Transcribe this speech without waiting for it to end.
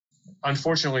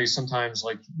unfortunately, sometimes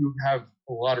like you have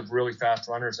a lot of really fast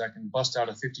runners that can bust out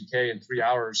a 50K in 3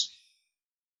 hours,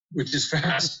 which is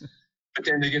fast. But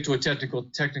then they get to a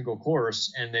technical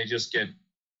course and they just get,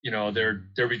 they're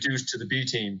reduced to the B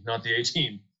team, not the A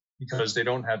team, because they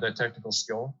don't have that technical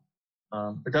skill.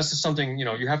 But that's just something,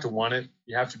 you have to want it.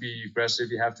 You have to be aggressive.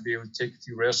 You have to be able to take a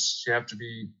few risks. You have to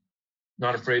be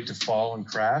not afraid to fall and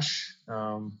crash.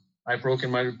 I've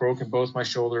broken both my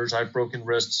shoulders. I've broken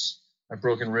wrists. I've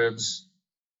broken ribs.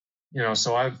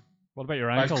 So What about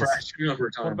your ankles? I've crashed a number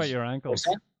of times. What about your ankles?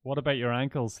 What about your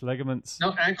ankles, ligaments?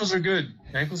 No, ankles are good.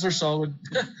 Ankles are solid.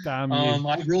 Damn you.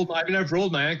 I've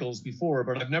rolled my ankles before,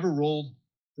 but I've never rolled.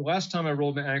 The last time I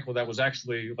rolled my ankle, that was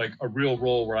actually like a real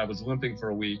roll where I was limping for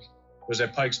a week. It was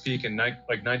at Pikes Peak in like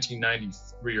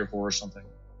 1993 or 4 or something.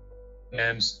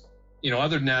 And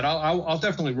other than that, I'll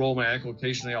definitely roll my ankle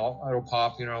occasionally. It'll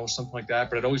pop, something like that,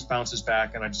 but it always bounces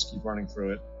back, and I just keep running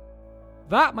through it.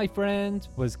 That, my friend,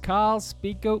 was Karl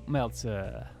SpeedGoat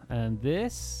Meltzer, and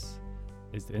this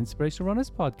is the Inspirational Runners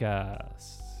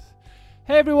Podcast.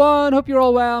 Hey everyone, hope you're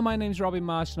all well. My name's Robbie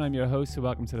Marsh and I'm your host, so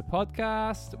welcome to the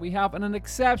podcast. We have an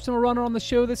exceptional runner on the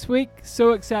show this week.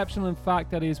 So exceptional, in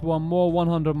fact, that he has won more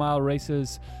 100-mile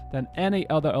races than any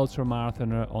other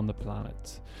ultramarathoner on the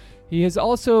planet. He has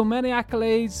also many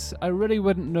accolades. I really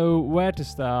wouldn't know where to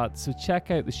start, so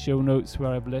check out the show notes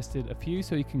where I've listed a few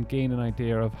so you can gain an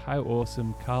idea of how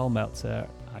awesome Karl Meltzer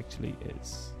actually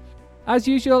is. As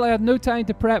usual, I had no time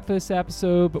to prep for this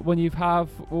episode, but when you have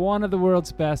one of the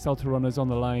world's best ultra runners on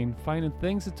the line, finding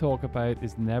things to talk about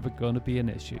is never going to be an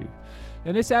issue.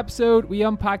 In this episode, we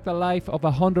unpack the life of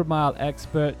a 100-mile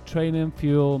expert, training,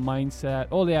 fuel, mindset,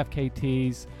 all the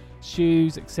FKTs,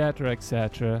 shoes,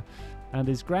 etc., and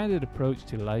his grounded approach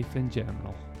to life in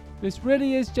general. This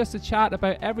really is just a chat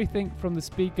about everything from the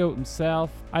SpeedGoat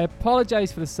himself. I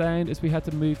apologise for the sound as we had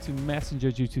to move to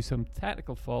Messenger due to some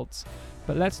technical faults,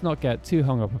 but let's not get too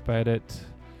hung up about it.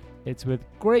 It's with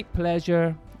great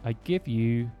pleasure I give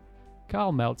you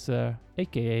Karl Meltzer,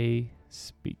 aka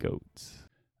SpeedGoat.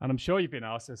 And I'm sure you've been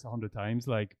asked this 100 times,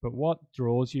 but what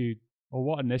draws you, or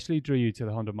what initially drew you to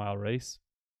the 100-mile race?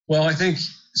 Well, I think,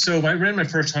 so I ran my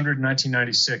first 100 in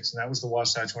 1996, and that was the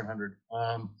Wasatch 100.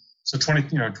 So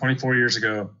 24 years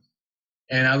ago.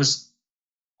 And I was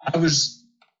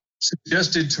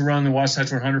suggested to run the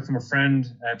Wasatch 100 from a friend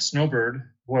at Snowbird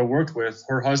who I worked with.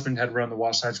 Her husband had run the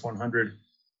Wasatch 100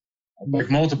 like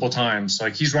multiple times.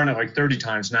 Like he's run it like 30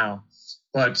 times now.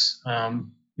 But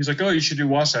he's like, oh, you should do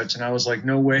Wasatch. And I was like,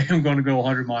 no way I'm going to go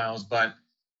 100 miles. But,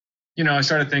 I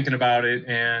started thinking about it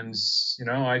and,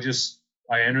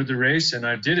 I entered the race and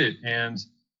I did it. And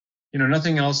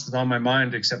nothing else was on my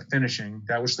mind except finishing.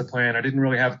 That was the plan. I didn't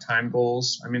really have time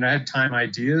goals. I mean, I had time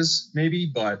ideas maybe,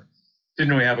 but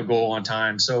didn't really have a goal on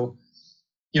time. So,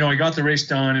 I got the race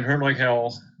done. It hurt like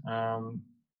hell. I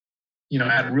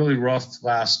had a really rough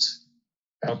last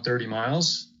about 30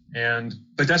 miles,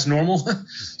 but that's normal.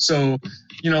 So,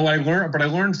 I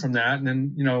learned from that. And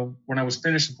then, when I was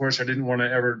finished, of course, I didn't want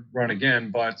to ever run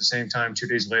again. But at the same time, 2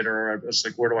 days later, I was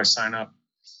like, where do I sign up?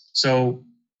 So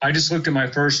I just looked at my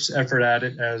first effort at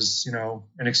it as,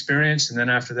 an experience. And then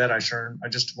after that, I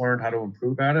just learned how to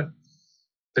improve at it.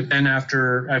 But then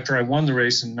after I won the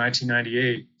race in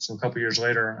 1998, so a couple of years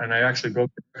later, and I actually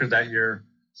broke the record that year,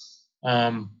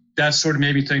 that sort of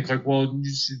made me think like, well,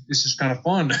 this is kind of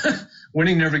fun.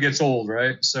 Winning never gets old,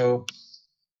 right? So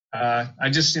I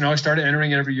just, I started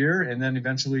entering every year, and then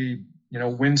eventually,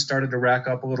 wins started to rack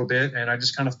up a little bit. And I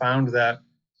just kind of found that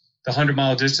the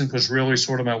 100-mile distance was really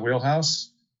sort of my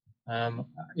wheelhouse. I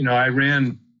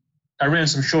ran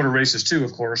some shorter races too,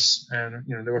 of course, and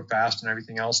they were fast and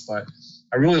everything else. But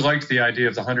I really liked the idea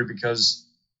of the 100 because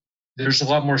there's a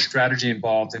lot more strategy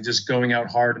involved than just going out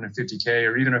hard in a 50K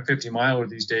or even a 50-miler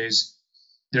these days.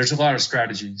 There's a lot of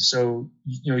strategy. So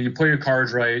you play your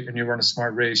cards right and you run a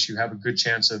smart race, you have a good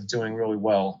chance of doing really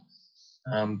well.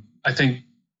 I think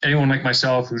anyone like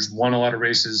myself who's won a lot of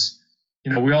races,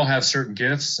 we all have certain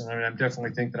gifts. And I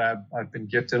definitely think that I've been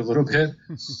gifted a little bit.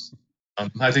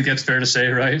 I think that's fair to say,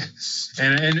 right?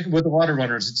 And with a lot of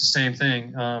runners, it's the same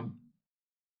thing.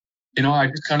 I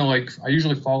just kind of I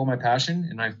usually follow my passion,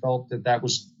 and I felt that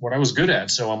was what I was good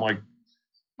at. So I'm like,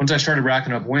 once I started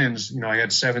racking up wins, I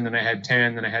had 7, then I had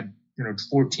 10, then I had,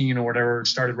 14 or whatever,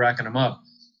 started racking them up.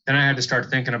 Then I had to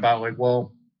start thinking about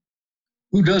well,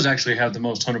 who does actually have the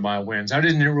most 100-mile wins? I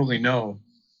didn't really know.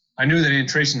 I knew that Ann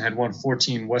Trayson had won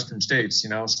 14 Western States,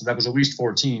 so that was at least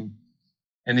 14.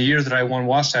 And the year that I won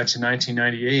Wasatch in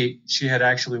 1998, she had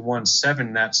actually won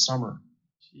 7 that summer.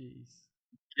 Jeez.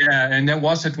 Yeah, and that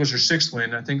Wasatch was her 6th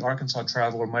win. I think Arkansas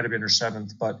Traveler might have been her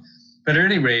 7th. But at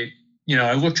any rate,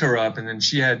 I looked her up, and then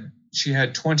she had she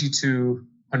had 22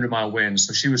 100-mile wins,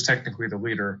 so she was technically the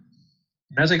leader.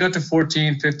 And as I got to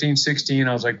 14, 15, 16,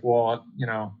 I was like, well,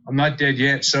 I'm not dead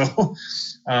yet, so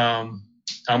I'm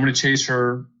going to chase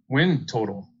her win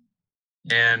total.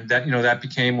 And that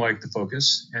became like the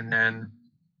focus. And then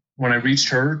when I reached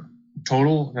her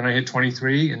total, then I hit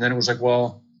 23, and then it was like,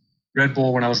 well, Red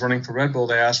Bull, when I was running for Red Bull,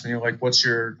 they asked me, like, what's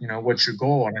your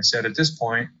goal? And I said, at this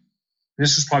point,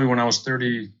 this was probably when I was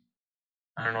 30,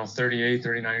 38,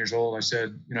 39 years old. I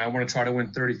said, I want to try to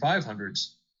win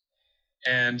 3,500s.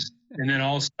 And then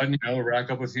all of a sudden, rack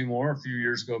up a few more, a few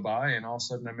years go by, and all of a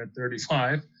sudden I'm at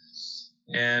 35.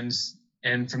 And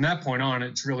from that point on,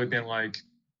 it's really been like,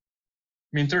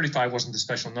 35 wasn't the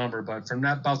special number, but from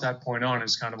about that point on,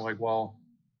 it's kind of like, well,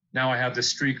 now I have this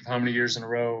streak of how many years in a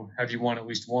row have you won at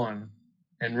least one?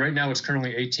 And right now it's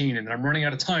currently 18, and I'm running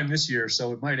out of time this year,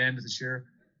 so it might end this year.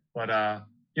 But, I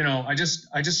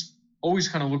just always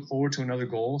kind of look forward to another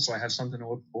goal, so I have something to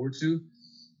look forward to.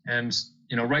 And,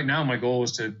 right now my goal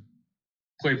is to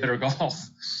play better golf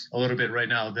a little bit right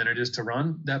now than it is to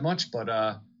run that much. But,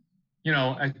 my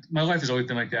life has always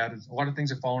been like that. A lot of things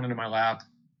have fallen into my lap.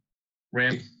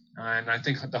 And I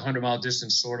think the 100-mile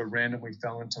distance sort of randomly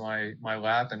fell into my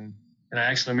lap, and I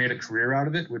actually made a career out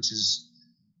of it, which is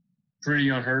pretty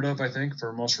unheard of, I think,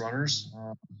 for most runners.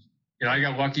 I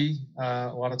got lucky a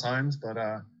lot of times, but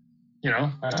I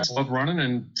just love running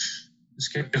and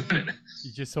just kept doing it.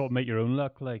 You just sort of make your own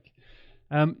luck, like.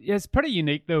 Yeah, it's pretty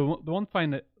unique though. The one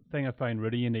thing I find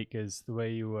really unique is the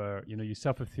way you were, you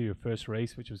suffered through your first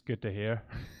race, which was good to hear.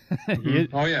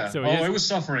 Mm-hmm. Oh yeah. So it was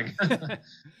suffering.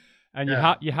 And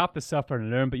you have to suffer and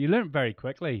learn, but you learn very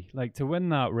quickly. Like to win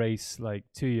that race, like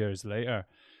 2 years later,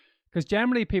 because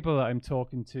generally people that I'm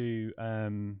talking to,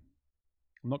 I'm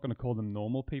not going to call them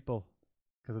normal people,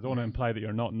 because I don't want to imply that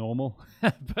you're not normal,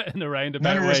 but in a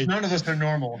roundabout way. None of us are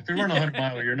normal. If you run 100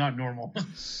 miler, you're not normal.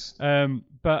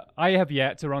 But I have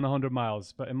yet to run 100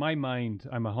 miles, but in my mind,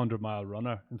 I'm a 100-mile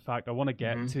runner. In fact, I want to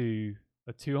get to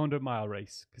a 200-mile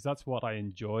race, because that's what I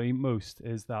enjoy most,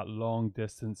 is that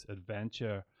long-distance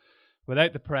adventure.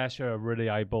 Without the pressure of really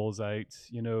eyeballs out,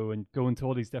 and going to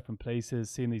all these different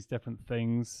places, seeing these different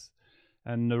things.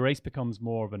 And the race becomes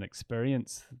more of an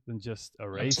experience than just a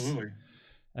race. Absolutely.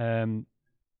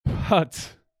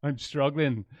 But I'm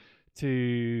struggling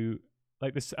to,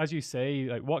 like this, as you say,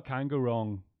 like what can go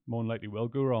wrong, more than likely will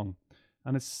go wrong.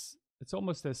 And it's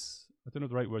almost this, I don't know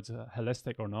the right words,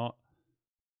 holistic or not,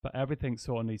 but everything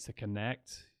sort of needs to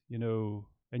connect, in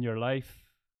your life,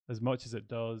 as much as it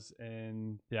does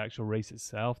in the actual race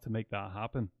itself to make that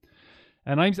happen.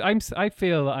 And I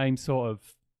feel that I'm sort of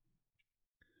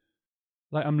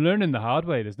like I'm learning the hard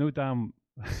way. There's no damn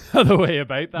other way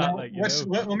about that.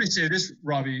 Let me say this,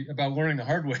 Robbie, about learning the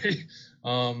hard way.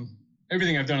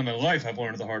 Everything I've done in my life, I've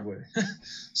learned the hard way.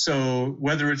 So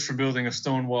whether it's for building a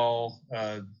stone wall,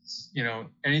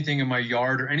 anything in my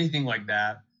yard or anything like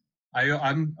that,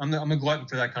 I'm a glutton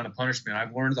for that kind of punishment.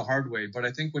 I've learned the hard way, but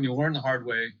I think when you learn the hard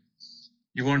way,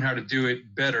 you learn how to do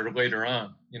it better later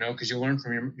on, because you learn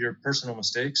from your personal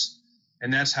mistakes.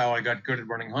 And that's how I got good at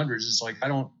running hundreds. It's like, I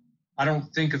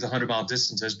don't think of the 100-mile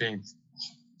distance as being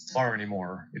far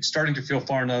anymore. It's starting to feel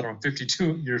far now that I'm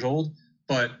 52 years old,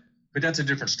 but that's a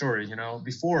different story.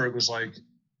 Before it was like,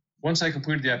 once I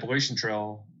completed the Appalachian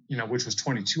Trail, which was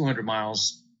 2,200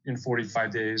 miles in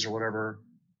 45 days or whatever,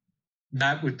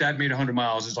 that made 100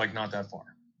 miles is like not that far.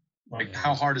 Like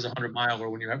how hard is a 100-miler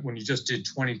when you just did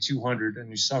 2,200 and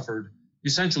you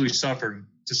essentially suffered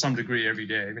to some degree every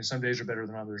day. I mean, some days are better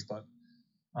than others, but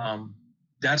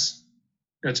that's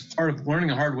part of learning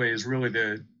the hard way is really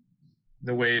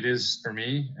the way it is for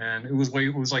me. And it was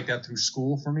like that through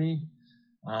school for me.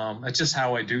 That's just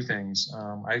how I do things.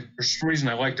 For some reason,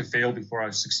 I like to fail before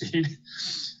I succeed.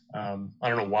 I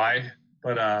don't know why,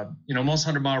 but most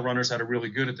 100-mile runners that are really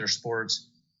good at their sports,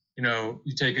 you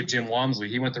take a Jim Walmsley.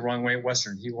 He went the wrong way at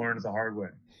Western. He learned the hard way,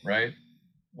 right?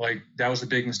 Like that was a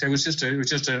big mistake. It was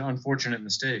just an unfortunate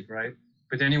mistake, right?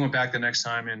 But then he went back the next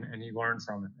time and he learned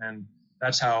from it. And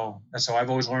that's how I've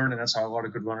always learned, and that's how a lot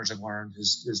of good runners have learned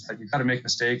is that you got to make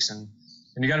mistakes and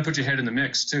you got to put your head in the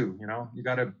mix too.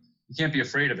 You can't be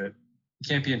afraid of it. You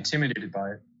can't be intimidated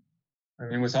by it. I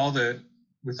mean, with all the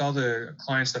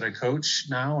clients that I coach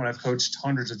now, and I've coached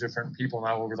hundreds of different people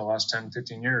now over the last 10,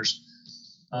 15 years,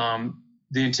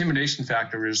 the intimidation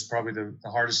factor is probably the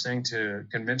hardest thing to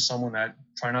convince someone that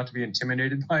try not to be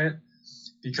intimidated by it,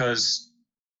 because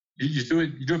you do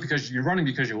it because you're running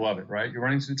because you love it, right? You're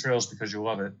running through the trails because you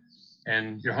love it.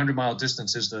 And your 100-mile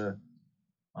distance is I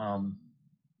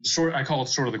call it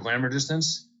sort of the glamour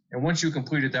distance. And once you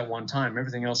complete it that one time,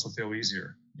 everything else will feel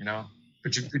easier,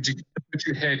 But you put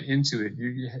your head into it.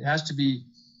 It has to be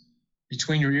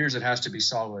between your ears. It has to be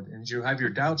solid. And you have your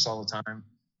doubts all the time.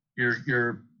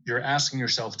 You're asking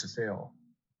yourself to fail.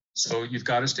 So you've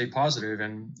got to stay positive.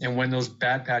 And when those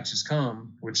bad patches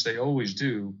come, which they always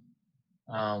do,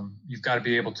 you've got to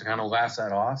be able to kind of laugh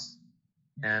that off.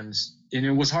 And it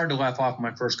was hard to laugh off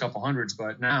my first couple hundreds,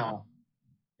 but now,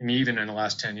 I mean, even in the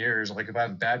last 10 years, like if I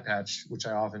have a bad patch, which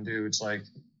I often do, it's like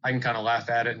I can kind of laugh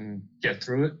at it and get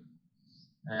through it.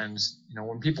 And,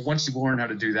 once you learn how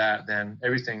to do that, then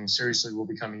everything seriously will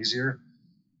become easier.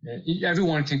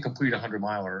 Everyone can complete a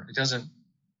 100-miler.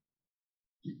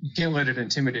 You can't let it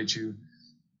intimidate you.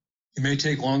 It may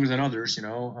take longer than others,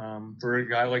 for a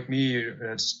guy like me,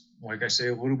 that's, like I say,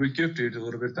 a little bit gifted, a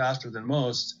little bit faster than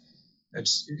most.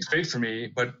 It's great for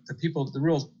me, but the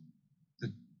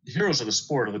heroes of the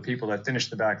sport are the people that finish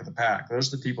the back of the pack.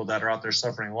 Those are the people that are out there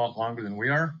suffering a lot longer than we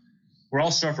are. We're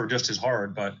all suffer just as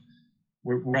hard, but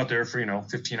we're out there for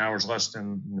 15 hours less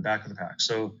than in the back of the pack.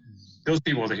 So those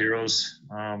people are the heroes,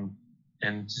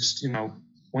 and just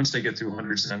once they get through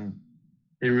hundreds, then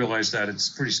they realize that it's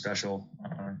pretty special.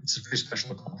 It's a pretty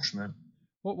special accomplishment.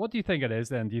 What do you think it is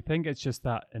then? Do you think it's just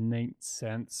that innate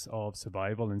sense of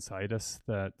survival inside us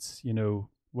that,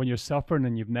 when you're suffering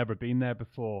and you've never been there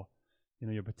before,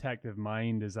 your protective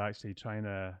mind is actually trying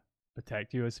to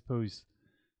protect you, I suppose.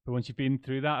 But once you've been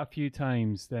through that a few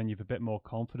times, then you have a bit more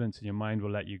confidence and your mind will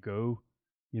let you go.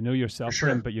 You're suffering,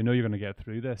 sure, but you're going to get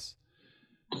through this.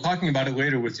 Talking about it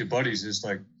later with your buddies is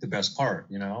like the best part,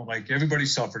 like everybody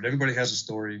suffered. Everybody has a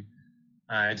story.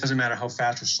 It doesn't matter how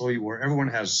fast or slow you were. Everyone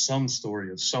has some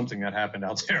story of something that happened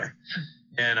out there.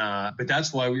 And, but that's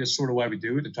sort of why we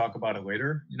do it, to talk about it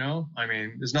later. I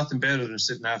mean, there's nothing better than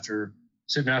sitting after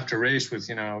a race with,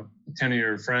 10 of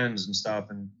your friends and stuff.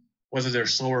 And whether they're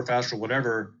slower, faster,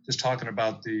 whatever, just talking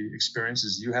about the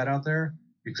experiences you had out there.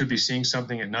 You could be seeing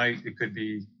something at night. It could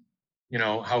be,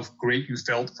 how great you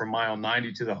felt from mile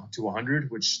 90 to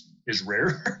 100, which is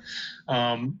rare.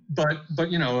 But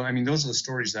I mean, those are the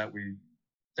stories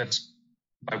that's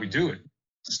why we do it.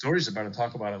 The stories about it,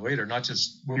 talk about it later, not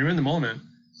just when you're in the moment.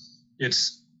 It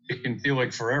can feel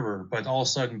like forever, but all of a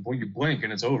sudden when you blink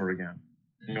and it's over again.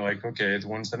 And you're like, okay,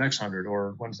 when's the next 100,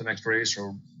 or when's the next race,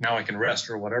 or now I can rest,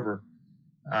 or whatever.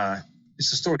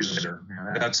 It's the stories later.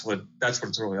 That's what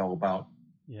it's really all about.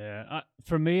 Yeah,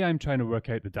 for me, I'm trying to work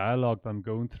out the dialogue that I'm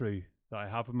going through, that I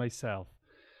have with myself.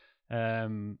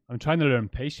 I'm trying to learn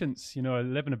patience. I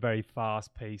live in a very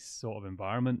fast-paced sort of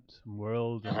environment and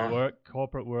world and work,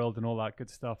 corporate world, and all that good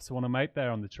stuff. So when I'm out there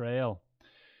on the trail,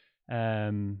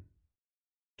 trying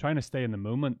to stay in the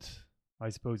moment, I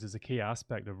suppose, is a key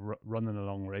aspect of running a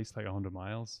long race like 100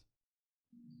 miles.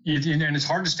 And it's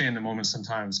hard to stay in the moment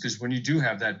sometimes, because when you do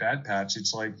have that bad patch,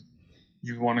 it's like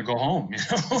you want to go home,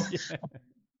 yeah.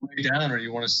 Lay down, or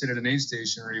you want to sit at an aid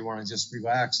station, or you want to just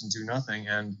relax and do nothing.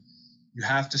 And you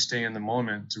have to stay in the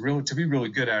moment to be really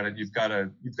good at it. You've got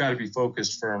to be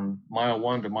focused from mile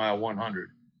 1 to mile 100,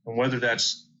 and whether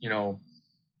that's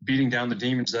beating down the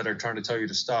demons that are trying to tell you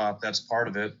to stop, that's part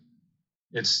of it.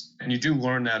 And you do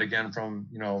learn that again from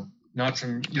you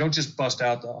don't just bust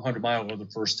out the 100-miler the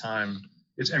first time.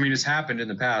 It's happened in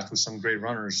the past with some great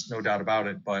runners, no doubt about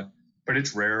it, but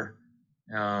it's rare.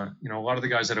 A lot of the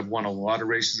guys that have won a lot of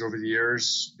races over the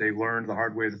years, they learned the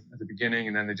hard way at the beginning,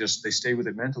 and then they stay with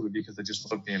it mentally because they just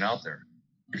love being out there.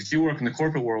 If you work in the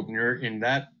corporate world and you're in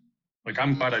that, like,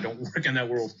 I'm glad I don't work in that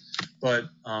world, but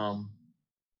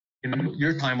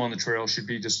your time on the trail should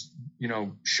be just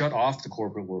shut off the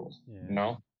corporate world.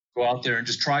 Yeah. Go out there and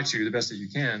just try to the best that you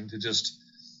can to just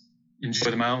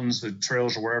enjoy the mountains, the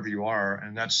trails, or wherever you are,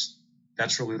 and that's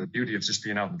really the beauty of just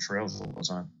being out in the trails all the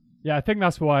time. Yeah, I think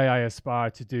that's why I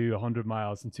aspire to do 100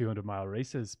 miles and 200-mile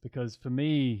races, because for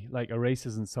me, like, a race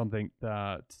isn't something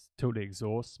that totally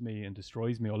exhausts me and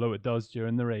destroys me, although it does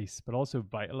during the race, but also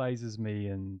vitalizes me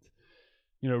and,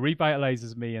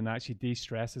 revitalizes me and actually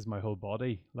de-stresses my whole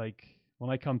body. Like, when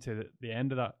I come to the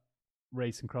end of that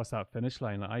race and cross that finish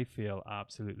line, I feel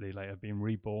absolutely like I've been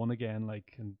reborn again,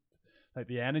 and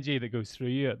the energy that goes through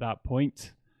you at that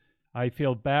point, I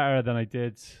feel better than I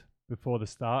did before the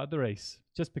start of the race,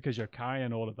 just because you're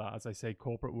carrying all of that, as I say,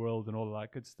 corporate world and all of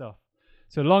that good stuff.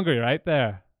 So the longer you're out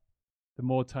there, the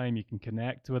more time you can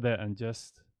connect with it and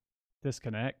just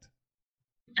disconnect.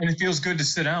 And it feels good to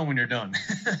sit down when you're done.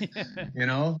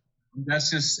 That's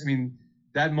just,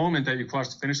 that moment that you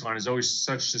cross the finish line is always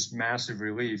such just massive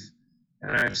relief.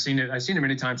 And I've seen it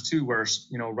many times too, where,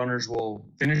 runners will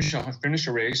finish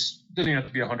a race. It doesn't have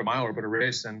to be a 100-miler, but a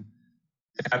race, and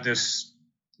they have this,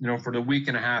 for the week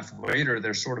and a half later,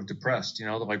 they're sort of depressed.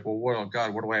 They're like, well, what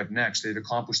do I have next? They've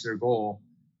accomplished their goal,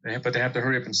 but they have to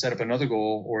hurry up and set up another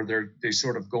goal, or they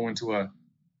sort of go into a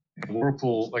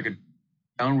whirlpool, like a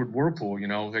downward whirlpool,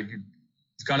 like you've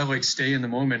got to like stay in the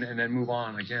moment and then move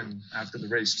on again after the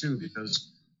race too,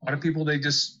 because a lot of people, they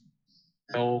just,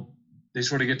 they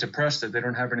sort of get depressed that they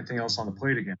don't have anything else on the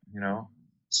plate again,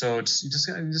 So you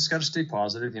just got to stay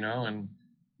positive, and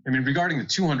I mean, regarding the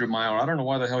 200 mile, I don't know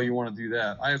why the hell you want to do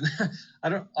that.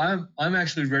 I'm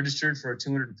actually registered for a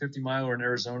 250 miler in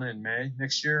Arizona in May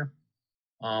next year.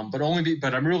 But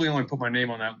I'm really only put my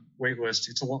name on that wait list.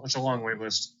 It's a long wait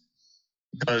list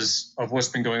because of what's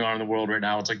been going on in the world right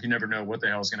now. It's like you never know what the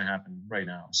hell is going to happen right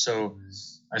now. So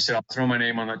I said I'll throw my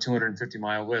name on that 250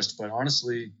 mile list. But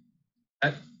honestly,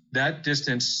 that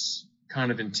distance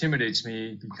kind of intimidates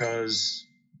me because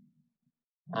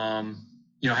I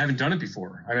haven't done it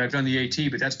before. I mean, I've done the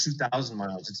AT, but that's 2,000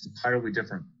 miles. It's entirely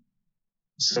different.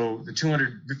 So the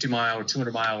 250 mile or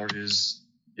 200 miler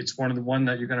it's one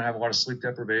that you're going to have a lot of sleep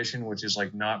deprivation, which is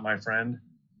like not my friend.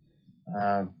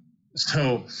 But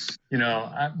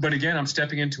again, I'm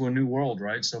stepping into a new world,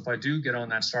 right? So if I do get on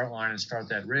that start line and start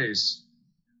that race,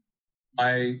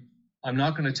 I'm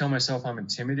not going to tell myself I'm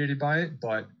intimidated by it,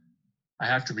 but I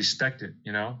have to respect it,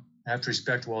 I have to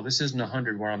respect, well, this isn't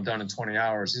 100 where I'm done in 20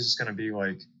 hours. This is going to be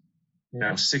like,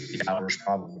 60 hours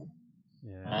probably.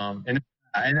 Yeah.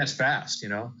 And that's fast,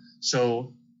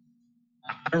 So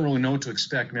I don't really know what to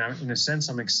expect. I mean, in a sense,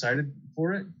 I'm excited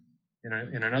for it.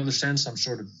 In another sense, I'm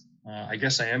sort of, I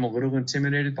guess I am a little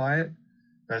intimidated by it.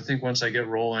 But I think once I get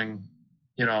rolling,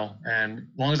 and as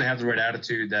long as I have the right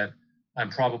attitude that I'm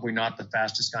probably not the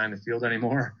fastest guy in the field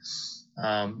anymore,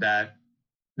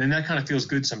 then that kind of feels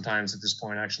good sometimes at this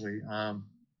point, actually.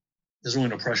 There's really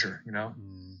no pressure,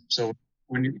 So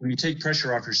when you take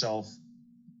pressure off yourself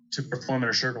to perform at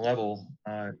a certain level,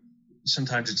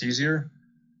 sometimes it's easier.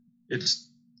 It's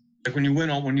like when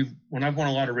I've won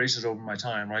a lot of races over my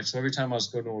time, right? So every time I was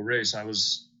going to a race, I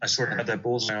sort of had that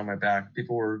bullseye on my back.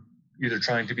 People were either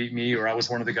trying to beat me or I was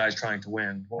one of the guys trying to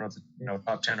win, one of the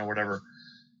top 10 or whatever.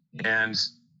 And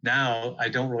now I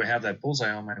don't really have that bullseye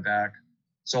on my back.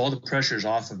 So all the pressure is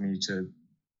off of me to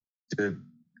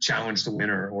challenge the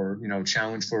winner or,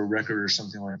 challenge for a record or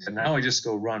something like that. Now I just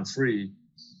go run free.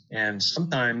 And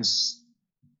sometimes,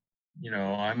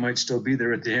 I might still be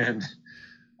there at the end.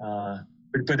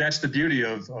 But that's the beauty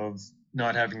of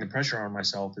not having the pressure on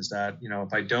myself is that,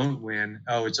 if I don't win,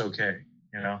 it's okay.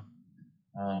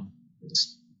 I've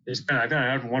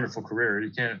had a wonderful career.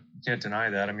 You can't deny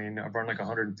that. I mean, I've run like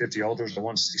 150 ultras. I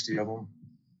won 60 of them.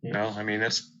 I mean,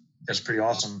 that's pretty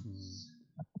awesome.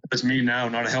 It's me now,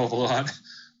 not a hell of a lot,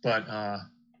 but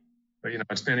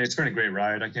it's been a great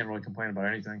ride. I can't really complain about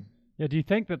anything. Yeah. Do you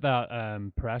think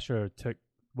that pressure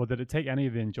did it take any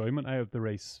of the enjoyment out of the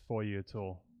race for you at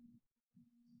all?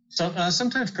 So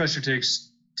sometimes pressure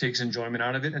takes enjoyment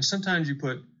out of it, and sometimes you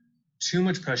put too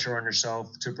much pressure on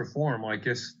yourself to perform. Like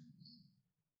if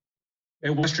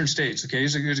at Western States, okay,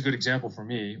 here's a good example for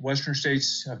me. Western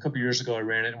States, a couple of years ago, I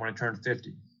ran it when I turned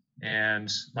 50, and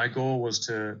my goal was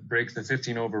to break the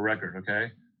 15 over record,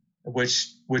 okay,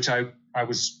 which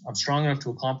I'm strong enough to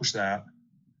accomplish that,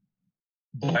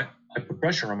 but I put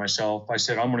pressure on myself. I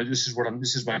said, this is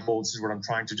my goal. This is what I'm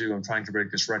trying to do. I'm trying to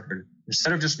break this record.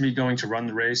 Instead of just me going to run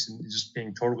the race and just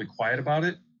being totally quiet about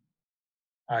it,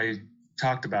 I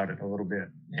talked about it a little bit.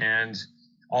 And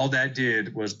all that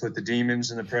did was put the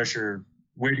demons and the pressure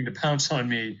waiting to pounce on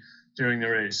me during the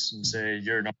race and say,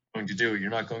 you're not going to do it. You're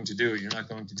not going to do it. You're not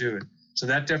going to do it. So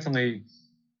that definitely,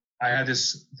 I had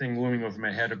this thing looming over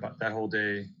my head about that whole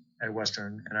day at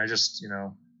Western. And I just,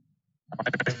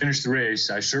 I finished the race.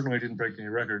 I certainly didn't break any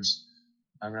records.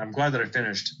 I mean, I'm glad that I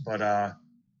finished, but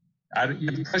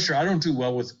pressure. I don't do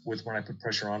well with when I put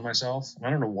pressure on myself. And I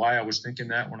don't know why I was thinking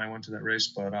that when I went to that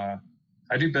race, but I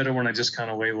do better when I just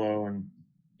kind of lay low and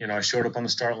I showed up on the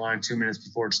start line 2 minutes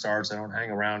before it starts. I don't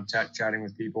hang around chatting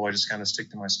with people. I just kind of stick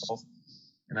to myself,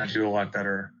 and I do a lot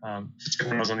better.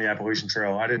 When I was on the Appalachian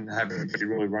Trail, I didn't have anybody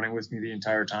really running with me the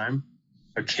entire time.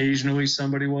 Occasionally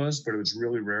somebody was, but it was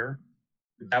really rare.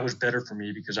 That was better for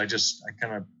me because I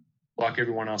kind of block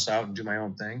everyone else out and do my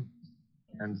own thing.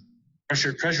 And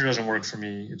pressure doesn't work for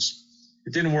me.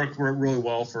 It didn't work really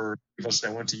well for us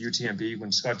that went to UTMB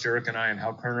when Scott Jurek and I and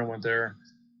Hal Kerner went there.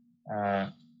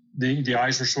 The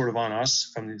eyes were sort of on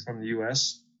us from the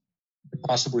U.S. to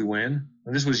possibly win.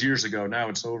 And this was years ago. Now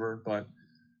it's over, but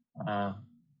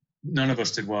none of us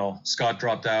did well. Scott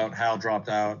dropped out. Hal dropped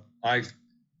out.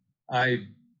 I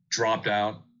dropped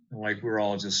out. Like we're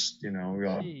all just, we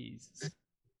all.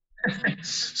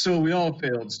 So we all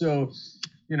failed. So,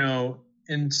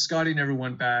 and Scotty never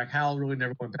went back. Hal really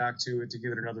never went back to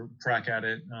give it another crack at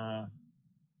it.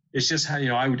 it's just how,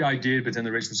 I did, but then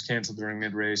the race was canceled during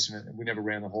mid-race, and we never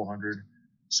ran the whole 100.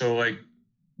 So like,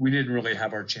 we didn't really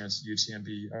have our chance at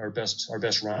UTMB, our best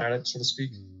run at it, so to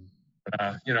speak.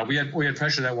 We had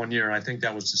pressure that one year, and I think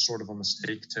that was just sort of a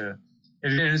mistake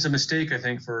and it's a mistake, I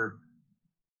think, for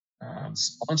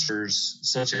sponsors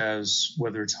such as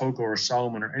whether it's Hoka or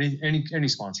Solomon or any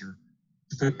sponsor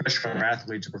to put pressure on an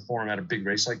athlete to perform at a big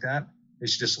race like that. They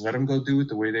should just let them go do it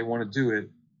the way they want to do it,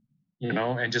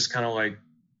 and just kind of like,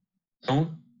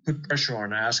 don't put pressure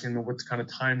on asking them what kind of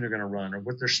time they're going to run or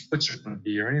what their splits are going to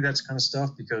be or any of that kind of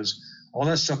stuff, because all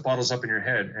that stuff bottles up in your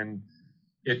head and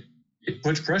it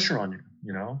puts pressure on you.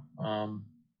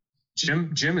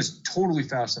 Jim is totally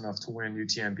fast enough to win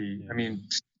UTMB. I mean,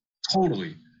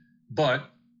 totally, but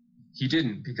he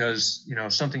didn't because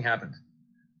something happened.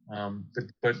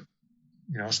 But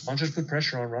sponsors put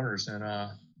pressure on runners, and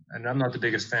I'm not the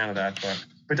biggest fan of that,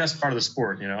 but that's part of the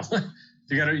sport. You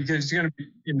gotta be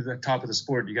into the top of the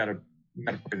sport. You gotta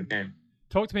play the game.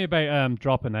 Talk to me about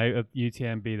dropping out of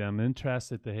UTMB. Then I'm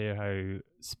interested to hear how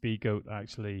SpeedGoat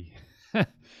actually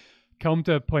come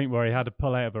to a point where he had to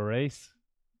pull out of a race.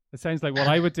 It sounds like what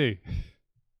I would do.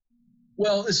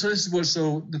 Well, so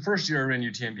the first year I ran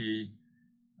UTMB,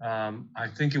 I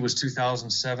think it was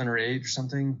 2007 or 8 or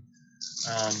something.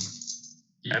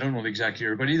 I don't know the exact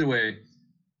year, but either way,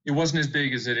 it wasn't as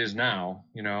big as it is now.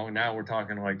 Now we're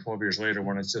talking like 12 years later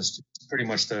when it's just pretty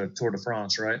much the Tour de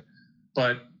France, right?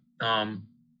 But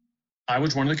I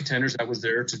was one of the contenders that was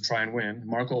there to try and win.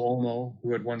 Marco Olmo,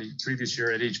 who had won the previous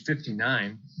year at age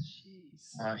 59,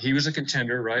 he was a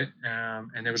contender, right?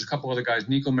 And there was a couple other guys.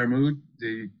 Nico Mermoud,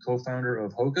 the co-founder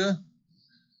of Hoka.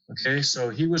 Okay, so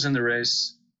he was in the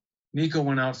race. Nico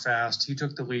went out fast. He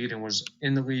took the lead and was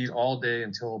in the lead all day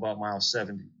until about mile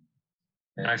 70.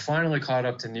 And I finally caught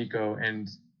up to Nico, and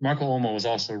Marco Olmo was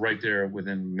also right there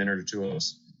within a minute or two of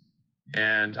us.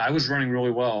 And I was running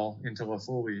really well until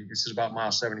Lafouille. This is about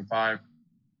mile 75.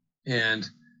 And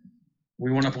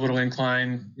we went up a little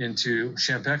incline into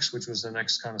Champex, which was the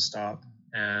next kind of stop.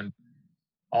 And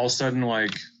all of a sudden,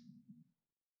 like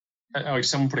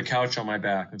someone put a couch on my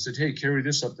back and said, "Hey, carry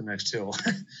this up the next hill."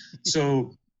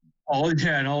 So all of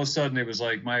a sudden it was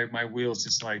like my wheels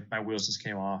just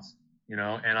came off,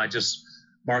 and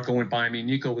Marco went by me.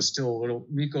 Nico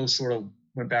sort of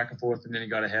went back and forth, and then he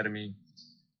got ahead of me.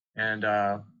 And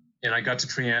I got to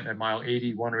Trient at mile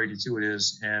 81 or 82 it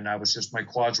is, and my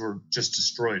quads were just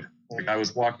destroyed. Like I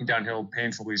was walking downhill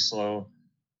painfully slow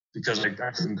because I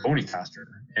couldn't go any faster.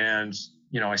 And,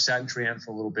 I sat in Trient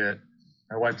for a little bit.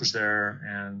 My wife was there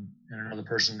and another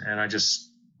person, and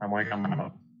I'm like, I'm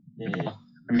out.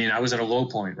 I mean, I was at a low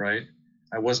point, right?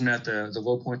 I wasn't at the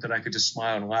low point that I could just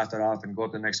smile and laugh it off and go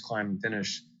up the next climb and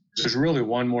finish. There's really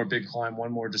one more big climb,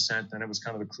 one more descent, then it was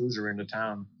kind of a cruiser into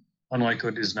town, unlike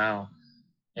what it is now.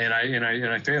 And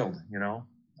I failed,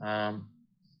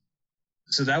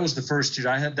 So that was the first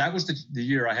year that was the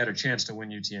year I had a chance to win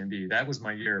UTMB. That was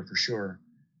my year for sure.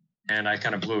 And I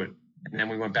kind of blew it. And then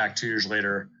we went back 2 years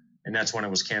later, and that's when it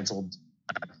was canceled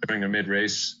during a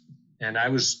mid-race. And I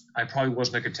probably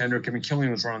wasn't a contender. Kevin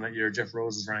Killian was running that year. Jeff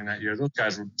Rose was running that year. Those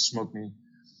guys would smoke me.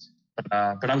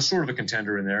 But I was sort of a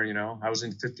contender in there, I was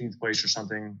in 15th place or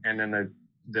something. And then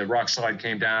the rock slide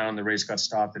came down. The race got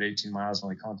stopped at 18 miles on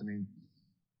the Contamine.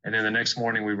 And then the next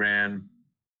morning we ran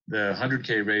the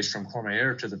 100K race from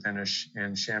Courmayeur to the finish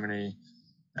in Chamonix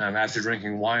after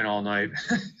drinking wine all night.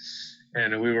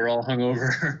 And we were all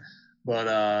hungover. But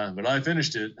I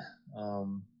finished it.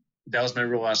 That was my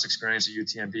real last experience at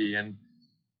UTMB, and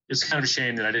it's kind of a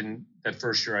shame that that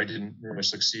first year I didn't really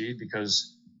succeed,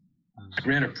 because I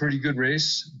ran a pretty good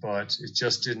race, but it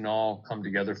just didn't all come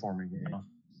together for me.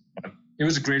 But it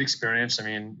was a great experience. I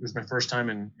mean, it was my first time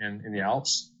in the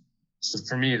Alps, so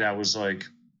for me that was like,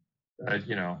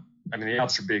 the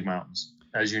Alps are big mountains,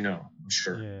 as you know, I'm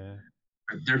sure. Yeah.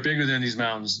 They're bigger than these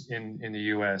mountains in the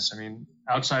U.S. I mean,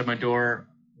 outside my door,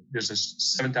 there's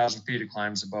 7,000 feet of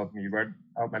climbs above me, right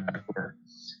out my back door.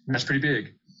 And that's pretty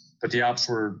big. But the Alps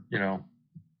were,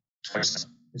 twice that,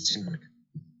 it seemed like.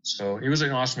 So it was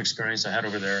an awesome experience I had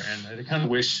over there. And I kind of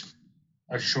wish,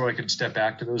 I'm sure I could step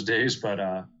back to those days, but,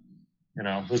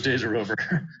 those days are over.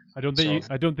 I don't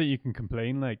think you can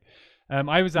complain. Like,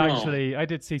 I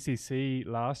did CCC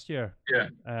last year.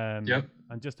 Yeah. Yep.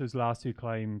 And just those last two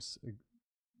climbs,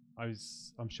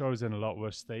 I'm sure I was in a lot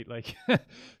worse state, like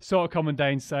sort of coming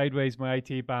down sideways. My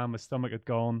IT band, my stomach had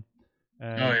gone.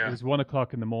 It was 1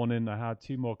 o'clock in the morning. I had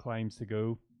 2 more climbs to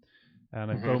go. And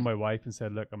I phoned my wife and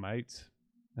said, "Look, I'm out."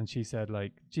 And she said,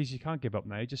 like, "Geez, you can't give up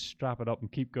now. Just strap it up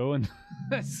and keep going."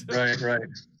 Right.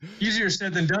 Easier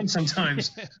said than done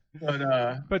sometimes.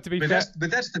 But to be fair, that's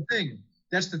the thing.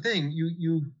 That's the thing.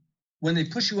 when they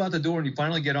push you out the door and you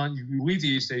finally get on, you leave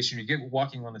the aid station, you get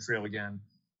walking on the trail again.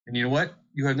 And you know what?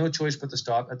 You have no choice but to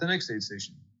stop at the next aid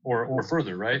station or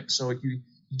further, right? So like you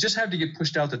just have to get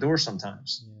pushed out the door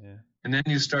sometimes. Yeah. And then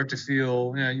you start to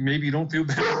feel, maybe you don't feel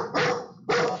better.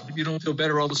 Maybe you don't feel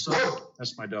better all the time.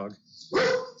 That's my dog.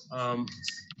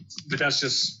 But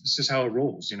it's just how it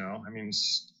rolls, I mean,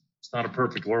 it's not a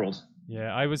perfect world.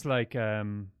 Yeah, I was like I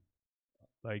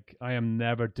am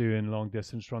never doing long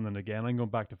distance running again. I'm going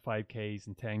back to 5Ks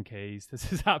and 10Ks.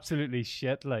 This is absolutely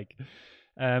shit. Like,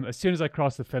 as soon as I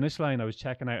crossed the finish line, I was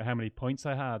checking out how many points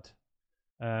I had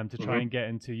to try and get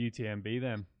into UTMB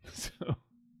then. So.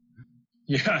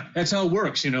 Yeah, that's how it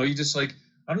works. You just like,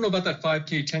 I don't know about that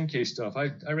 5K, 10K stuff.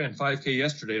 I ran 5K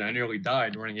yesterday and I nearly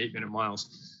died running 8-minute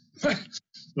miles.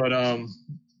 But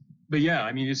yeah,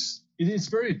 I mean, it's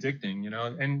very addicting,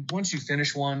 and once you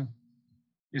finish one,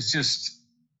 it's just,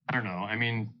 I don't know. I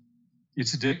mean,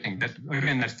 it's addicting.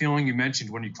 That feeling you mentioned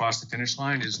when you cross the finish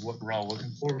line is what we're all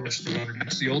looking for. It's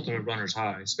the ultimate runner's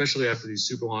high, especially after these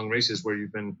super long races where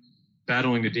you've been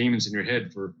battling the demons in your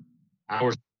head for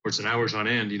hours and hours on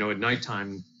end. At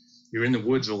nighttime, you're in the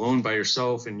woods alone by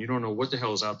yourself and you don't know what the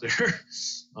hell is out there.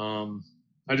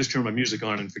 I just turn my music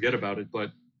on and forget about it.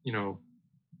 But,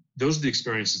 those are the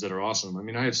experiences that are awesome. I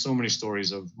mean, I have so many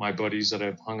stories of my buddies that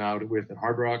I've hung out with at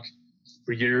Hard Rock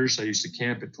for years. I used to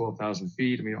camp at 12,000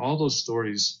 feet. I mean, all those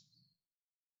stories,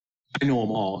 I know them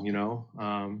all, and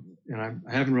I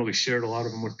haven't really shared a lot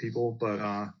of them with people,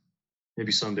 but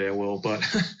maybe someday I will. But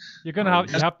you're gonna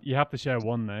you have to share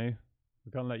one now.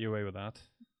 We can't let you away with that.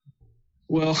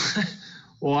 Well,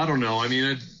 I don't know. I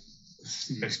mean,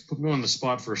 you guys put me on the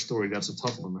spot for a story. That's a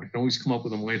tough one. I can always come up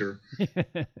with them later.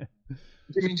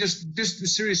 I mean, just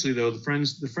seriously though, the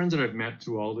friends that I've met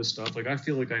through all this stuff, like I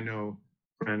feel like I know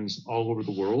friends all over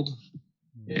the world,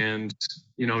 and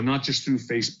not just through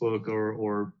Facebook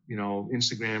or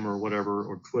Instagram or whatever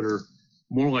or Twitter.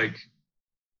 More like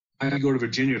I could go to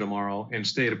Virginia tomorrow and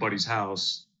stay at a buddy's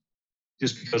house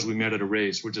just because we met at a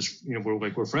race. We're just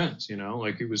we're friends.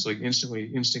 Like it was like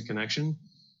instant connection.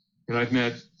 And I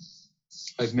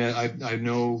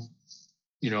know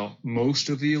most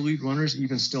of the elite runners,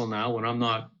 even still now, when I'm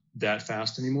not that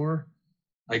fast anymore,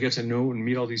 I get to know and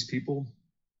meet all these people.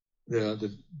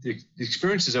 The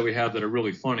experiences that we have that are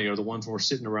really funny are the ones when we're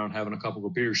sitting around having a couple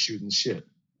of beers shooting the shit.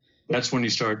 That's when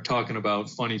you start talking about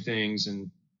funny things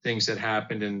and things that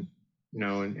happened and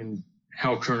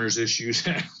how Kerner's issues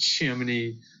at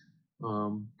Chamonix.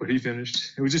 But he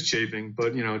finished. It was just chafing,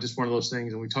 but just one of those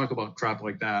things. And we talk about crap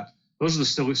like that. Those are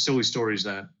the silly stories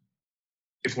that,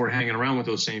 if we're hanging around with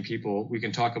those same people, we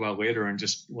can talk about later and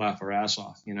just laugh our ass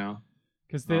off,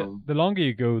 Because the longer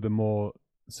you go, the more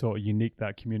sort of unique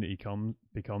that community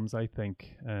becomes, I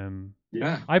think.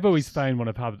 Yeah. I've always found when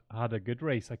I've had a good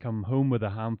race, I come home with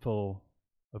a handful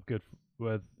of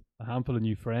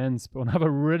new friends. But when I have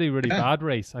a really, really bad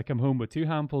race, I come home with 2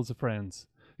 handfuls of friends.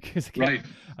 Because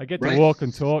I get to walk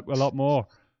and talk a lot more.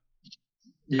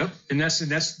 Yep, and that's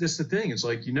the thing. It's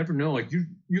like you never know. Like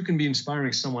you can be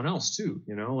inspiring someone else too.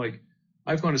 Like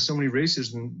I've gone to so many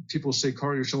races and people say,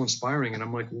 "Karl, you're so inspiring," and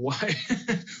I'm like, "Why?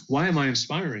 Why am I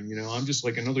inspiring?" I'm just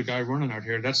like another guy running out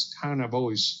here. That's how I've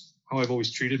always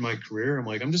treated my career. I'm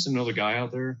like, I'm just another guy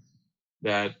out there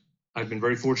that I've been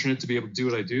very fortunate to be able to do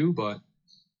what I do, but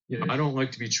I don't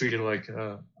like to be treated like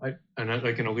like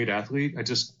an elite athlete.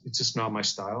 It's just not my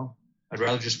style. I'd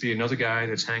rather just be another guy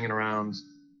that's hanging around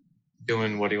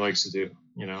doing what he likes to do,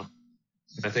 And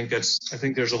I think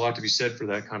there's a lot to be said for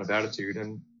that kind of attitude.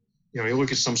 And, you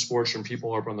look at some sports when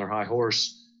people are up on their high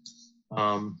horse.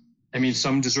 I mean,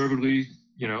 some deservedly,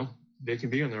 they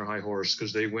can be on their high horse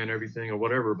because they win everything or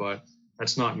whatever, but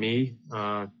that's not me.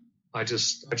 I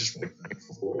just like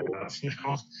thankful,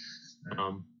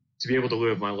 to be able to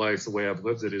live my life the way I've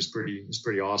lived it is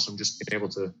pretty awesome. Just being able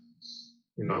to,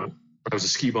 I was a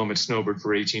ski bum at Snowbird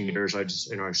for 18 years. I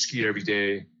just, I skied every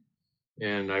day.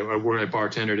 And I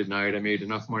bartended at night. I made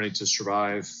enough money to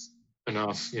survive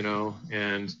enough,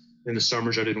 and in the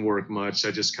summers I didn't work much.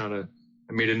 I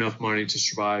made enough money to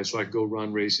survive so I could go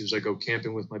run races. I'd go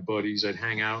camping with my buddies. I'd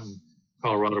hang out in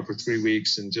Colorado for 3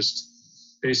 weeks and just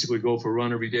basically go for a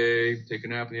run every day, take a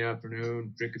nap in the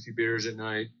afternoon, drink a few beers at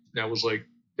night. That was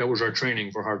our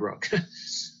training for Hard Rock.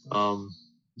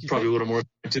 Probably a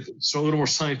little more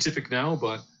scientific now,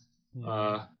 but do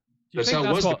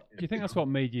you think that's what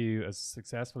made you as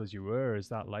successful as you were? Is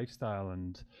that lifestyle?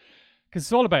 And because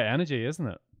it's all about energy, isn't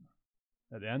it?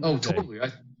 At the end of the day. Totally.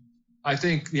 I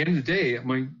think at the end of the day,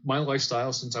 my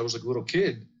lifestyle since I was a little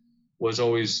kid was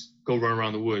always go run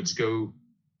around the woods, go,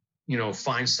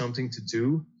 find something to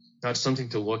do, not something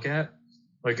to look at.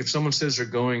 Like if someone says they're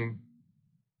going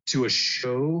to a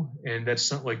show and that's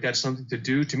something to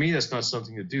do. To me, that's not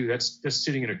something to do. That's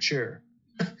sitting in a chair,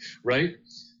 right?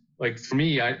 Like for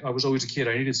me, I was always a kid.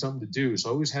 I needed something to do. So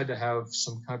I always had to have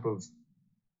some type of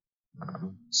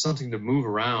something to move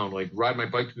around, like ride my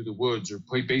bike through the woods or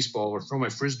play baseball or throw my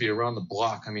Frisbee around the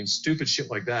block. I mean, stupid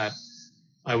shit like that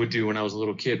I would do when I was a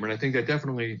little kid. But I think that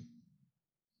definitely,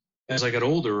 as I got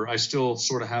older, I still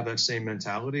sort of have that same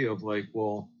mentality of like,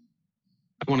 well,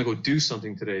 I want to go do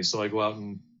something today. So I go out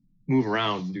and move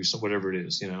around and do whatever it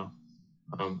is, you know.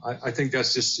 I think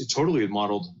that's just, it totally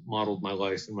modeled my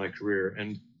life and my career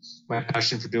and my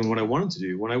passion for doing what I wanted to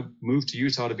do. When I moved to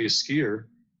Utah to be a skier,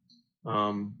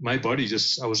 my buddy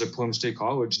I was at Plum State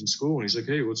College in school, and he's like,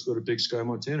 hey, let's go to Big Sky,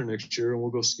 Montana next year, and we'll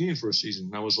go skiing for a season.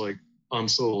 And I was like, I'm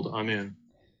sold, I'm in.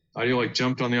 I like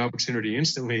jumped on the opportunity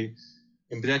instantly,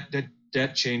 and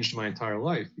that changed my entire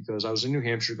life because I was in New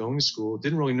Hampshire going to school,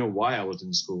 didn't really know why I was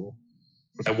in school,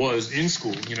 but I was in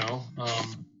school, you know.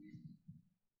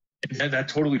 And that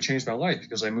totally changed my life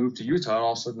because I moved to Utah.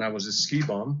 All of a sudden, I was a ski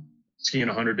bum, skiing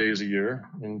 100 days a year,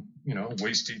 and you know,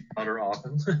 waist-deep water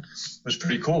often. It was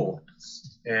pretty cool.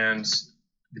 And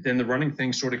then the running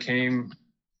thing sort of came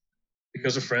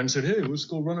because a friend said, hey, let's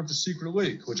go run up to Secret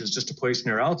Lake, which is just a place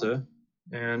near Alta.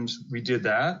 And we did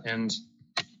that, and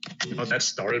you know, that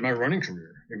started my running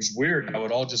career. It was weird how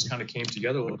it all just kind of came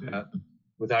together like that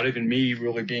without even me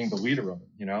really being the leader of it,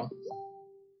 you know?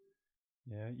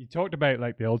 Yeah, you talked about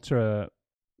like the ultra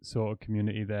sort of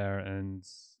community there and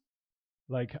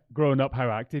like growing up, how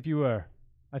active you were.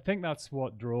 I think that's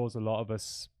what draws a lot of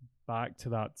us back to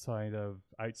that side of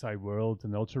outside world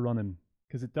and ultra running,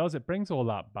 because it brings all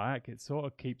that back. It sort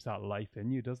of keeps that life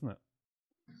in you, doesn't it?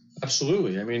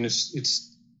 Absolutely. I mean,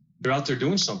 it's you're out there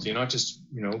doing something. You're not just,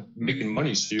 you know, making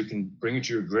money so you can bring it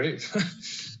to your grave.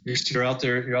 you're out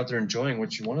there enjoying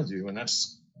what you want to do, and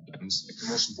that's the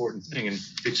most important thing. And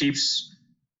it keeps,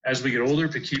 as we get older,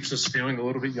 if it keeps us feeling a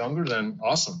little bit younger, then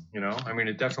awesome. You know, I mean,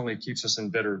 it definitely keeps us in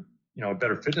a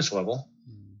better fitness level.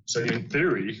 So in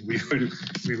theory, we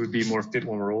would be more fit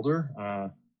when we're older,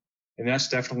 and that's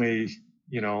definitely,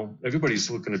 you know, everybody's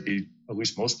looking to be, at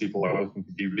least most people are looking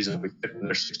to be reasonably fit when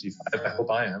they're 65. I hope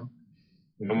I am.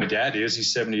 You know, my dad is.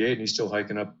 He's 78 and he's still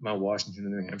hiking up Mount Washington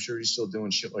in New Hampshire. He's still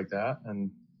doing shit like that, and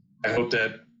I hope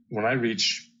that when I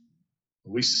reach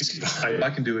at least 65, I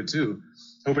can do it too.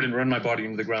 Hope I didn't run my body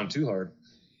into the ground too hard,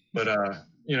 but I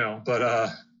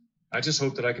just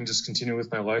hope that I can just continue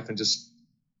with my life and just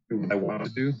do what I want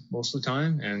to do most of the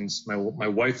time. And my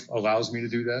wife allows me to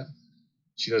do that.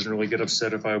 She doesn't really get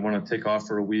upset if I want to take off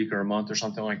for a week or a month or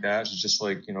something like that. She's just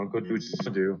like, you know, go do what you want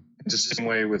to do. And just the same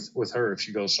way with her, if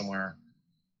she goes somewhere,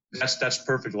 that's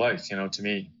perfect life, you know, to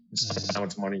me. It's not how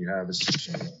much money you have. It's just,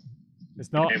 you know,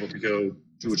 it's not being able to go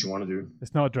do what you want to do.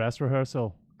 It's not a dress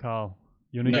rehearsal, Karl.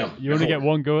 You only get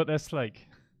one go at this, like.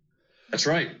 That's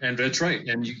right. And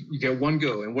you get one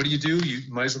go. And what do? You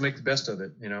might as well make the best of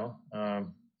it, you know?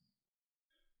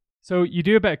 So you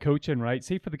do a bit of coaching, right?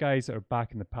 See, for the guys that are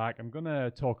back in the pack, I'm going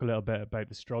to talk a little bit about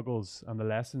the struggles and the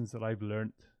lessons that I've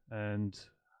learned, and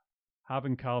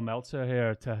having Karl Meltzer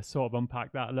here to sort of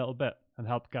unpack that a little bit and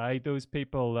help guide those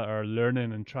people that are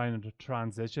learning and trying to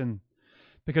transition.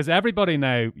 Because everybody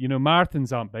now, you know,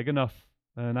 marathons aren't big enough,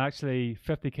 and actually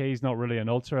 50K is not really an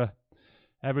ultra.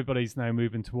 Everybody's now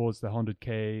moving towards the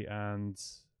 100K and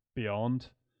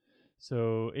beyond.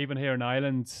 So even here in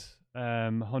Ireland,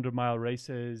 100-mile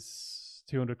races,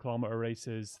 200-kilometer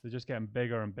races, they're just getting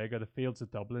bigger and bigger. The fields are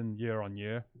doubling year on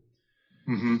year.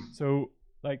 Mm-hmm. So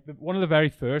like one of the very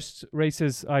first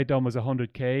races I done was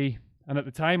 100K. And at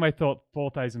the time I thought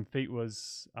 4,000 feet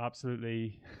was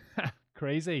absolutely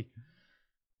crazy,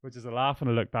 which is a laugh when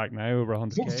I look back now, over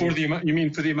 100K. For the amount, you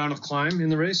mean for the amount of climb in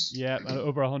the race? Yeah,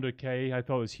 over 100K I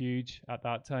thought was huge at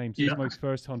that time. So it was my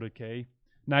first 100K.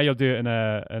 Now you'll do it in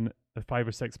a 5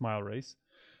 or 6 mile race.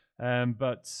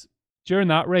 But during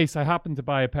that race, I happened to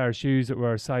buy a pair of shoes that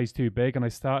were a size too big, and I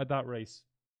started that race.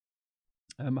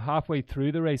 Halfway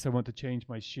through the race, I went to change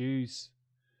my shoes,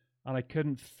 and I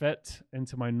couldn't fit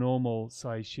into my normal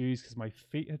size shoes because my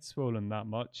feet had swollen that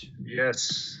much.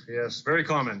 Yes, very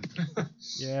common.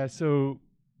 Yeah, so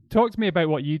talk to me about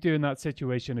what you do in that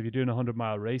situation if you're doing a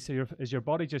 100-mile race. Is your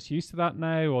body just used to that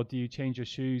now, or do you change your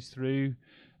shoes through?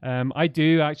 I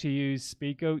do actually use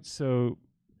SpeedGoat, so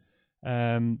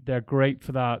they're great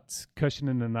for that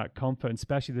cushioning and that comfort,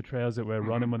 especially the trails that we're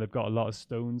running when they've got a lot of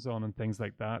stones on and things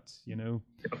like that, you know.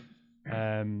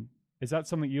 Is that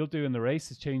something you'll do in the race,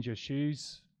 is change your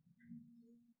shoes?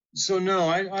 So no,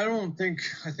 I don't think,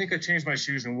 I think I changed my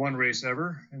shoes in one race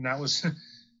ever, and that was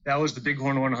the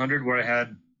Bighorn 100 where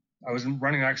I was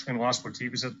running actually in Los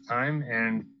Portillos at the time,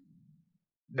 and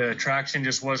the traction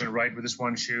just wasn't right with this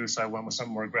one shoe, so I went with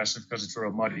something more aggressive because it's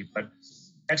real muddy. But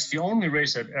that's the only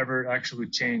race I've ever actually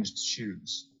changed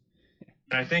shoes.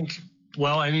 And I think,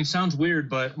 well, I mean, it sounds weird,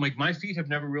 but like my feet have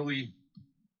never really.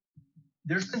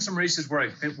 There's been some races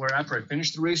where after I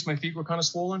finished the race, my feet were kind of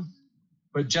swollen.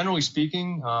 But generally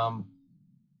speaking,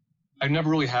 I've never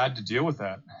really had to deal with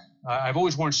that. I've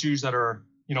always worn shoes that are,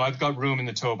 I've got room in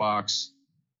the toe box,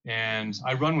 and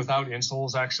I run without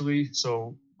insoles actually,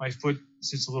 so my foot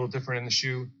sits a little different in the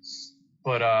shoe.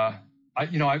 But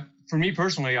for me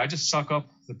personally, I just suck up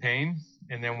the pain,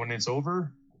 and then when it's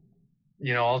over,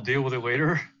 I'll deal with it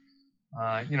later.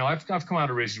 I've come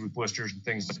out of races with blisters and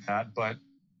things like that, but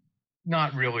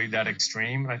not really that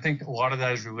extreme. And I think a lot of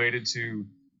that is related to,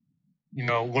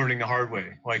 learning the hard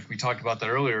way. Like we talked about that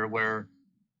earlier, where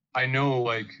I know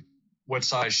like what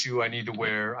size shoe I need to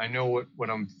wear. I know what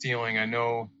I'm feeling. I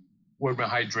know where my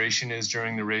hydration is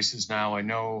during the races now. I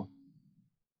know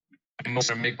how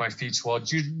to make my feet swell.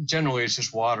 Generally, it's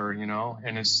just water,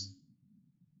 and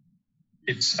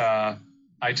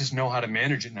I just know how to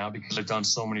manage it now because I've done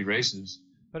so many races.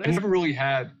 But I never really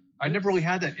had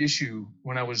that issue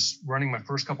when I was running my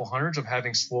first couple hundreds of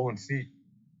having swollen feet.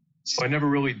 So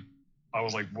I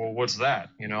was like, well, what's that?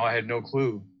 I had no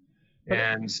clue.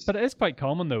 But it is quite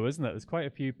common though, isn't it? There's quite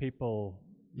a few people.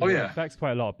 It affects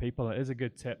quite a lot of people. It is a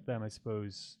good tip then, I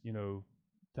suppose, to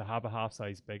have a half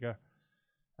size bigger.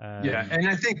 And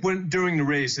I think during the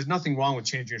race, there's nothing wrong with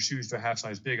changing your shoes to a half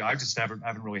size bigger. I just haven't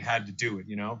really had to do it,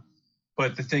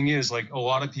 But the thing is, like a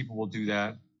lot of people will do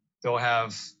that. They'll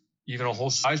have even a whole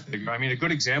size bigger. I mean, a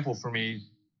good example for me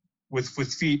with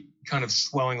feet kind of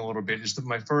swelling a little bit is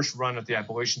my first run at the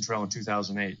Appalachian Trail in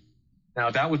 2008. Now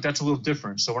that's a little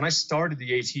different. So when I started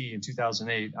the AT in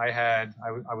 2008,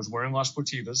 I was wearing Las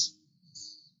Sportivas,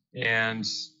 and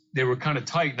they were kind of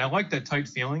tight. And I like that tight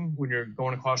feeling when you're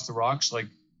going across the rocks. Like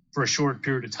for a short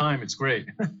period of time, it's great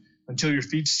until your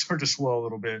feet start to swell a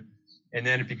little bit, and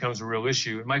then it becomes a real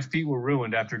issue. And my feet were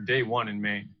ruined after day one in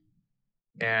Maine,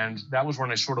 and that was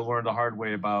when I sort of learned the hard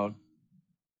way about,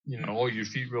 your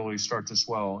feet really start to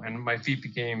swell. And my feet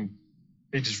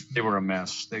they were a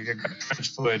mess. They got trench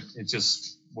foot. It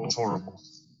just was horrible.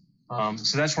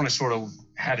 So that's when I sort of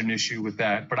had an issue with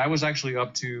that. But I was actually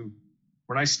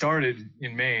when I started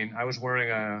in Maine, I was wearing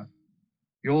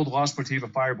the old La Sportiva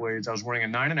Fireblades. I was wearing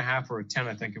a 9.5 or a 10,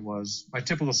 I think it was. My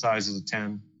typical size is a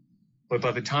 10. But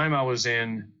by the time I was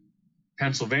in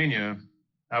Pennsylvania,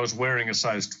 I was wearing a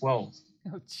size 12.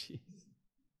 Oh, jeez.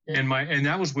 And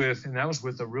that was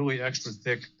with a really extra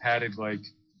thick padded like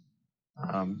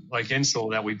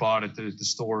insole that we bought at the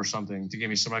store or something to give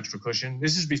me some extra cushion.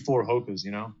 This is before Hoka's,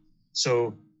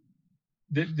 So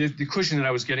the cushion that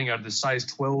I was getting out of the size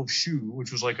 12 shoe,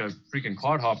 which was like a freaking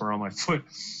clodhopper on my foot,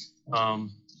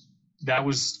 that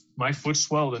was, my foot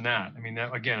swelled in that. I mean,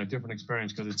 that, again, a different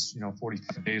experience because it's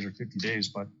 45 days or 50 days,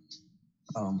 but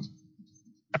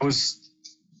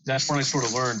that's when I sort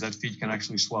of learned that feet can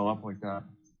actually swell up like that.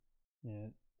 Yeah.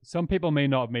 Some people may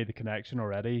not have made the connection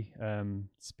already,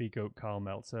 SpeedGoat Karl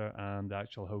Meltzer and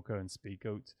actual Hoka and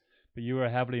SpeedGoat, but you were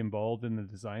heavily involved in the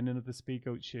designing of the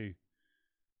SpeedGoat shoe.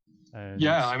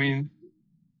 Yeah, I mean,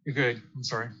 okay, I'm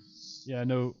sorry. Yeah,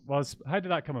 no, how did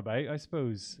that come about, I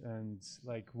suppose? And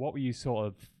like, what were you sort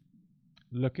of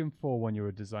looking for when you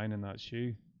were designing that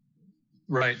shoe?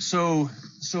 Right, so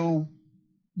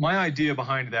my idea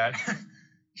behind that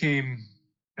came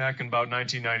back in about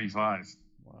 1995.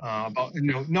 Wow.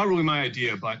 Not really my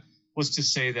idea, but let's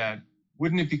just say that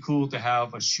wouldn't it be cool to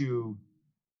have a shoe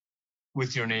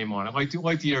with your name on it,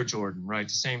 like the Air Jordan, right?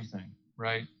 The same thing,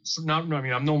 right? So I'm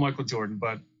no Michael Jordan,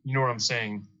 but you know what I'm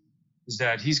saying is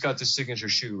that he's got this signature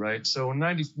shoe, right? So in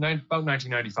about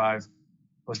 1995, I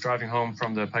was driving home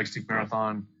from the Pikes Peak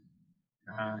Marathon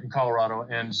in Colorado,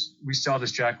 and we saw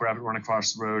this jackrabbit run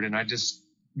across the road, and I just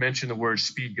mentioned the word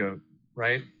SpeedGoat,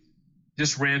 right?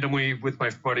 Just randomly with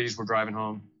my buddies, we're driving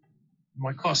home. I'm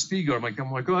like, oh, SpeedGoat.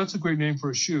 I'm like, oh, that's a great name for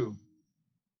a shoe.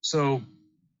 So,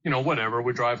 whatever.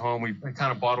 We drive home. I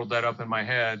kind of bottled that up in my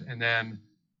head. And then,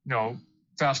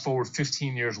 fast forward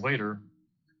 15 years later,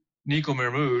 Nico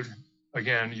Mermoud,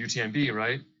 again, UTMB,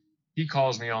 right? He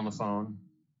calls me on the phone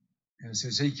and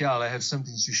says, hey, Karl, I have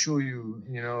something to show you.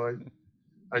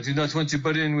 I do not want to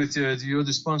butt in with the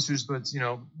other sponsors, but,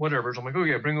 whatever. So I'm like,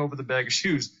 okay, bring over the bag of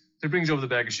shoes. So he brings over the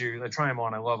bag of shoes. I try them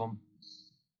on. I love them.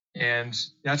 And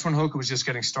that's when Hoka was just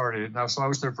getting started. So I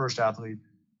was their first athlete.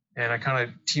 And I kind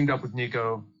of teamed up with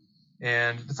Nico.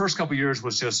 And the first couple of years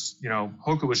was just,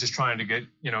 Hoka was just trying to get,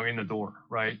 in the door,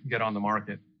 right? Get on the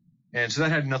market. And so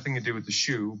that had nothing to do with the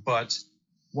shoe. But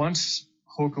once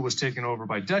Hoka was taken over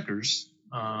by Deckers,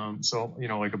 like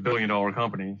 $1 billion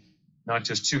company, not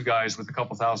just two guys with a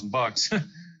couple $1,000.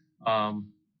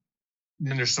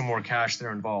 Then there's some more cash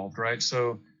there involved, right?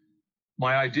 So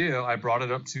my idea, I brought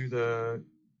it up to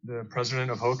the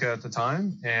president of Hoka at the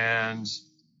time, and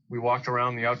we walked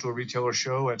around the outdoor retailer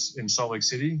show in Salt Lake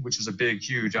City, which is a big,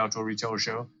 huge outdoor retailer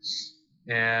show.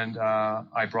 And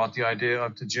I brought the idea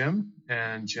up to Jim,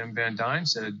 and Jim Van Dyne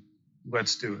said,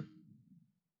 let's do it.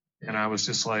 And I was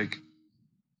just like,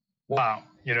 wow,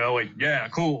 yeah,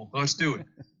 cool, let's do it.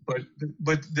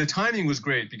 But the timing was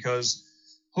great because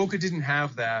Hoka didn't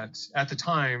have that at the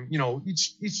time.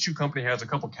 Each shoe company has a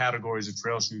couple categories of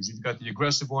trail shoes. You've got the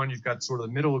aggressive one, you've got sort of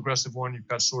the middle aggressive one, you've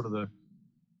got sort of the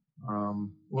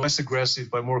less aggressive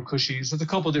but more cushy. So there's a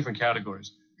couple of different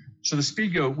categories. So the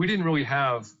SpeedGoat, we didn't really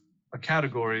have a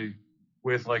category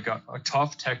with like a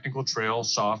tough technical trail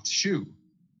soft shoe.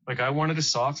 Like I wanted a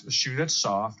shoe that's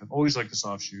soft. I've always liked a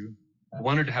soft shoe. I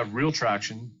wanted to have real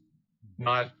traction,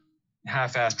 not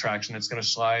half-assed traction that's going to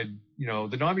slide.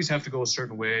 The knobbies have to go a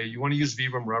certain way. You want to use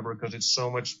Vibram rubber because it's so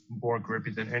much more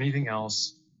grippy than anything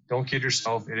else. Don't kid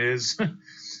yourself. It is.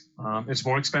 It's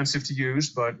more expensive to use,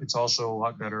 but it's also a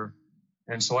lot better.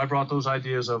 And so I brought those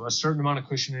ideas of a certain amount of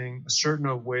cushioning, a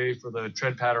certain way for the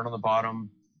tread pattern on the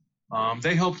bottom.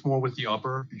 They helped more with the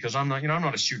upper because I'm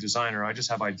not a shoe designer. I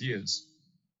just have ideas.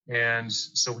 And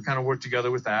so we kind of worked together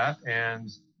with that and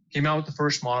came out with the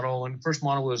first model. And the first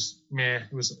model was meh.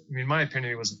 In my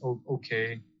opinion, it was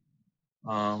okay.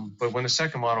 But when the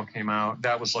second model came out,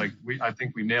 that was like, I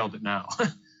think we nailed it now.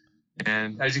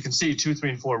 And as you can see, 2,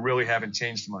 3, and 4 really haven't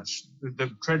changed much. The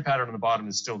tread pattern on the bottom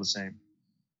is still the same,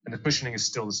 and the cushioning is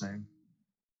still the same.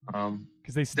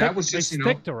 Because they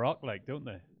stick to rock, don't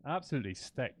they? Absolutely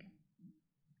stick.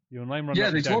 When I'm running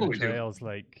up and down the trails,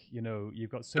 you've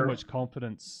got so much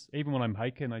confidence. Even when I'm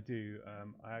hiking, I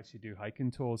actually do hiking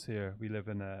tours here. We live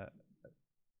in a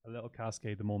little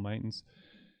cascade, the Mole Mountains.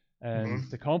 And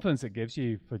the confidence it gives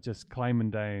you for just climbing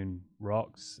down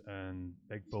rocks and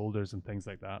big boulders and things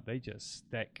like that, they just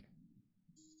stick.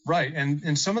 Right.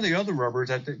 And some of the other rubbers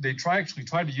that they tried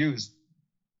to use,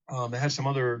 they had some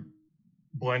other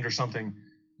blend or something,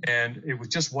 and it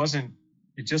just wasn't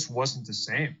the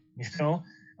same,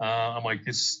 I'm like,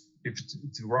 if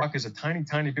the rock is a tiny,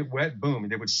 tiny bit wet, boom,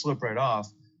 they would slip right off.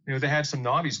 They had some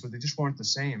knobbies, but they just weren't the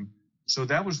same. So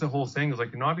that was the whole thing. It was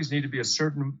like the knobbies need to be a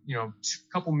certain,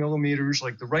 couple millimeters,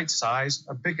 like the right size.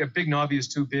 A big knobby is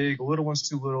too big, a little one's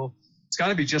too little. It's got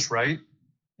to be just right.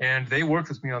 And they worked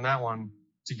with me on that one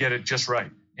to get it just right.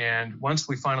 And once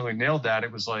we finally nailed that,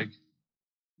 it was like,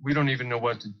 we don't even know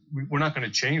we're not going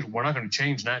to change. We're not going to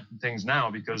change things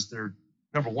now because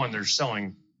number one, they're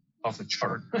selling off the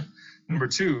chart. Number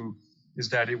two is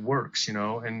that it works,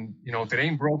 and, if it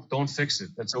ain't broke, don't fix it.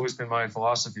 That's always been my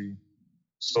philosophy.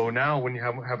 So now when you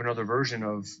have another version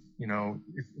of,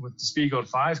 if the SpeedGoat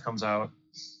 5 comes out,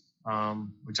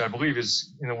 which I believe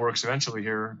is in the works eventually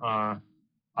here, I'm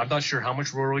not sure how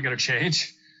much we're really going to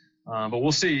change, but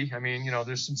we'll see.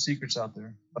 There's some secrets out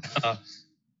there,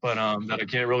 but that I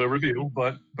can't really reveal,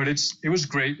 but it was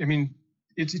great.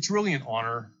 It's really an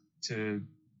honor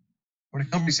when a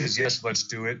company says, yes, let's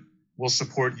do it. We'll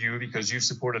support you because you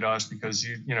supported us, because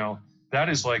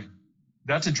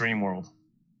that's a dream world.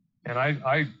 And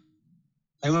I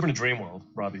live in a dream world,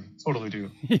 Robbie. Totally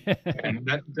do. Yeah. And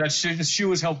that shoe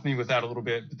has helped me with that a little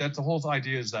bit. But that's the whole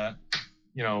idea is that,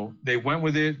 they went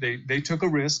with it. They took a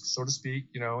risk, so to speak.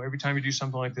 Every time you do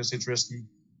something like this, it's risky.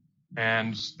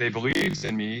 And they believed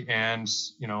in me, and,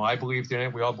 I believed in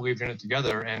it. We all believed in it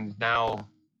together. And now,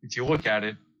 if you look at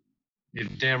it, you're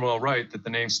damn well right that the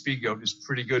name SpeedGoat is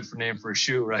pretty good name for a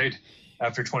shoe, right?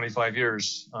 After 25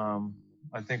 years,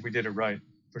 I think we did it right,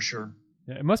 for sure.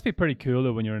 Yeah, it must be pretty cool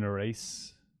though when you're in a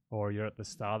race or you're at the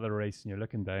start of the race and you're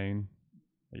looking down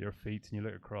at your feet and you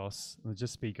look across and there's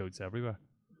just SpeedGoats everywhere.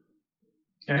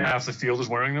 And half the field is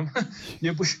wearing them.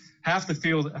 Yeah, half the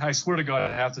field, I swear to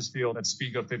God, half this field at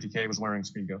SpeedGoat 50K was wearing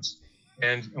SpeedGoats.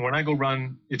 And when I go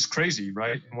run, it's crazy,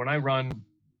 right? And when I run,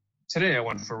 today I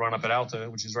went for a run up at Alta,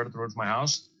 which is right up the road from my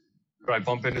house, where I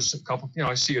bump into a couple,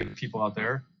 I see people out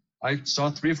there. I saw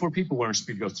 3 or 4 people wearing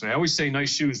SpeedGoats today. I always say nice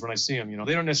shoes when I see them.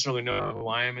 They don't necessarily know who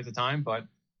I am at the time, but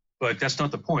that's not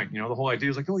the point. The whole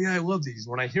idea is like, oh yeah, I love these.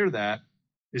 When I hear that,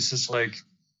 it's just like,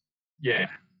 yeah,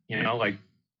 like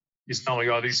it's not like,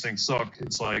 oh, these things suck.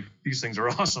 It's like these things are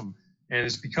awesome, and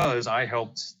it's because I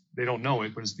helped. They don't know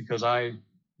it, but it's because it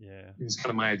was kind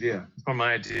of my idea. It's from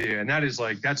my idea, and that's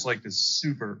like the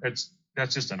super. That's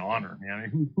just an honor,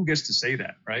 man. Who gets to say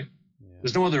that, right?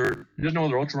 There's no other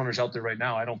ultra runners out there right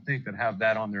now, I don't think, that have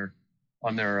that on their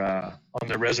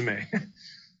resume.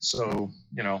 So,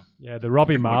 Yeah, the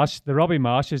Robbie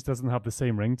Marshes doesn't have the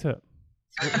same ring to it.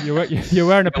 You're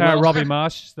wearing a pair of Robbie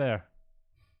Marsh there.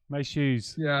 Nice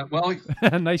shoes. Yeah, well,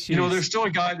 nice shoes. You know, there's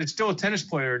still a tennis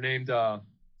player named, oh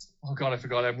God, I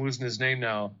forgot. I'm losing his name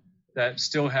now. That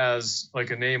still has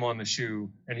like a name on the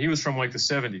shoe, and he was from like the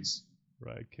 70s.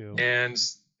 Right, cool. And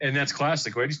that's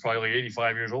classic, right? He's probably like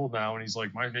 85 years old now, and he's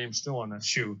like, my name's still on that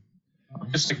shoe.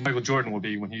 Just like Michael Jordan will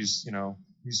be when he's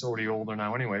already older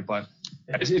now anyway. But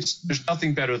there's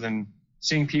nothing better than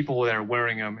seeing people that are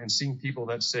wearing them and seeing people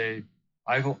that say,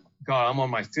 I'm on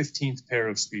my 15th pair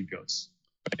of SpeedGoats.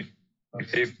 Right?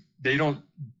 Like they don't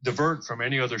divert from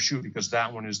any other shoe because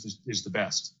that one is the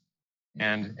best.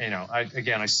 And, you know,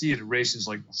 I see it at races,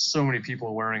 like so many people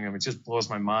are wearing them. It just blows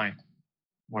my mind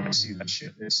when I see that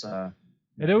shit. It's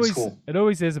cool. It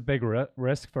always is a big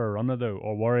risk for a runner though,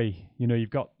 or worry. You know,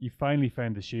 you finally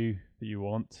found the shoe that you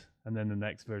want, and then the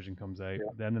next version comes out.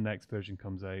 Yeah. Then the next version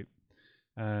comes out,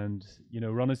 and you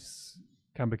know, runners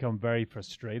can become very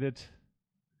frustrated.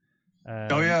 When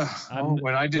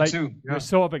I did too. Yeah. You're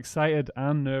sort of excited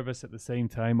and nervous at the same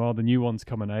time. Oh, the new one's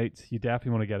coming out. You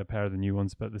definitely want to get a pair of the new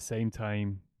ones, but at the same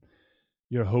time,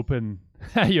 you're hoping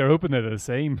they're the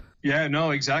same. Yeah,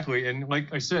 no, exactly. And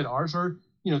like I said, ours are,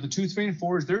 you know, the 2, 3, and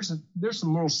 4s. There's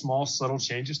some little small subtle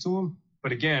changes to them,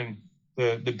 but again,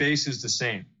 the base is the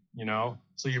same. You know,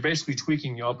 so you're basically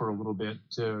tweaking the upper a little bit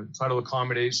to try to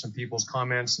accommodate some people's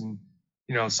comments, and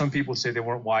you know, some people say they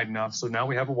weren't wide enough, so now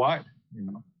we have a wide. You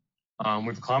know.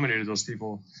 We've accommodated those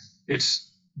people.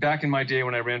 It's back in my day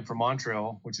when I ran for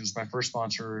Montreal, which was my first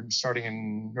sponsor, starting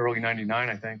in early '99,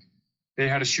 I think. They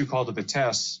had a shoe called the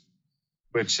Vitesse,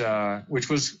 which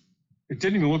was, it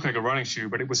didn't even look like a running shoe,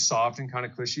 but it was soft and kind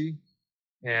of cushy.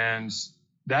 And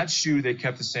that shoe they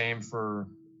kept the same for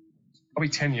probably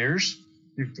 10 years,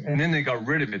 and then they got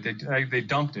rid of it. They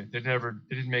dumped it. They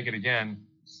didn't make it again.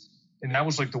 And that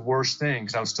was like the worst thing,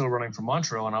 because I was still running for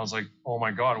Montreal, and I was like, oh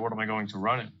my God, what am I going to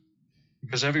run it?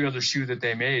 Because every other shoe that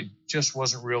they made just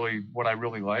wasn't really what I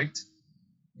really liked.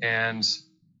 And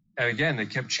again, they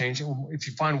kept changing. If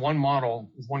you find one model,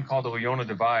 there's one called the Leona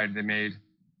Divide they made,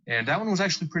 and that one was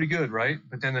actually pretty good, right?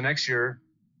 But then the next year,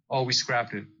 we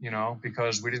scrapped it, you know,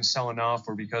 because we didn't sell enough,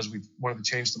 or because we wanted to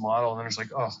change the model. And then it's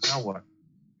like, oh, now what?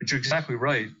 But you're exactly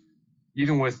right.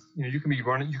 Even with, you know, you can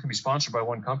be sponsored by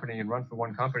one company and run for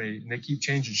one company, and they keep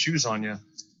changing shoes on you.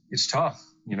 It's tough,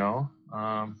 you know.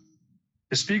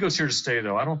 The SpeedGoat's here to stay,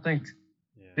 though. I don't think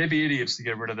they'd be idiots to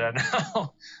get rid of that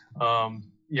now.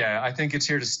 I think it's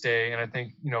here to stay, and I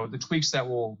think, you know, the tweaks that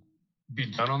will be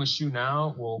done on the shoe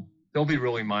now they'll be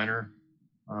really minor,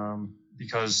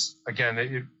 because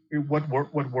again, what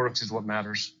works is what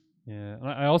matters. Yeah, and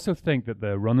I also think that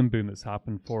the running boom that's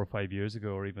happened 4 or 5 years ago,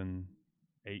 or even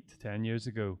 8 to 10 years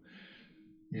ago,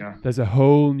 there's a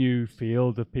whole new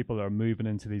field of people that are moving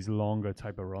into these longer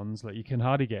type of runs. Like, you can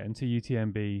hardly get into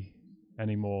UTMB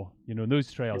anymore. You know,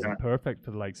 those trails are perfect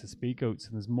for the likes of SpeedGoats,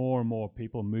 and there's more and more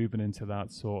people moving into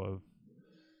that sort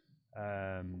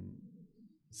of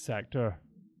sector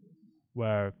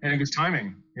where. And it was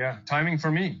timing. Yeah, timing for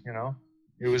me. You know,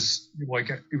 it was like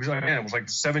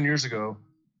 7 years ago,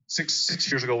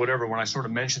 six years ago, whatever, when I sort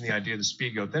of mentioned the idea of the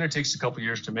SpeedGoat. Then it takes a couple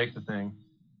years to make the thing.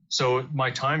 So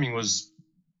my timing was,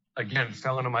 again,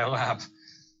 fell into my lap.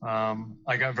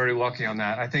 I got very lucky on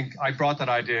that. I think I brought that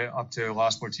idea up to La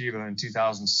Sportiva in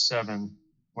 2007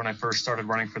 when I first started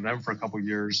running for them for a couple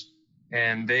years.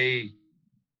 And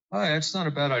that's not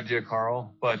a bad idea,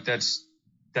 Karl, but that's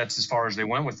as far as they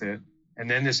went with it. And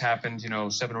then this happened, you know,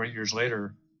 7 or 8 years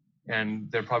later,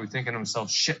 and they're probably thinking to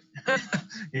themselves, shit,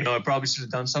 you know, I probably should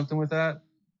have done something with that.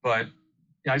 But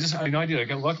yeah, I had no idea. I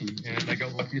got lucky, and I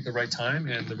got lucky at the right time,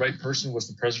 and the right person was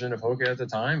the president of Hoka at the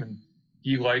time, and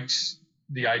he liked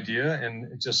the idea, and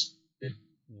it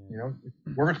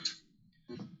worked.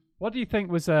 What do you think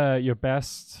was your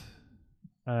best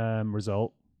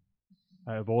result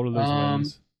out of all of those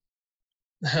runs?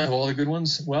 Of all the good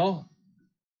ones? Well,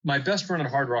 my best run at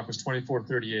Hard Rock was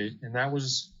 24:38, and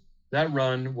that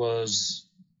run was,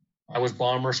 I was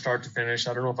bomber start to finish.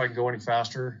 I don't know if I can go any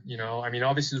faster. You know, I mean,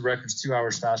 obviously the record's 2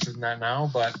 hours faster than that now,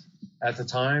 but at the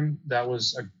time, that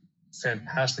was a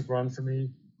fantastic run for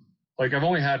me. Like, I've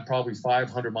only had probably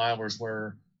 500 milers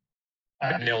where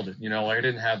I nailed it. You know, like, I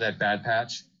didn't have that bad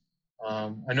patch.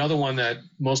 Another one that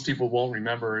most people won't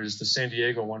remember is the San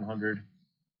Diego 100,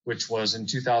 which was in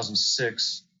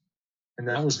 2006. And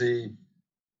that was the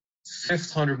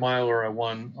 5th 100 miler I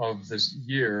won of this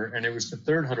year. And it was the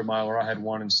 3rd 100 miler I had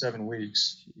won in 7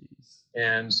 weeks.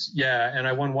 Jeez. And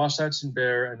I won Wasatch and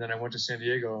Bear, and then I went to San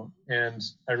Diego, and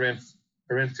I ran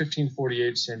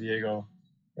 15:48 San Diego.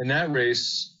 And that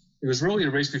race, it was really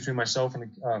a race between myself and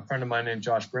a friend of mine named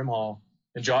Josh Brimhall.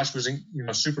 And Josh was, you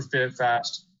know, super fit,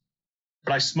 fast.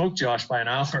 but I smoked Josh by an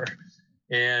hour.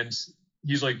 And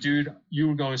he's like, dude, you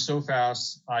were going so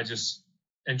fast.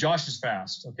 And Josh is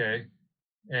fast. Okay.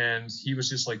 And he was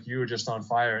just like, you were just on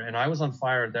fire. And I was on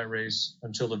fire at that race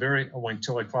until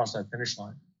I crossed that finish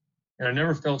line. And I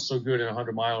never felt so good in a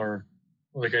 100-miler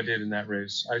like I did in that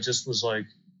race. I just was like,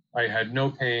 I had no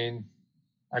pain.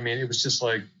 I mean, it was just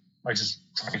like, I just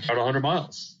cranked out 100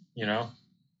 miles,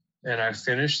 and I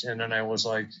finished. And then I was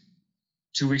like,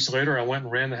 2 weeks later, I went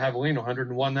and ran the Javelina 100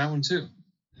 and won that one too,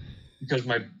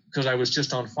 because I was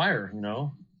just on fire,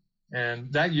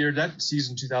 And that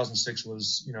season 2006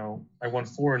 was, I won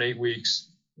 4 in 8 weeks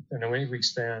in an 8-week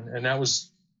span, and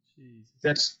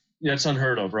that's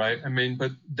unheard of, right? I mean,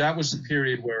 but that was the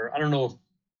period where I don't know if,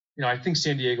 I think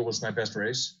San Diego was my best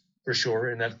race for sure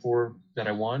in that 4 that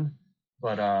I won,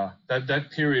 but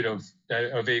that period of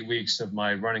 8 weeks of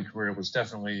my running career was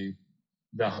definitely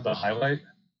the highlight.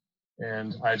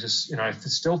 And I just, I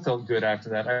still felt good after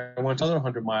that. I went to another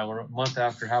 100-miler a month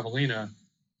after Javelina,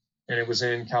 and it was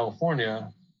in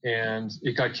California, and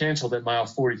it got canceled at mile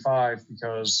 45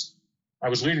 because I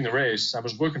was leading the race. I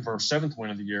was looking for a 7th win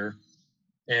of the year,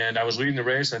 and I was leading the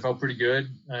race. I felt pretty good,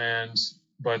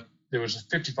 but there was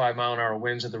 55-mile-an-hour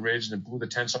winds at the ridge, and it blew the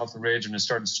tents off the ridge, and it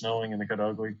started snowing, and it got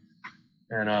ugly.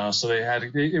 And so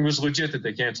it was legit that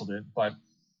they canceled it, but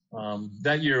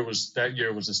that year was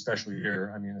a special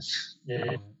year. I mean,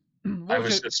 what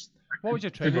was your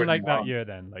training like that year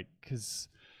then? Like, because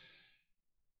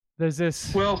there's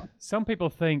this. Well, some people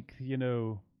think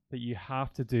that you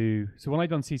have to do. So when I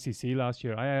done CCC last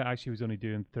year, I actually was only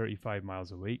doing 35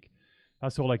 miles a week.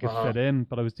 That's all I could fit in.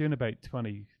 But I was doing about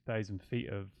 20,000 feet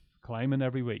of climbing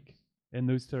every week in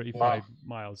those 35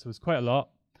 miles. So it was quite a lot.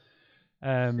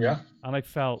 And I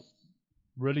felt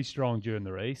really strong during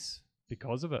the race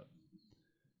because of it.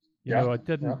 I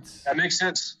didn't. That makes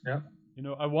sense. Yeah.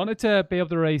 I wanted to be able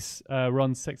to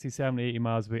run 60, 70, 80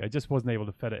 miles a week. I just wasn't able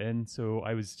to fit it in. So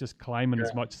I was just climbing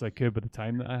as much as I could with the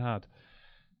time that I had.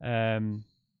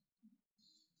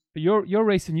 But you're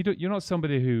racing, you're not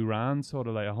somebody who ran sort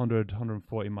of like 100,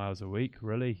 140 miles a week,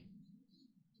 really?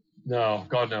 No,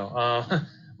 God, no.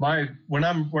 When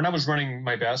I was running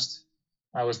my best,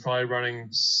 I was probably running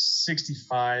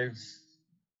 65,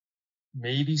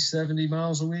 maybe 70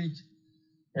 miles a week.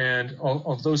 And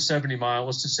of those 70 miles,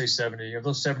 let's just say 70, of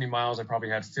those 70 miles, I probably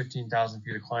had 15,000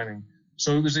 feet of climbing.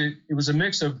 So it was a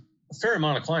mix of a fair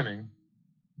amount of climbing,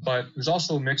 but it was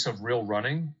also a mix of real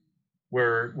running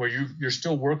where you're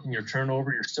still working your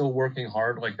turnover, you're still working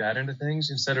hard like that into things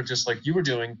instead of just like you were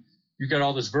doing. You got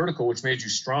all this vertical, which made you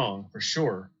strong for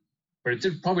sure, but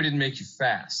it probably didn't make you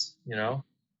fast,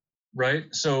 right?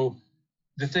 So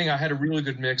I had a really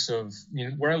good mix of,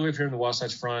 where I live here in the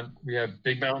Wasatch Front, we have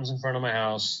big mountains in front of my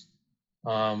house.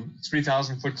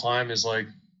 3,000-foot climb is like,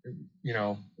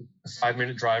 a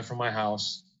 5-minute drive from my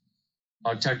house,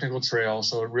 a technical trail.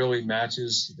 So it really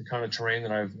matches the kind of terrain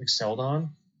that I've excelled on.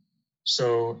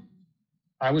 So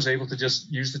I was able to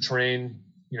just use the terrain,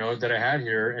 that I had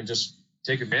here and just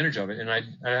take advantage of it. And I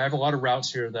have a lot of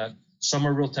routes here that some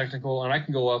are real technical, and I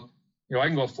can go up,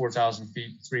 4,000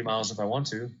 feet, 3 miles if I want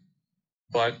to,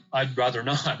 but I'd rather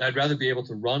not. I'd rather be able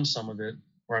to run some of it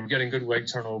where I'm getting good leg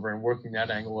turnover and working that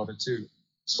angle of it too.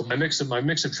 So my mix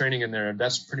of training in there,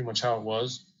 that's pretty much how it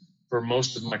was for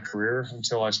most of my career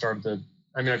until I started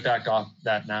I backed off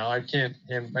that now.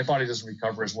 My body doesn't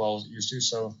recover as well as it used to,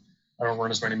 so I don't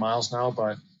run as many miles now,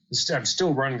 but I'm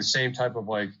still running the same type of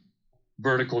like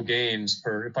vertical gains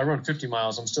if I run 50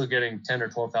 miles, I'm still getting 10 or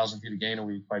 12,000 feet of gain a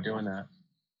week by doing that.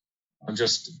 I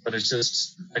just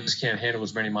can't handle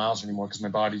as many miles anymore because my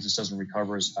body just doesn't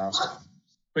recover as fast.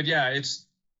 But yeah, it's,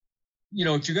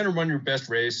 if you're going to run your best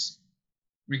race,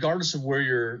 regardless of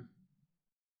if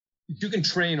you can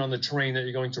train on the terrain that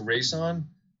you're going to race on,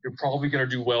 you're probably going to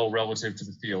do well relative to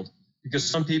the field. Because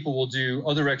some people will do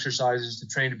other exercises to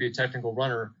train to be a technical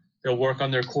runner. They'll work on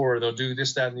their core. They'll do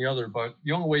this, that, and the other. But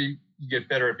the only way you get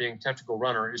better at being a technical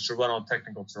runner is to run on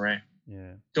technical terrain.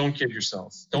 Yeah. Don't kid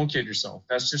yourself.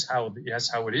 That's just how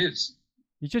it is.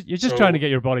 You're just trying to get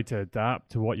your body to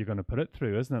adapt to what you're going to put it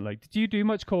through, isn't it? Like, did you do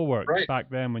much core work back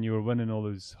then when you were winning all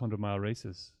those 100-mile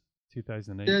races,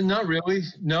 2008? Yeah, not really.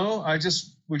 No,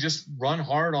 we just run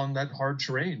hard on that hard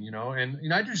terrain,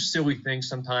 and I do silly things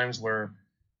sometimes where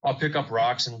I'll pick up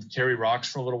rocks and carry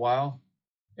rocks for a little while.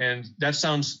 And that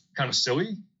sounds kind of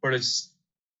silly, but it's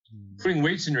putting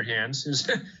weights in your hands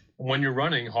when you're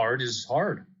running hard is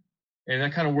hard. And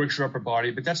that kind of works your upper body,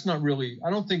 but that's not really,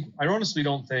 I honestly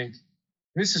don't think,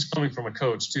 this is coming from a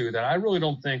coach too, that I really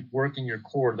don't think working your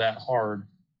core that hard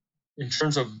in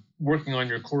terms of working on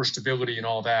your core stability and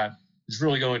all that is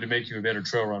really going to make you a better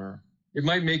trail runner. It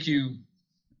might make you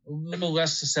little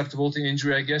less susceptible to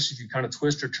injury, I guess, if you kind of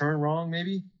twist or turn wrong,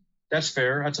 maybe. That's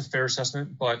fair. That's a fair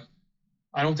assessment, but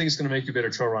I don't think it's going to make you a better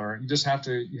trail runner. You just have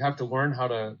to learn how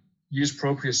to use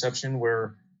proprioception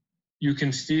where you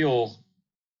can feel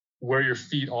where your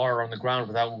feet are on the ground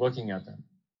without looking at them.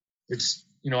 It's,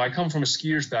 I come from a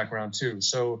skier's background too.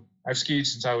 So I've skied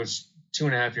since I was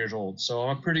 2.5 years old. So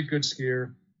I'm a pretty good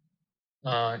skier.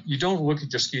 You don't look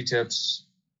at your ski tips.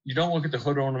 You don't look at the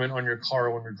hood ornament on your car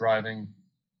when you're driving.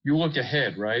 You look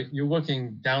ahead, right? You're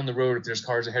looking down the road if there's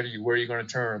cars ahead of you, where you're going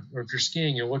to turn. Or if you're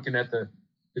skiing, you're looking at the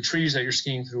trees that you're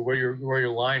skiing through, where your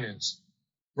line is.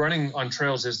 Running on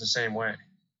trails is the same way.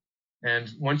 And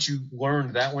once you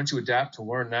adapt to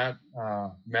learn that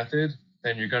method,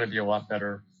 then you're going to be a lot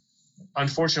better.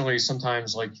 Unfortunately,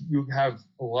 sometimes like you have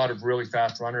a lot of really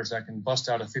fast runners that can bust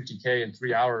out a 50K in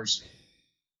 3 hours,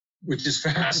 which is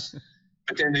fast.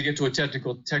 But then they get to a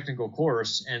technical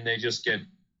course and they just get,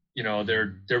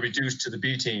 they're reduced to the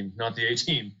B team, not the A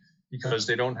team, because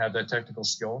they don't have that technical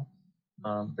skill.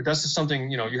 But that's just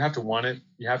something, you have to want it.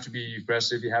 You have to be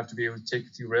aggressive. You have to be able to take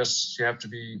a few risks. You have to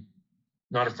be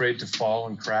not afraid to fall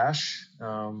and crash.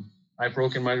 I've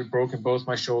broken both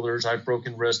my shoulders. I've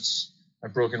broken wrists.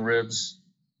 I've broken ribs.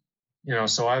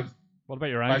 So What about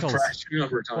your ankles? I've crashed a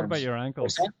number of times. What about your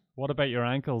ankles? What about your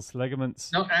ankles,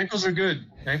 ligaments? No, ankles are good.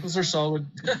 Ankles are solid.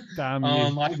 Damn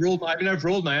you. I've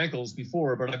rolled my ankles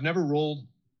before, but I've never rolled.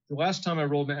 The last time I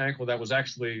rolled my ankle, that was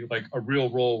actually like a real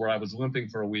roll where I was limping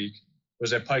for a week.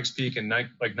 Was at Pikes Peak in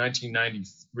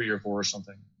 1993 or 4 or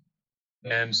something.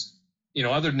 And,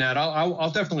 other than that, I'll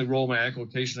definitely roll my ankle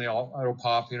occasionally. I'll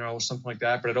pop, something like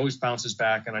that, but it always bounces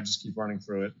back and I just keep running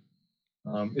through it.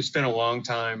 It's been a long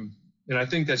time. And I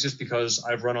think that's just because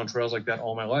I've run on trails like that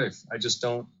all my life.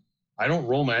 I don't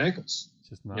roll my ankles,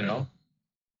 just not,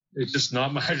 It's just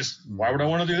not why would I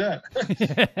want to do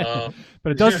that?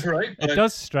 But it does, right? It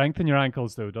does strengthen your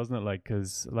ankles though, doesn't it?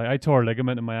 Because I tore a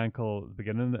ligament in my ankle at the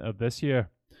beginning of this year.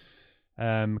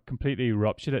 Completely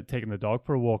ruptured it, taking the dog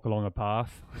for a walk along a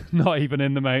path, not even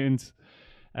in the mountains.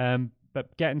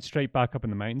 But getting straight back up in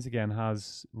the mountains again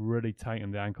has really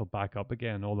tightened the ankle back up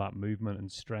again, all that movement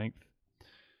and strength.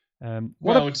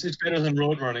 It's better than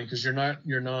road running because you're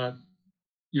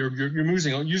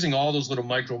using all those little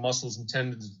micro muscles and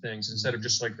tendons and things instead of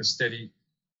just like the steady,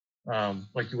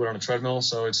 like you would on a treadmill.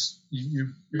 So it's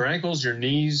your ankles, your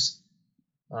knees,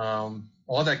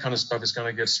 all that kind of stuff is going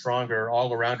to get stronger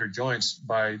all around your joints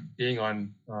by being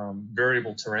on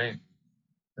variable terrain.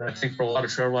 And I think for a lot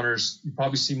of trail runners, you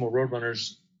probably see more road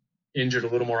runners injured a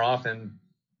little more often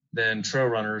than trail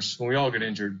runners. When we all get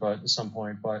injured, but at some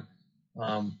point, but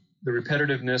the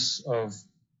repetitiveness of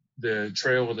the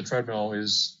trail or the treadmill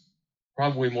is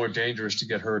probably more dangerous to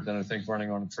get hurt than I think running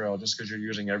on a trail, just because you're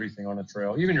using everything on a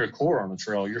trail. Even your core on a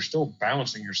trail, you're still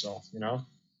balancing yourself, Without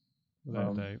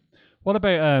doubt. What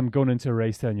about going into a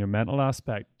race then, your mental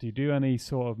aspect? Do you do any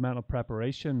sort of mental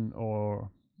preparation or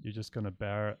you're just going to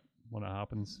bear it when it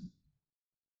happens?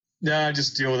 Yeah, I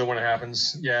just deal with it when it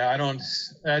happens. Yeah, I don't,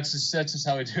 that's just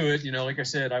how I do it. Like I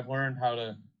said, I've learned how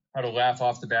to laugh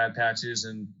off the bad patches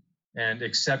and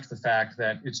accept the fact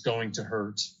that it's going to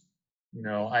hurt.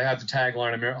 I have the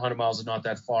tagline, 100 miles is not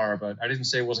that far, but I didn't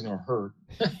say it wasn't going to hurt.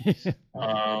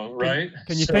 Right?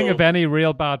 Can you think of any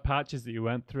real bad patches that you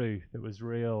went through that was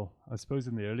real, I suppose,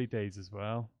 in the early days as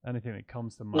well? Anything that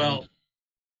comes to mind?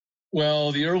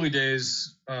 Well, the early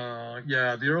days, I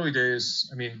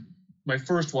mean, my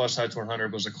first Wasatch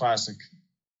 100 was a classic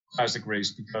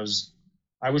race because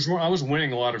I was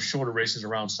winning a lot of shorter races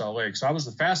around Salt Lake. So I was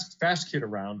the fast kid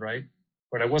around, right?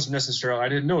 But I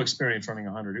had no experience running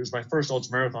 100. It was my first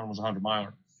ultramarathon was a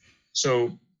 100-miler.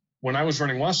 So when I was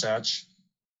running Wasatch,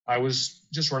 I was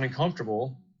just running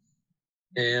comfortable,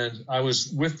 and I was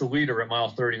with the leader at mile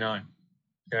 39.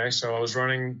 Okay, so I was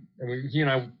running, he and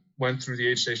I went through the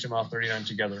aid station at mile 39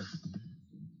 together.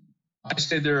 I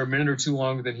stayed there a minute or two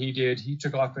longer than he did. He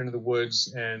took off into the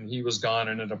woods, and he was gone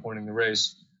and ended up winning the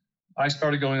race. I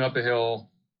started going up a hill,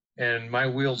 and my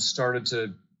wheels started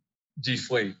to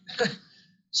deflate,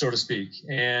 so to speak.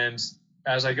 And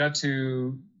as I got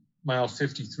to mile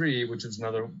 53, which was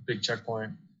another big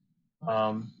checkpoint,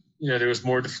 there was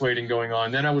more deflating going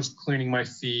on. Then I was cleaning my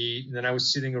feet, and then I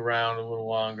was sitting around a little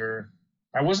longer.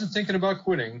 I wasn't thinking about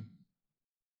quitting,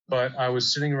 but I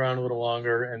was sitting around a little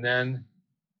longer, and then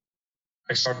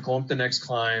I started going up the next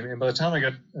climb. And by the time I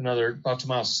got about to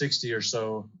mile 60 or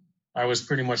so, I was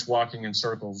pretty much walking in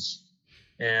circles.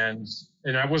 And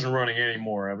I wasn't running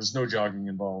anymore. I was no jogging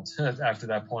involved after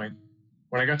that point.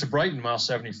 When I got to Brighton, mile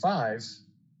 75,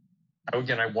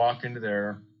 I walked into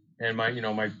there, and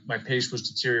my pace was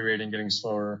deteriorating, getting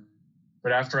slower.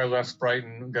 But after I left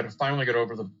Brighton, finally got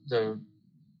over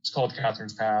it's called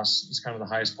Catherine's Pass. It's kind of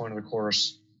the highest point of the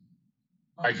course.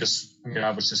 I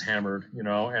was just hammered, and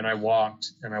I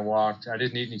walked. I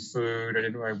didn't eat any food.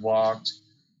 I walked.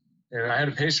 And I had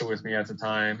a pacer with me at the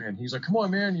time, and he's like, come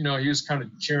on, man. He was kind of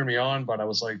cheering me on, but I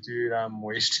was like, dude, I'm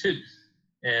wasted.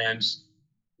 And,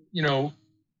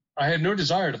 I had no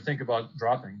desire to think about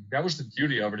dropping. That was the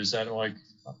beauty of it, is that, like,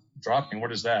 dropping,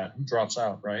 what is that? Who drops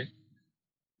out, right?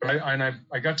 But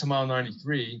I got to mile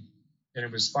 93, and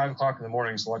it was 5 o'clock in the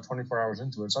morning, so like 24 hours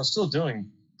into it. So I was still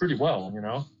doing pretty well,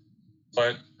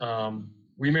 But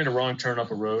we made a wrong turn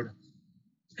up a road,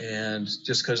 and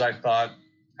just because I thought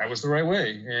I was the right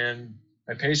way. And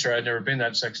my pacer, I'd never been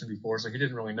that section before, so he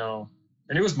didn't really know.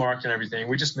 And it was marked and everything.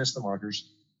 We just missed the markers.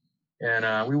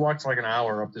 And we walked for like an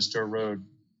hour up this dirt road,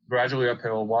 gradually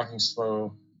uphill, walking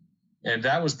slow. And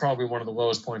that was probably one of the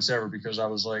lowest points ever, because I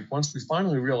was like, once we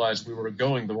finally realized we were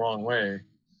going the wrong way,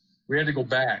 we had to go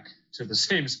back to the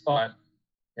same spot.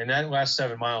 And that last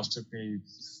 7 miles took me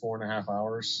 4.5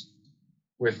 hours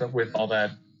with all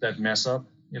that mess up,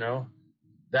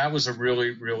 That was a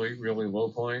really, really, really low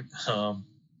point.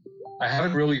 I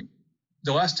haven't really,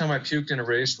 the last time I puked in a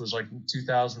race was like in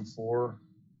 2004.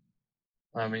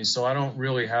 So I don't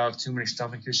really have too many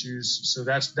stomach issues. So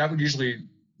that would usually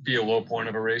be a low point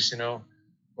of a race,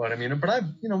 But I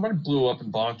blew up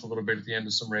and bonked a little bit at the end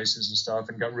of some races and stuff,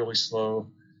 and got really slow.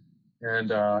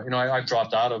 And I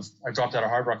dropped out of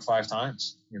Hard Rock 5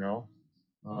 times,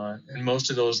 and most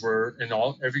of those were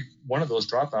every one of those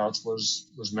dropouts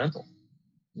was mental.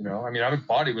 My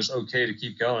body was okay to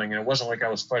keep going, and it wasn't like I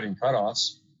was fighting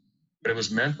cutoffs, but it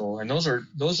was mental. And those are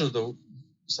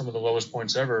some of the lowest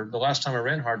points ever. The last time I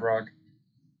ran Hard Rock,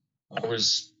 I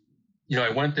was, I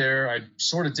went there. I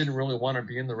sort of didn't really want to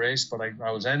be in the race, but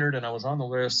I was entered and I was on the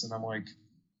list, and I'm like,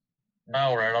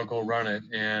 all right, I'll go run it.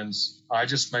 And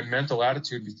my mental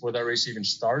attitude before that race even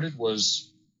started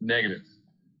was negative.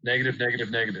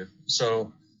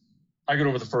 So I got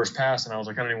over the first pass, and I was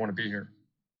like, I don't even want to be here.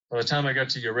 By the time I got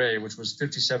to Uray, which was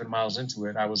 57 miles into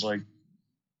it, I was like,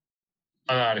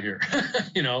 I'm out of here.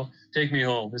 Take me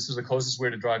home. This is the closest way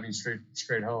to drive me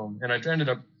straight home. And I ended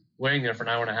up laying there for an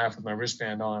hour and a half with my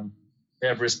wristband on. They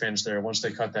have wristbands there. Once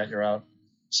they cut that, you're out.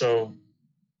 So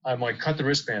I'm like, cut the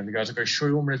wristband. The guy's like, are you sure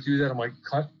you want me to do that? I'm like,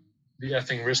 cut the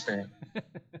effing wristband,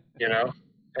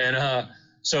 And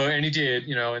and he did,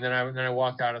 and then I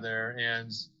walked out of there.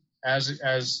 And as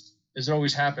it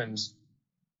always happens,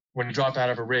 when you drop out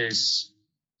of a race,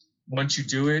 once you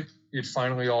do it, it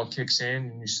finally all kicks in,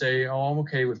 and you say, oh, I'm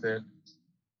okay with it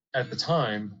at the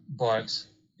time, but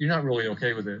you're not really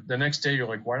okay with it. The next day, you're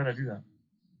like, why did I do that?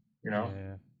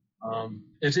 Yeah.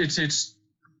 It's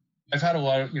I've had a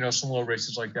lot of, some low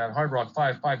races like that. Hard Rock,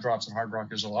 five drops in Hard Rock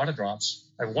is a lot of drops.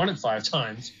 I've won it 5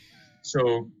 times,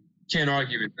 so can't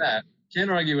argue with that.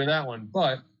 Can't argue with that one.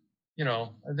 But,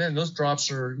 then those drops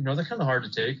are, they're kind of hard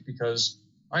to take, because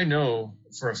I know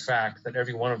for a fact that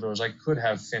every one of those I could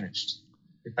have finished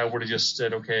if I would have just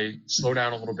said, okay, slow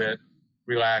down a little bit,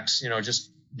 relax,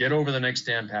 just get over the next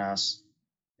damn pass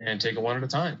and take it one at a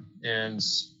time. And,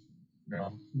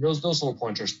 those low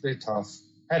points are tough.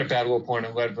 I had a bad low point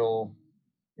at Leadville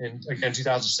in, again,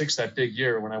 2006, that big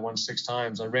year when I won 6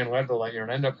 times. I ran Leadville that year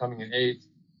and ended up coming in 8th.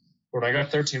 When I got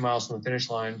 13 miles from the finish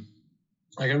line,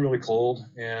 I got really cold,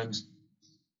 and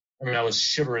I was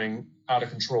shivering out of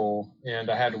control, and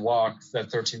I had to walk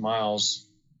that 13 miles.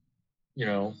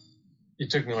 It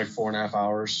took me like 4.5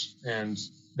 hours, and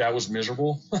that was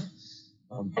miserable.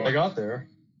 But I got there.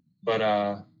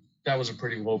 But that was a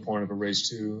pretty low point of a race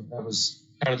too. That was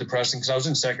kind of depressing, because I was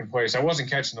in second place. I wasn't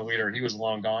catching the leader; he was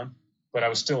long gone, but I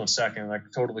was still in second, and I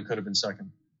totally could have been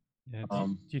second. Yeah.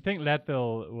 Do you think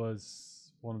Leadville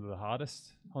was one of the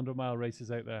hardest 100-mile races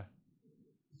out there?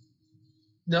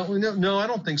 No, I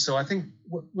don't think so. I think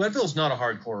Leadville's not a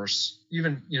hard course.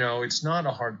 Even, it's not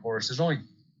a hard course. There's only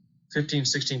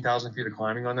 16,000 feet of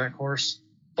climbing on that course.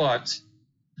 But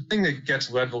the thing that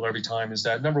gets Leadville every time is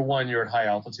that, number one, you're at high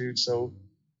altitude. So,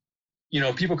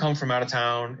 people come from out of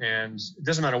town, and it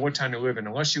doesn't matter what town you live in.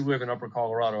 Unless you live in upper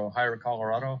Colorado, higher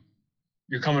Colorado,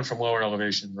 you're coming from lower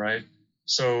elevation, right?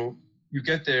 So you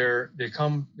get there, they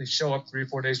show up 3 or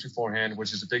 4 days beforehand,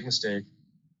 which is a big mistake.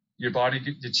 Your body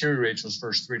deteriorates those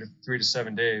first 3 to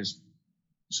 7 days.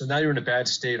 So now you're in a bad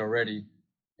state already.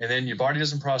 And then your body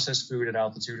doesn't process food at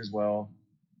altitude as well.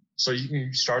 So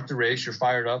you start the race, you're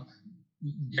fired up,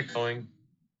 you get going,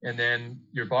 and then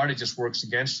your body just works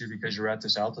against you because you're at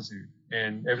this altitude.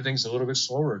 And everything's a little bit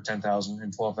slower at 10,000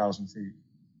 and 12,000 feet.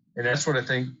 And that's what I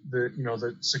think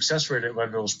the success rate at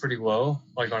Leadville is pretty low,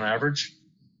 like on average.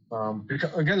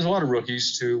 Because, again, there's a lot of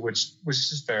rookies too, which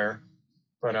is fair.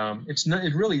 But it's not.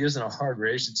 It really isn't a hard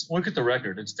race. Look at the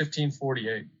record. It's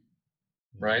 15:48,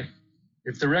 right?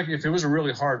 If it was a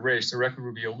really hard race, the record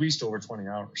would be at least over 20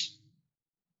 hours.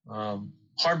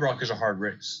 Hard Rock is a hard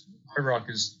race. Hard Rock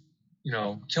is,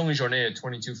 Killing Journée at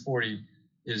 22:40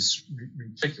 is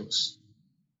ridiculous.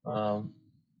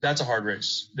 That's a hard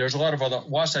race. There's a lot of other.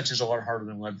 Wasatch is a lot harder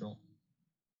than Leadville.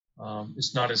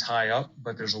 It's not as high up,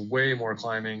 but there's a way more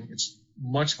climbing. It's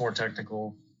much more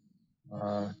technical.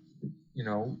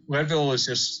 Leadville is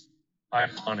just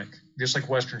iconic, just like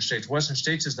Western States. Western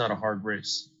States is not a hard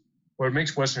race. What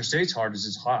makes Western States hard is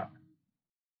it's hot.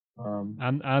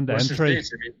 And entry.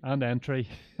 States, and entry.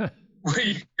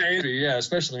 Yeah,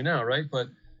 especially now, right?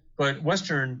 But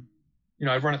Western,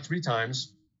 I've run it 3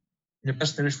 times. The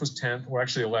best finish was 10th, or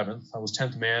actually 11th. I was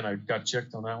 10th man. I got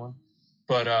chicked on that one.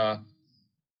 But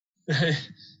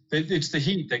it's the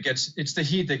heat that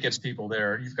gets people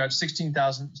there. You've got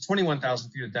 21,000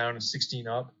 feet down and 16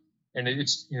 up, and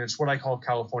it's what I call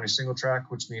California single track,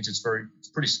 which means it's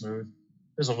pretty smooth.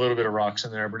 There's a little bit of rocks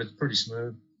in there, but it's pretty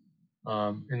smooth.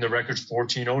 And the record's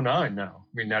 14:09 now.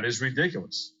 I mean, that is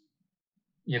ridiculous.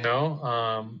 When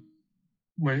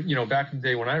back in the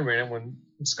day when I ran it, when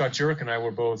Scott Jurek and I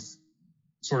were both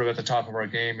sort of at the top of our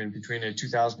game in between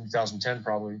 2000 and 2010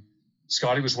 probably.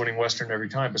 Scotty was winning Western every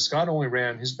time, but Scott only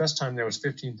ran, his best time there was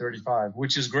 15:35,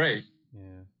 which is great.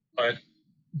 Yeah.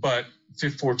 But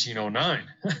 14:09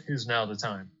 is now the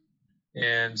time.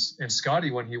 And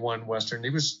Scotty, when he won Western, he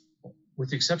was, with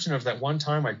the exception of that one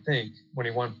time, I think, when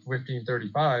he won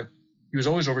 15:35, he was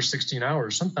always over 16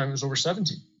 hours. Sometimes it was over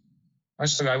 17. I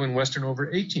saw a guy win Western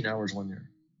over 18 hours one year.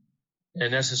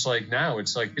 And that's just like now,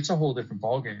 it's a whole different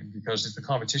ballgame because the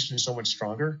competition is so much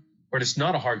stronger. But it's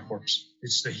not a hard course.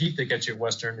 It's the heat that gets you at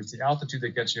Western. It's the altitude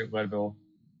that gets you at Leadville.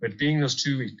 But being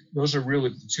those are really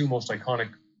the 2 most iconic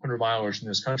 100-milers in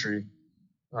this country.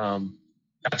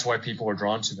 That's why people are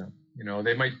drawn to them.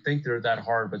 They might think they're that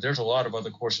hard, but there's a lot of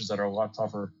other courses that are a lot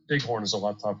tougher. Bighorn is a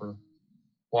lot tougher.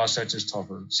 Wasatch is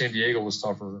tougher. San Diego was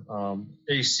tougher.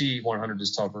 AC 100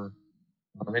 is tougher.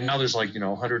 And now there's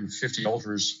 150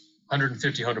 ultras,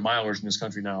 150 100-milers in this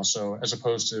country now. So as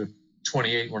opposed to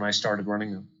 28 when I started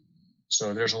running them.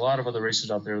 So there's a lot of other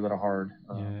races out there that are hard.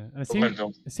 And it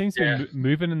seems to be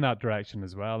moving in that direction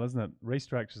as well, isn't it? Race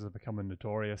directors are becoming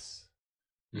notorious.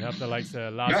 You have the likes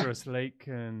of Lazarus Lake,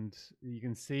 and you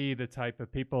can see the type of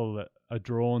people that are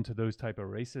drawn to those type of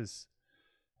races.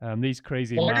 These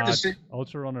crazy mad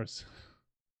ultra runners.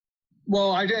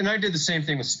 Well, I did the same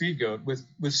thing with SpeedGoat. With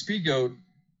SpeedGoat,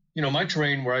 my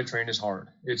terrain where I train is hard.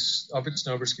 It's up at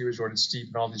Snowbird Ski Resort. It's steep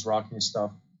and all these rocky and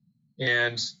stuff.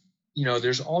 And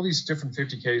there's all these different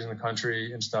 50Ks in the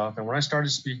country and stuff. And when I started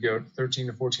SpeedGoat 13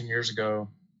 to 14 years ago,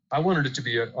 I wanted it to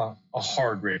be a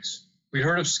hard race. We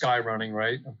heard of sky running,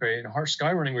 right? Okay, and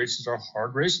sky running races are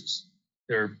hard races.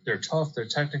 They're tough, they're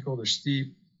technical, they're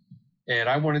steep. And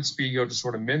I wanted SpeedGoat to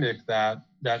sort of mimic that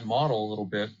model a little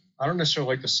bit. I don't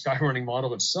necessarily like the sky running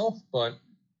model itself, but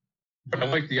I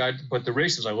like the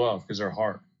races I love because they're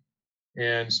hard.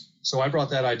 And so I brought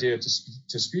that idea to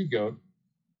SpeedGoat.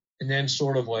 And then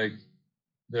sort of like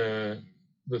the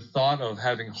thought of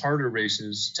having harder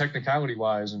races,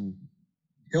 technicality-wise and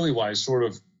hilly-wise, sort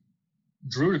of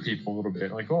drew to people a little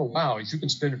bit. Like, oh, wow, if you can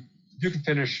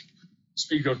finish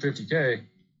SpeedGoat 50K,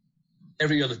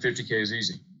 every other 50K is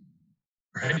easy,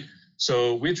 right?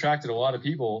 So we attracted a lot of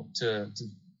people to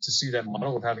see that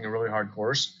model of having a really hard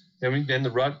course. Then the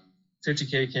Rut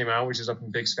 50K came out, which is up in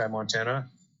Big Sky, Montana.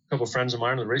 A couple of friends of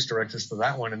mine are the race directors for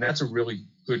that one, and that's a really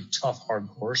good, tough, hard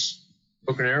course.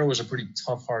 Broken Arrow was a pretty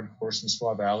tough, hard course in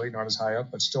Squaw Valley, not as high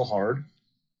up, but still hard.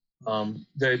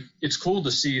 It's cool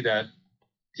to see that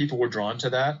people were drawn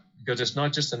to that because it's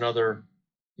not just another,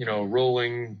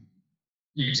 rolling,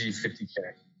 easy 50K.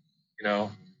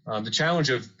 The challenge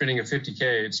of finishing a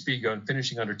 50K at SpeedGoat and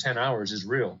finishing under 10 hours is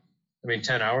real. I mean,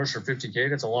 10 hours for 50K,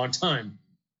 that's a long time.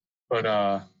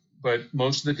 But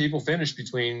most of the people finish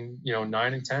between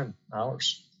 9 and 10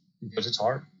 hours because it's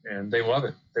hard and they love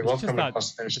it. They love coming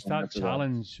across the finish line. It's that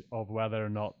challenge of whether or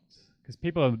not, because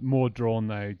people are more drawn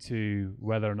now to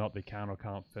whether or not they can or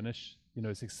can't finish.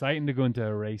 It's exciting to go into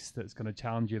a race that's going to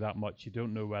challenge you that much. You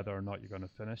don't know whether or not you're going to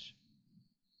finish.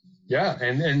 Yeah,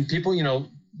 and people,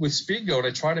 with SpeedGoat,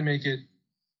 I try to make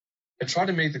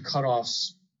the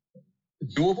cutoffs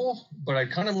doable, but I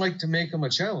kind of like to make them a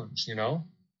challenge,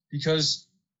 because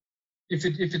if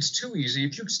it's too easy,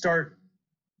 if you start,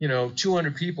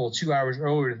 200 people 2 hours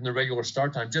earlier than the regular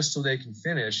start time just so they can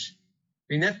finish,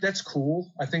 I mean, that's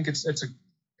cool. I think it's a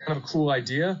kind of a cool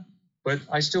idea, but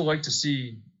I still like to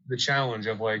see the challenge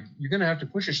of you're going to have to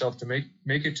push yourself to make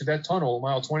it to that tunnel,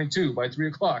 mile 22 by 3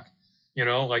 o'clock,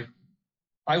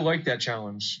 I like that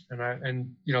challenge,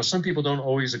 and some people don't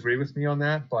always agree with me on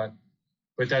that, but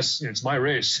that's it's my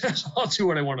race. So I'll do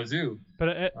what I want to do. But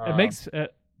it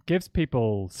gives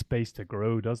people space to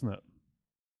grow, doesn't it?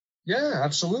 Yeah,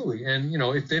 absolutely. And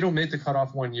if they don't make the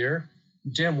cutoff one year,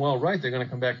 damn well right, they're going to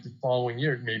come back the following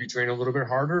year, maybe train a little bit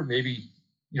harder, maybe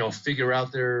figure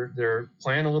out their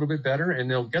plan a little bit better, and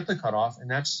they'll get the cutoff. And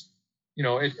that's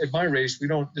at my race,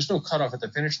 there's no cutoff at the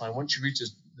finish line. Once you reach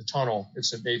the tunnel,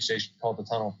 it's an aid station called the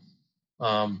tunnel.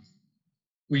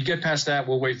 We get past that,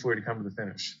 we'll wait for you to come to the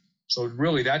finish. So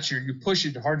really, that's you push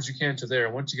it as hard as you can to there.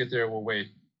 Once you get there, we'll wait.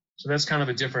 So that's kind of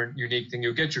a different, unique thing.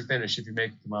 You'll get your finish if you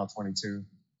make the mile 22.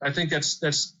 I think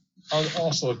that's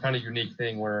also a kind of unique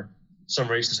thing where some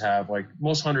races have, like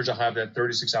most hunters will have that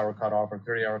 36-hour cutoff or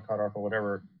 30-hour cutoff or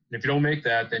whatever. And if you don't make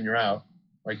that, then you're out.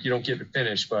 Like you don't get to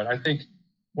finish. But I think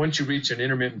once you reach an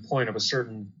intermittent point of a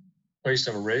certain place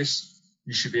of a race,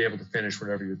 you should be able to finish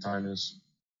whatever your time is.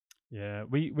 Yeah,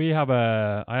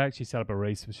 I actually set up a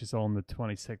race which is on the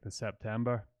 26th of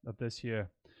September of this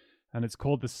year, and it's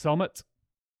called the Summit.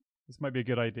 This might be a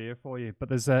good idea for you,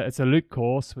 but it's a loop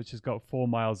course which has got 4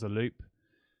 miles of loop,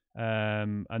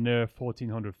 and near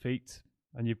 1,400 feet,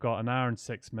 and you've got an hour and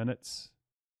 6 minutes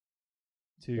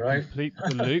to complete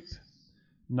the loop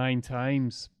 9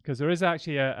 times, because there is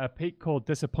actually a peak called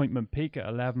Disappointment Peak at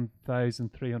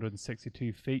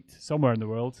 11,362 feet somewhere in the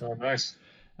world. Oh, nice.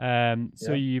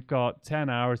 So you've got 10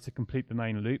 hours to complete the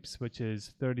 9 loops, which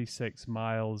is 36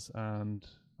 miles and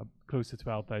close to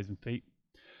 12,000 feet.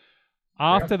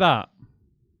 After that,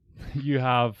 you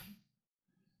have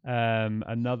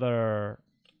another,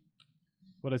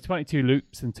 there's 22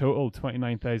 loops in total,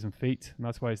 29,000 feet, and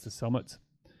that's why it's the Summit.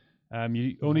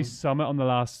 You only summit on the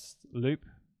last loop,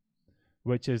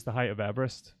 which is the height of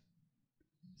Everest.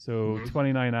 So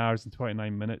 29 hours and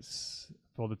 29 minutes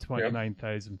for the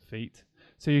 29,000 feet.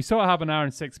 So you sort of have an hour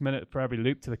and 6 minutes for every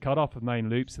loop to the cutoff of 9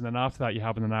 loops, and then after that you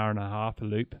have an hour and a half a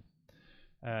loop.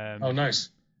 Oh, nice.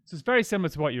 So it's very similar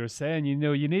to what you were saying. You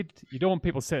don't want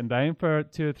people sitting down for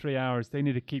 2 or 3 hours. They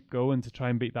need to keep going to try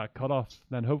and beat that cutoff.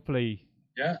 Then hopefully,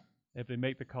 if they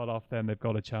make the cutoff, then they've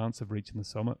got a chance of reaching the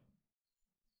summit.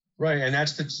 Right, and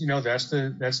that's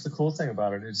the cool thing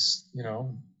about it. It's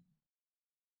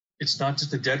it's not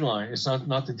just a deadline. It's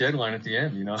not the deadline at the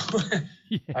end. Yeah.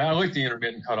 I like the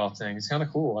intermittent cutoff thing. It's kind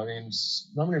of cool. I mean,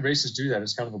 not many races do that.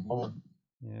 It's kind of a bummer.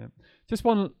 Yeah. Just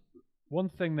one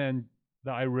thing then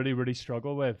that I really, really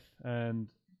struggle with, and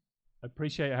I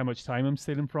appreciate how much time I'm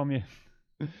stealing from you.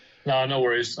 No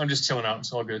worries. I'm just chilling out.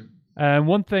 It's all good.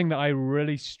 One thing that I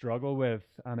really struggle with,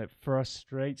 and it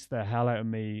frustrates the hell out of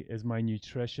me, is my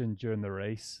nutrition during the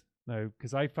race. Now,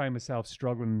 because I find myself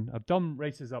struggling. I've done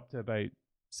races up to about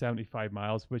 75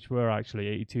 miles, which were actually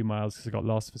 82 miles because I got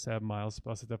lost for 7 miles,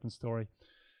 but that's a different story.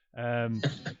 I'm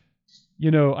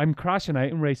crashing out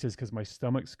in races because my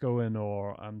stomach's going,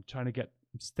 or I'm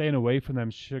staying away from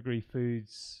them sugary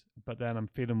foods, but then I'm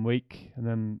feeling weak, and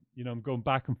then, I'm going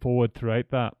back and forward throughout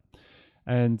that.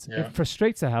 And it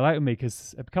frustrates the hell out of me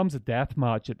because it becomes a death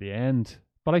march at the end.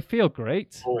 But I feel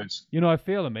great. Always. I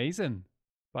feel amazing,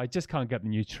 but I just can't get the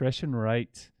nutrition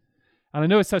right. And I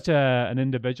know it's such an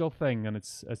individual thing, and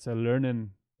it's a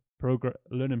learning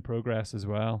progress as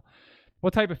well.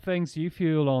 What type of things do you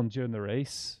fuel on during the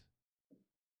race?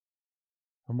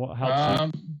 And what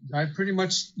helps you? I pretty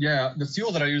much, the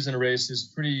fuel that I use in a race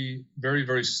is very,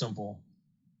 very simple.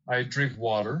 I drink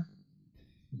water.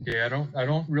 Okay, I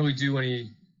don't really do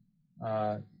any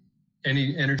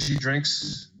energy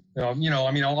drinks. I'll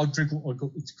drink,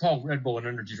 it's called Red Bull an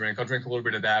energy drink. I'll drink a little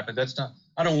bit of that, but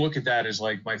I don't look at that as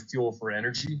like my fuel for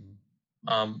energy.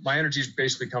 My energy is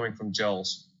basically coming from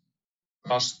gels,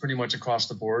 pretty much across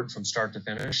the board from start to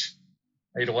finish.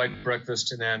 I eat a light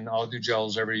breakfast, and then I'll do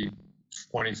gels every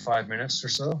 25 minutes or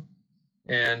so.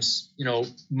 And,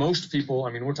 most people,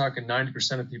 we're talking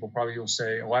 90% of people probably will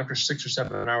say, after 6 or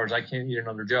 7 hours, I can't eat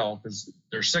another gel because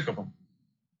they're sick of them.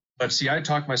 But see, I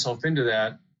talk myself into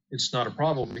that. It's not a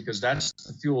problem because that's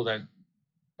the fuel that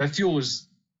fuel is,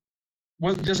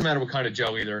 well, it doesn't matter what kind of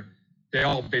gel either. They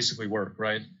all basically work,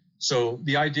 right? So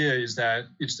the idea is that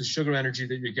it's the sugar energy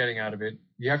that you're getting out of it.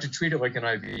 You have to treat it like an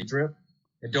IV drip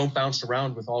and don't bounce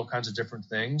around with all kinds of different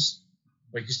things.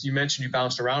 Like you mentioned, you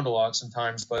bounced around a lot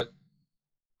sometimes, but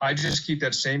I just keep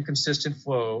that same consistent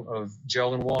flow of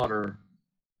gel and water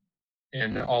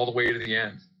and all the way to the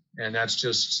end. And that's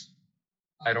just,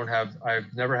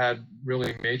 I've never had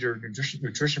really major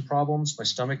nutrition problems. My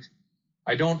stomach,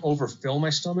 I don't overfill my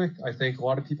stomach. I think a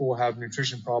lot of people will have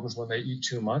nutrition problems when they eat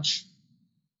too much.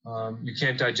 You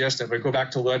can't digest it. But I go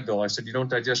back to Leadville. I said, you don't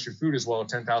digest your food as well at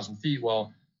 10,000 feet.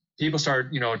 Well, people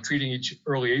start, treating each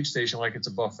early aid station like it's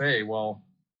a buffet. Well,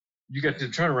 you get to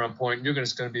the turnaround point, and you're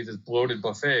just going to be this bloated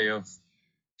buffet of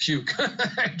puke.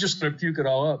 I'm just going to puke it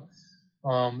all up.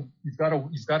 You've got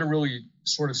to really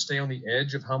sort of stay on the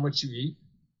edge of how much you eat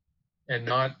and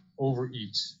not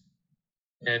overeat.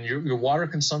 And your water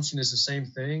consumption is the same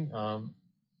thing.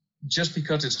 Just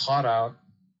because it's hot out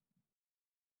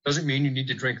doesn't mean you need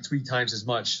to drink 3 times as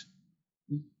much.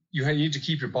 You need to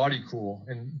keep your body cool,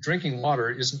 and drinking water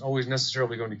isn't always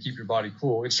necessarily going to keep your body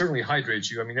cool. It certainly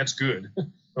hydrates you. I mean, that's good.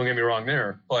 Don't get me wrong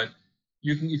there. But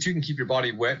if you can keep your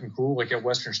body wet and cool, like at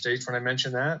Western States when I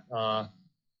mentioned that,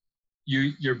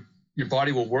 your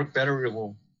body will work better. It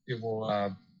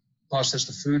will process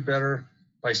the food better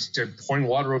by pouring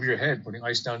water over your head, putting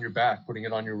ice down your back, putting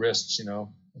it on your wrists.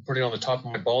 Putting it on the top of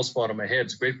my bald spot on my head.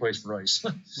 It's a great place for ice.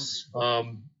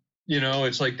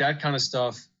 It's like that kind of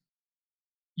stuff.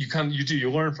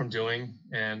 You learn from doing,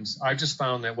 and I've just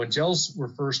found that when gels were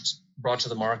first brought to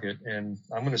the market, and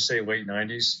I'm going to say late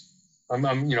 90s,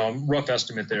 I'm rough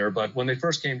estimate there, but when they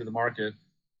first came to the market,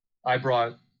 I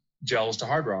brought gels to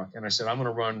Hard Rock, and I said I'm going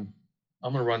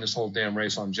to run this whole damn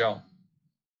race on gel,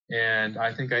 and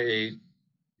I think I ate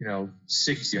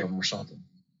 60 of them or something,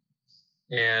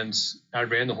 and I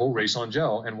ran the whole race on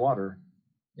gel and water,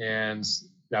 and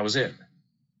that was it.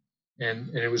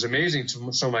 And it was amazing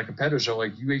to some of my competitors are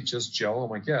like, you ate just gel? I'm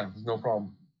like, yeah, no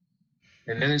problem.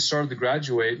 And then it started to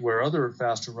graduate where other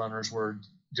faster runners were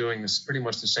doing this pretty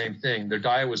much the same thing. Their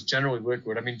diet was generally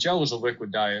liquid. I mean, gel is a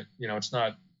liquid diet. It's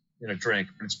not in a drink,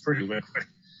 but it's pretty liquid.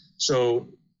 So,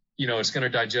 it's going to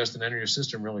digest and enter your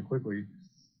system really quickly.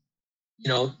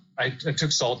 I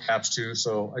took salt caps too,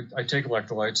 so I take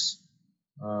electrolytes.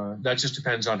 That just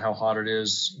depends on how hot it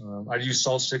is. I use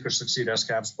Salt Stick or Succeed S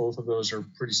caps. Both of those are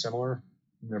pretty similar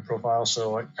in their profile,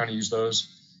 so I kind of use those.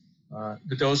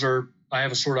 But those are, I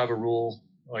have a rule,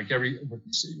 like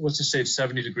let's just say it's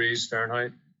 70 degrees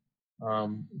Fahrenheit.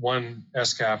 One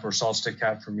S cap or Salt Stick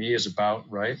cap for me is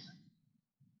about right.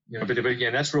 But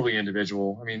again, that's really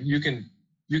individual. I mean, you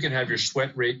can have your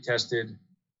sweat rate tested,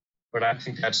 but I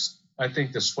think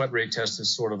the sweat rate test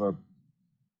is sort of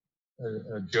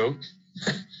a joke.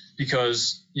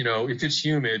 Because, if it's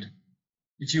humid,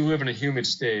 if you live in a humid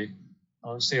state,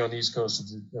 say on the east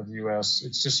coast of the U.S.,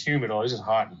 it's just humid. It's just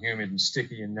hot and humid and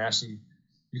sticky and nasty.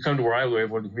 You come to where I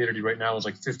live, where the humidity right now is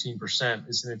like 15%.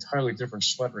 It's an entirely different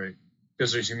sweat rate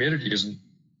because the humidity isn't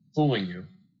fooling you.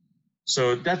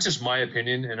 So that's just my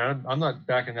opinion, and I'm not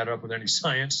backing that up with any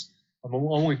science. I'm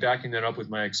only backing that up with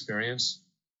my experience.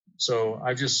 So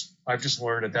I've just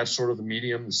learned that that's sort of the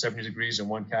medium, the 70 degrees in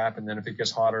one cap, and then if it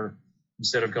gets hotter,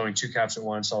 instead of going 2 caps at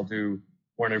once, I'll do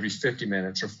one every 50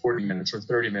 minutes or 40 minutes or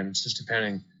 30 minutes, just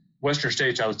depending. Western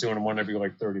States, I was doing one every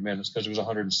 30 minutes because it was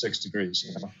 106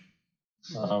 degrees.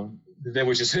 That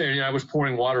was just, I was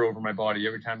pouring water over my body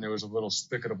every time there was a little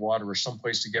spigot of water or some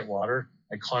place to get water.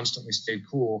 I constantly stayed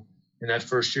cool. In that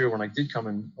first year, when I did come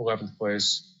in 11th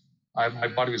place, my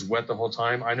body was wet the whole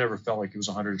time. I never felt like it was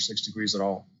 106 degrees at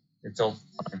all. It felt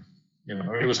fine.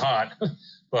 It was hot,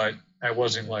 but I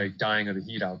wasn't dying of the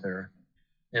heat out there.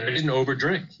 And I didn't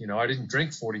overdrink. I didn't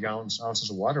drink 40 ounces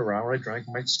of water an hour. I drank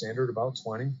my standard about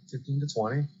 15 to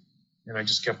 20, and I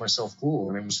just kept myself cool,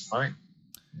 and it was fine.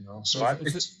 So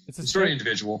it's very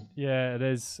individual. Yeah, it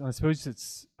is. I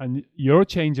suppose and you're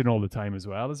changing all the time as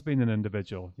well as being an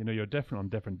individual. You're different on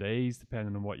different days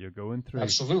depending on what you're going through.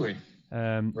 Absolutely.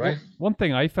 Right. One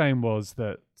thing I found was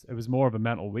that it was more of a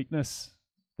mental weakness,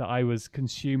 that I was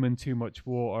consuming too much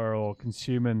water or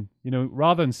consuming,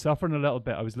 rather than suffering a little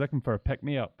bit, I was looking for a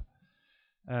pick-me-up.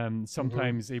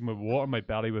 Sometimes even with water, my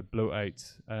belly would bloat out.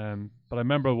 But I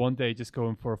remember one day just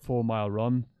going for a 4-mile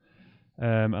run,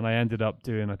 and I ended up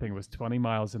doing, I think it was 20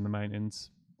 miles in the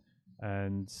mountains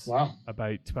and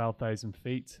about 12,000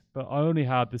 feet. But I only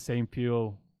had the same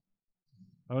fuel.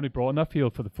 I only brought enough fuel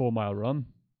for the 4-mile run.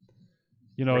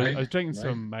 I was drinking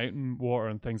some mountain water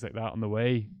and things like that on the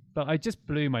way. But I just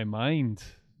blew my mind.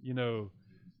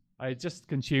 I just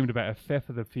consumed about 1/5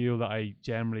 of the fuel that I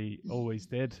generally always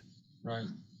did. Right.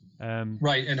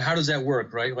 Right. And how does that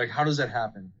work? Right. How does that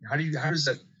happen? How does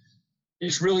that?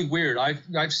 It's really weird.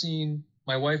 I've seen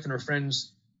my wife and her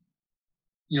friends.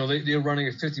 They're running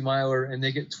a 50-miler and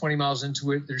they get 20 miles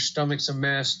into it. Their stomach's a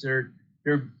mess. They're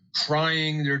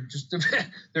crying. They're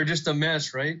just a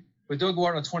mess. Right. But they'll go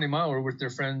out on a 20-miler with their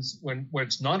friends when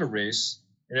it's not a race.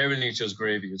 And everything's just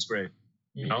gravy. It's great.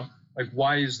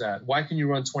 Why is that? Why can you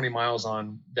run 20 miles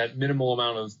on that minimal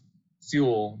amount of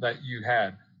fuel that you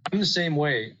had? I'm the same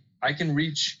way. I can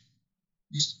reach,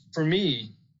 for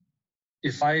me,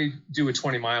 if I do a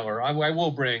 20-miler,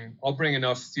 I'll bring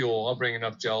enough fuel. I'll bring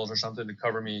enough gels or something to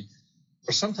cover me.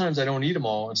 But sometimes I don't eat them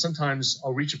all. And sometimes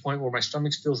I'll reach a point where my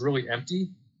stomach feels really empty.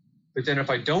 But then if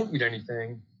I don't eat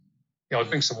anything, I'll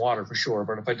drink some water for sure.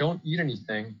 But if I don't eat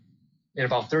anything, and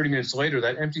about 30 minutes later,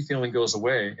 that empty feeling goes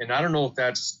away. And I don't know if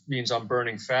that means I'm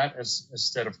burning fat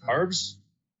instead of carbs.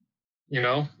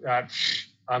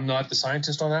 I'm not the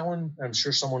scientist on that one. I'm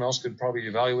sure someone else could probably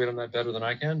evaluate on that better than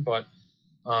I can. But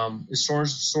it's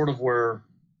sort of where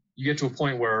you get to a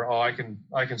point where, I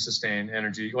can sustain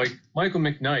energy. Like Michael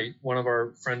McKnight, one of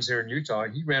our friends here in Utah,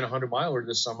 he ran a 100-miler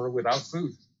this summer without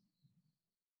food.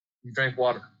 He drank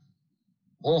water,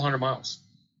 whole 100 miles,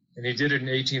 and he did it in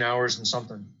 18 hours and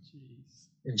something.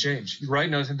 And change, right?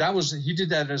 Now he did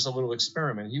that as a little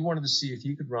experiment. He wanted to see if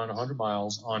he could run 100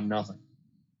 miles on nothing.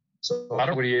 So I don't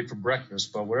know what he ate for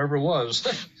breakfast, but whatever it was,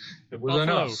 it was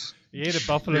enough. He ate a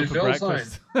buffalo for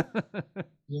breakfast.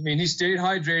 He stayed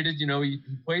hydrated. He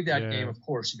played that game. Of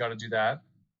course, you got to do that.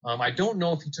 I don't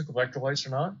know if he took electrolytes or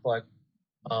not, but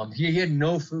he had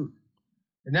no food,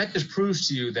 and that just proves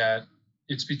to you that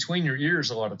it's between your ears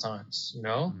a lot of times.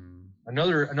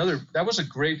 Another that was a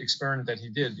great experiment that he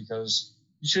did, because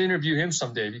you should interview him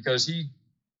someday, because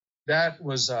that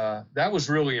was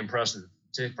really impressive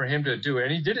for him to do it.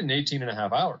 And he did it in 18 and a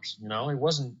half hours. It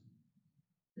wasn't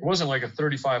like a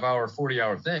 35-hour,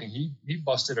 40-hour thing. He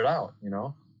busted it out,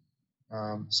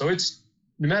 So it's,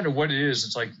 no matter what it is,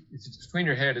 it's like, if it's between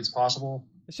your head, it's possible.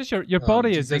 It's just your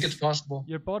body is. Think it's possible.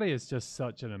 Your body is just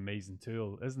such an amazing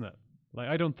tool, isn't it? Like,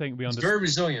 I don't think we understand. It's very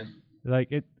resilient.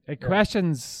 Like it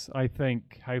questions, I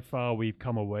think, how far we've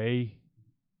come away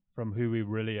from who we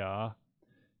really are.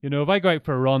 If I go out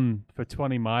for a run for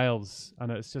 20 miles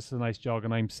and it's just a nice jog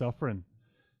and I'm suffering,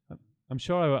 I'm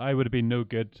sure I would have been no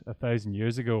good 1,000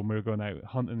 years ago when we were going out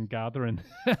hunting and gathering.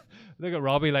 Look at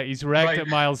Robbie, like he's wrecked at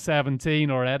mile 17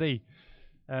 already.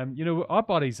 Our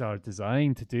bodies are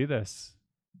designed to do this.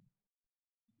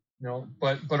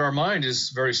 But our mind is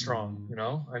very strong.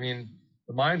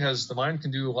 The mind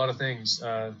can do a lot of things.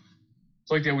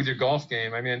 It's like that with your golf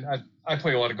game. I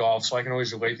play a lot of golf, so I can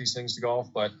always relate these things to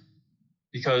golf, but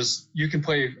because you can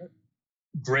play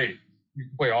great, you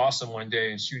can play awesome one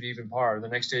day and shoot even par. The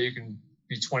next day you can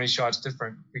be 20 shots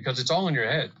different, because it's all in your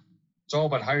head. It's all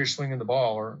about how you're swinging the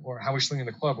ball or how you're swinging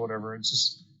the club, or whatever. It's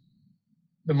just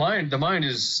the mind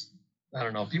is, I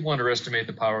don't know, people underestimate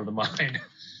the power of the mind.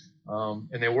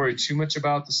 And they worry too much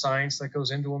about the science that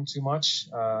goes into them too much.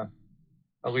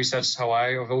 At least that's how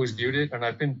I've always viewed it. And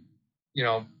I've been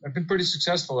pretty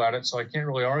successful at it, so I can't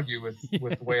really argue with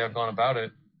the way I've gone about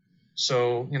it.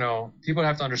 So, people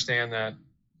have to understand that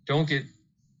don't get,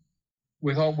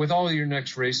 with all your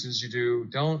next races you do,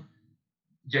 don't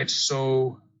get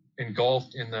so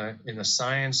engulfed in the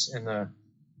science and the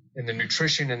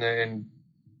nutrition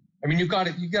you got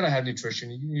to have nutrition.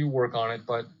 You work on it,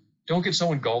 but don't get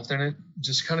so engulfed in it.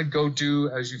 Just kind of go do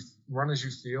as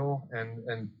you feel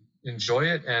and enjoy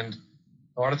it. And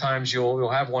a lot of times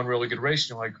you'll have one really good race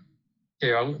and you're like,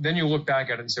 okay, then you look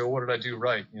back at it and say, well, what did I do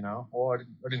right?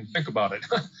 I didn't think about it.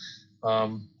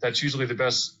 That's usually the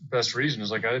best reason,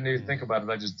 is like, I didn't even think about it.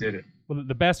 I just did it. Well,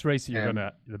 the best race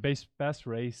the best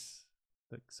race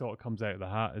that sort of comes out of the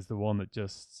hat is the one that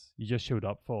you just showed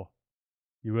up for.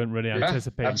 You weren't really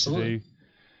anticipating to do.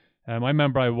 I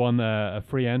remember I won a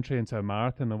free entry into a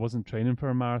marathon. I wasn't training for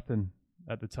a marathon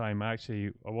at the time.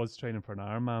 Actually, I was training for an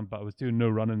Ironman, but I was doing no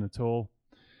running at all.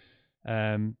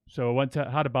 So I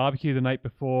had a barbecue the night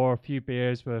before, a few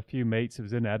beers with a few mates. It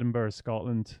was in Edinburgh,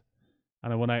 Scotland,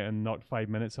 and I went out and knocked 5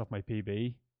 minutes off my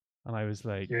PB. And I was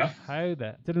like,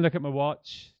 didn't look at my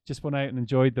watch, just went out and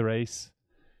enjoyed the race,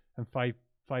 and five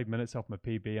minutes off my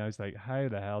PB. I was like, how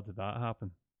the hell did that happen?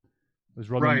 I was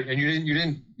running. Right, and you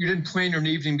didn't plan your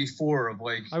evening before of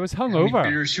like, I was hungover. How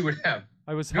many beers you would have.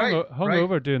 I was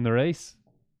hungover doing the race.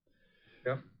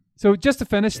 Yep. So just to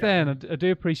finish then, I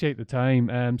do appreciate the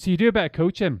time. So you do a bit of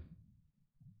coaching.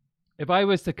 If I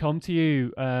was to come to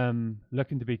you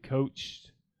looking to be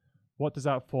coached, what does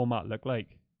that format look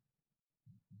like?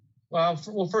 Well,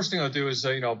 first thing I'll do is,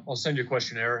 I'll send you a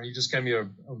questionnaire. You just give me a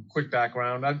quick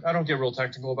background. I don't get real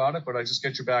technical about it, but I just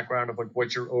get your background of like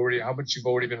how much you've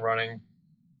already been running,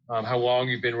 how long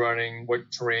you've been running, what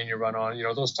terrain you run on,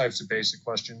 those types of basic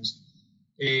questions.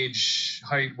 Age,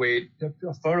 height, weight.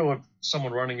 A photo of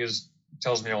someone running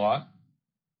tells me a lot.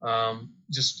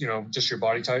 Just your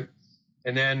body type.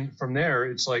 And then from there,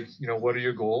 it's like, what are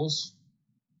your goals?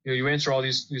 You answer all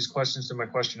these questions in my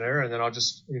questionnaire, and then I'll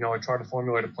just, I try to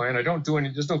formulate a plan. I don't do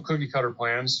there's no cookie cutter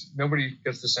plans. Nobody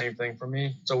gets the same thing from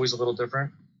me. It's always a little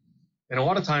different. And a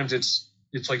lot of times it's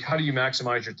like, how do you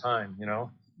maximize your time,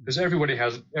 because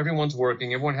everyone's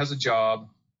working, everyone has a job.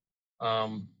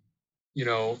 A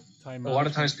lot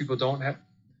of times people don't have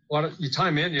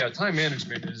time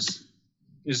management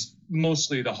is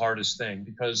mostly the hardest thing,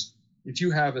 because if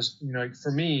you have a,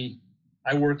 for me,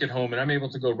 I work at home and I'm able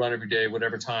to go run every day,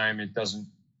 whatever time. It doesn't,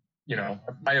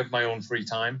 I have my own free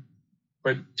time,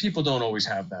 but people don't always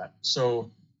have that.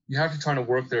 So you have to try to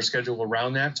work their schedule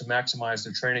around that to maximize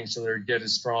their training so they get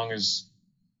as strong as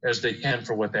they can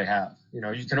for what they have.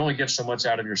 You can only get so much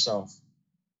out of yourself.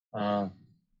 And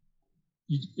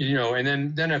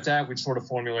then at that, we'd sort of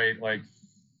formulate like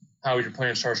how your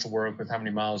plan starts to work with how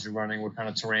many miles you're running, what kind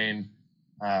of terrain,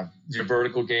 your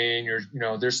vertical gain,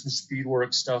 there's some speed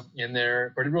work stuff in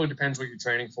there, but it really depends what you're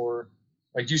training for.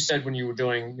 Like you said, when you were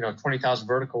doing, 20,000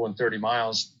 vertical and 30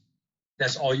 miles,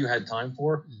 that's all you had time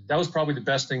for. That was probably the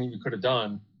best thing you could have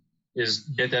done, is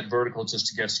get that vertical just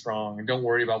to get strong, and don't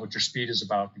worry about what your speed is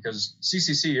about, because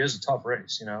CCC is a tough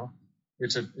race.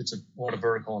 It's a lot of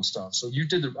vertical and stuff. So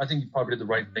I think you probably did the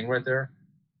right thing right there.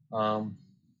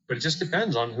 But it just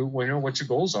depends on what your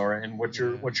goals are and what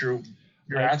your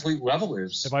athlete level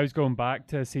is. If I was going back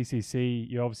to CCC,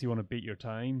 you obviously want to beat your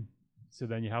time. So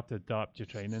then you have to adapt your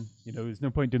training. There's no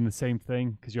point doing the same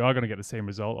thing, because you are going to get the same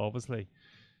result, obviously.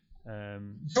 To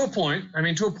a point.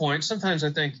 To a point. Sometimes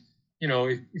I think,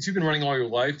 if you've been running all your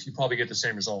life, you probably get the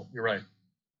same result. You're right.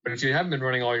 But if you haven't been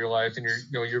running all your life and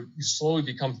you slowly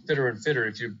become fitter and fitter,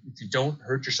 if you don't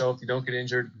hurt yourself, you don't get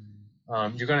injured,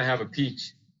 you're going to have a peak.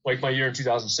 Like my year in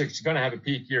 2006, you're going to have a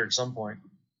peak here at some point,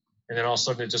 and then all of a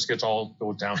sudden it just goes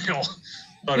downhill.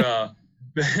 But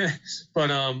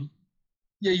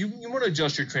yeah, you want to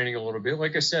adjust your training a little bit.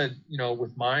 Like I said,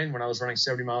 with mine, when I was running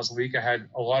 70 miles a week, I had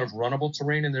a lot of runnable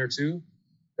terrain in there too.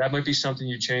 That might be something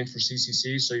you change for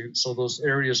CCC. So those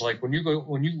areas, like when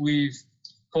you leave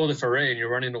Col de Ferret and you're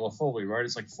running to La Folie, right?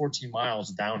 It's like 14 miles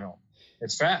downhill.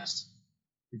 It's fast.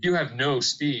 If you have no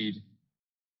speed,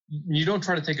 you don't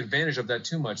try to take advantage of that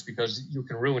too much, because you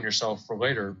can ruin yourself for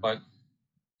later. But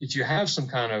if you have some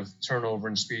kind of turnover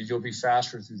in speed, you'll be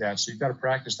faster through that. So you've got to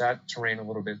practice that terrain a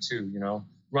little bit too.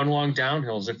 Run long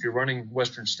downhills. If you're running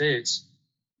Western States,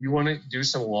 you want to do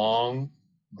some long,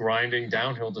 grinding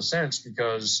downhill descents,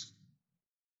 because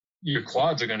your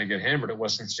quads are going to get hammered at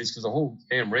Western States, because the whole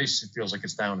damn race, it feels like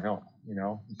it's downhill.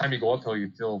 The time you go uphill,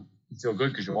 you feel good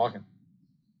because you're walking.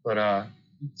 But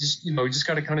you just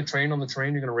got to kind of train on the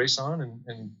terrain you're going to race on,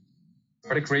 and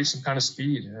try to create some kind of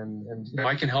speed. And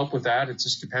I can help with that. It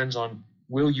just depends on,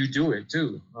 will you do it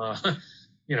too?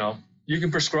 You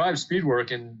can prescribe speed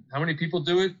work, and how many people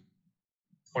do it?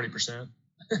 20%.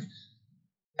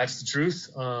 That's the truth.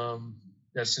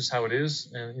 That's just how it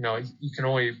is. And, you can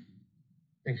only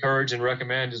encourage and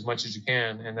recommend as much as you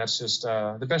can. And that's just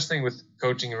the best thing with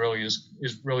coaching really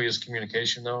is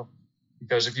communication, though.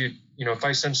 Because if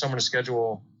I send someone a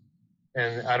schedule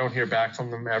and I don't hear back from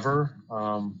them ever,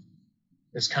 I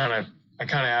kind of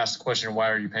ask the question, why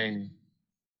are you paying me?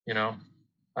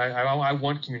 I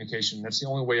want communication. That's the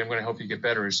only way I'm going to help you get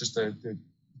better. It's just the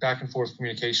back and forth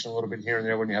communication a little bit here and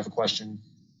there when you have a question.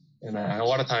 And a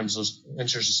lot of times those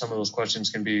answers to some of those questions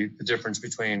can be the difference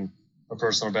between a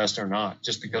personal best or not,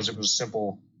 just because it was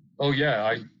simple. Oh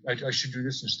yeah, I should do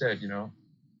this instead,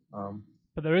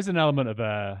 But there is an element of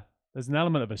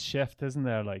a shift, isn't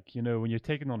there? Like, when you're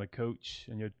taking on a coach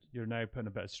and you're now putting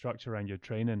a bit of structure around your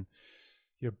training,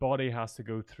 your body has to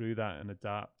go through that and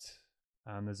adapt.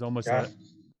 And there's almost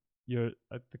the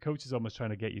coach is almost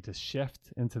trying to get you to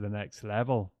shift into the next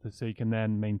level, so you can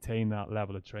then maintain that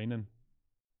level of training.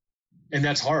 And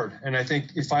that's hard. And I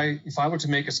think if I were to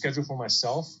make a schedule for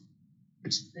myself,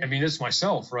 it's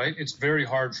myself, right? It's very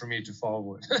hard for me to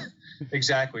follow it.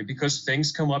 Exactly, because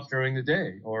things come up during the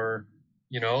day, or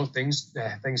things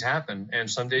happen,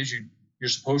 and some days you're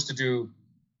supposed to do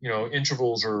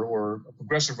intervals or a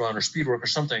progressive run or speed work or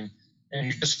something, and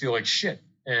you just feel like shit,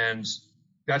 and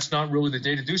that's not really the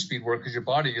day to do speed work, because your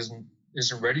body isn't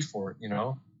ready for it.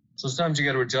 So sometimes you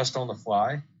got to adjust on the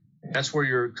fly, and that's where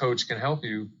your coach can help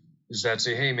you, is that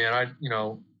say, hey man,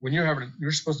 when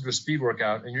you're supposed to do a speed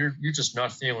workout and you're just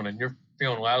not feeling it, you're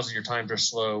feeling lousy, your times are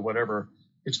slow, whatever,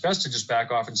 it's best to just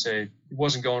back off and say, it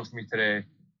wasn't going for me today,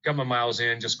 got my miles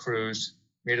in, just cruised,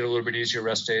 made it a little bit easier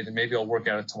rest day, then maybe I'll work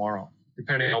at it tomorrow,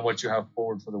 depending on what you have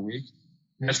forward for the week.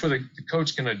 And that's where the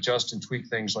coach can adjust and tweak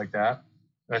things like that.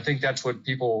 And I think that's what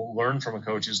people learn from a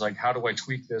coach, is like, how do I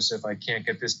tweak this if I can't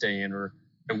get this day in, or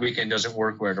the weekend doesn't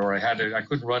work right, or I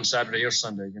couldn't run Saturday or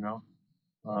Sunday,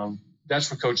 That's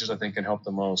what coaches, I think, can help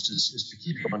the most, is to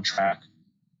keep you on track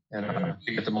and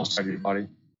to get the most out of your body.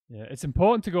 Yeah, it's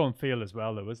important to go and feel as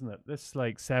well, though, isn't it? This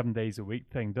 7 days a week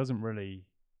thing doesn't really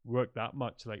work that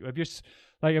much. Like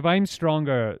if I'm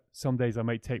stronger, some days I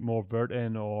might take more vert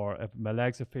in, or if my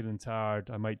legs are feeling tired,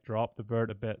 I might drop the vert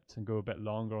a bit and go a bit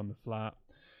longer on the flat.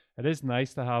 It is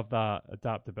nice to have that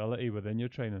adaptability within your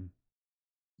training.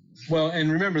 Well,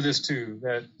 and remember this too,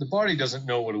 that the body doesn't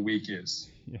know what a week is,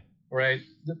 right?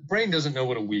 The brain doesn't know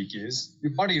what a week is.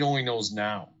 Your body only knows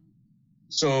now.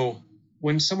 So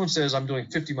when someone says, I'm doing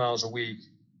 50 miles a week,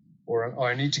 or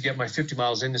I need to get my 50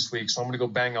 miles in this week, so I'm going to go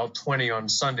bang out 20 on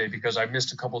Sunday because I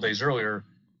missed a couple of days earlier,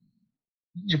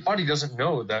 your body doesn't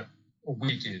know that a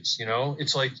week is, you know?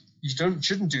 It's like you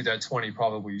shouldn't do that 20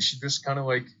 probably. You should just kind of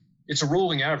like, it's a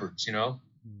rolling average, you know?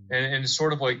 And it's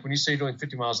sort of like when you say doing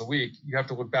 50 miles a week, you have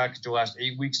to look back at the last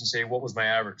 8 weeks and say, what was my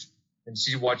average? And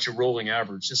see what your rolling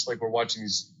average, just like we're watching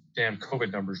these damn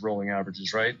COVID numbers, rolling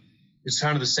averages, right? It's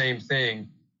kind of the same thing.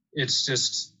 It's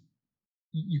just,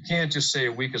 you can't just say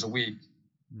a week is a week.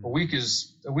 A week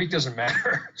doesn't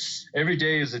matter. Every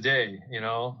day is a day, you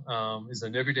know,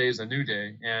 every day is a new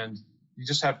day. And you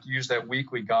just have to use that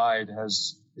weekly guide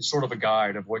it's sort of a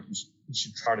guide of what you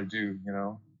should try to do, you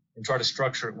know, and try to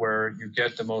structure it where you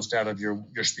get the most out of your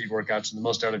speed workouts and the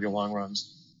most out of your long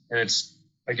runs. And it's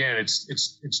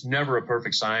never a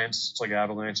perfect science. It's like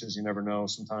avalanches. You never know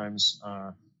sometimes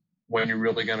when you're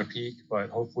really going to peak, but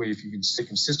hopefully if you can stay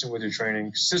consistent with your training,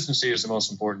 consistency is the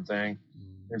most important thing.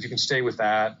 And if you can stay with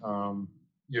that,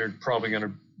 you're probably going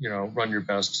to, you know, run your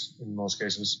best in most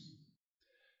cases.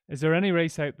 Is there any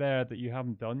race out there that you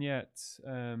haven't done yet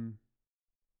that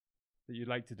you'd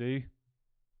like to do?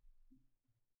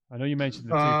 I know you mentioned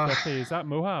the 250. Is that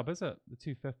Moab, is it? The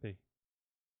 250?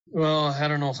 Well, I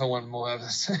don't know if I want Moab.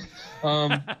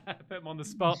 Put him on the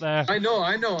spot there. I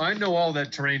know all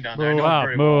that terrain down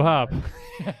there. Moab.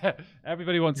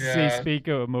 Everybody wants to see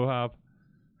SpeedGoat at Moab.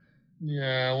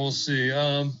 Yeah, we'll see.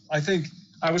 I think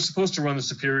I was supposed to run the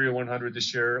Superior 100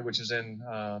 this year, which is in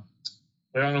on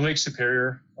Lake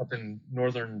Superior up in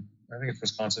northern, I think it's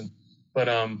Wisconsin. But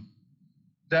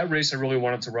that race I really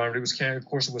wanted to run. It was of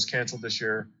course it was canceled this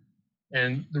year.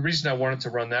 And the reason I wanted to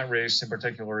run that race in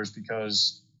particular is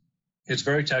because it's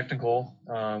very technical.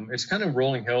 It's kind of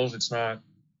rolling hills. It's not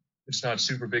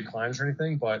super big climbs or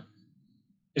anything, but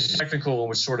it's technical,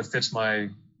 which sort of fits my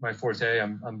forte.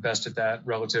 I'm best at that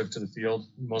relative to the field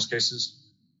in most cases.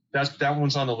 That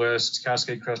one's on the list.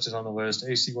 Cascade Crest is on the list.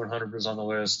 AC 100 is on the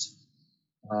list.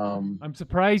 I'm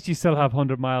surprised you still have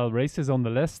 100-mile races on the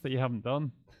list that you haven't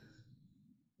done.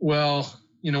 Well,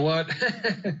 you know what?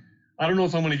 I don't know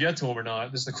if I'm going to get to them or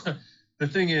not. The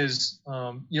thing is,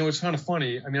 you know, it's kind of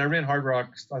funny. I mean, I ran Hard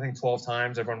Rock, I think 12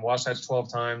 times. I've run Wasatch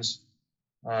 12 times.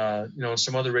 You know,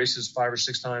 some other races 5 or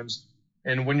 6 times.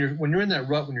 And when you're in that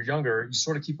rut when you're younger, you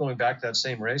sort of keep going back to that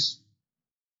same race.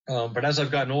 But as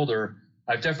I've gotten older,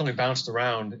 I've definitely bounced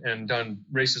around and done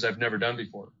races I've never done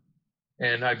before.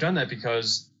 And I've done that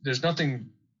because there's nothing,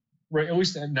 right, at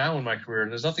least now in my career,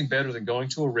 there's nothing better than going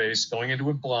to a race, going into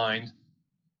it blind,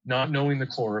 not knowing the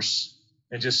course,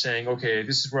 and just saying, okay,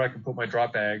 this is where I can put my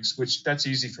drop bags, which that's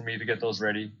easy for me to get those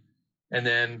ready. And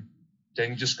then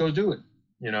just go do it,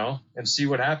 you know, and see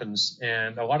what happens.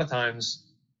 And a lot of times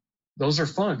those are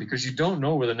fun because you don't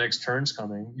know where the next turn's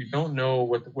coming. You don't know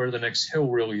where the next hill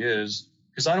really is,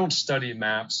 because I don't study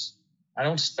maps. I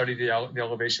don't study the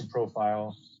elevation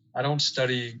profile. I don't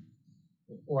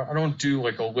do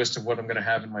like a list of what I'm going to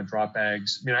have in my drop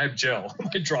bags. I mean, I have gel in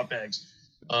my drop bags,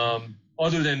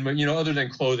 other than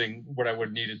clothing, what I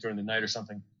would need it during the night or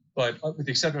something. But with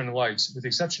the exception of lights, with the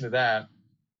exception of that,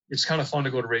 it's kind of fun to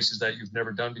go to races that you've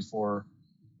never done before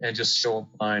and just show up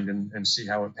blind and see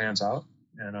how it pans out.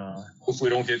 And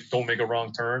hopefully don't make a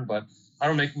wrong turn. But I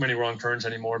don't make many wrong turns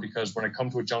anymore because when I come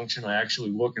to a junction, I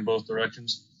actually look in both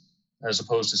directions, as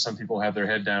opposed to some people have their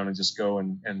head down and just go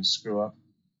and screw up.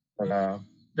 But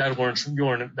you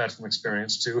learn that from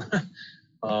experience too.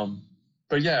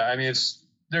 But yeah, I mean,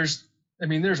 there's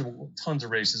tons of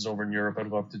races over in Europe I'd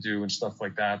love to do and stuff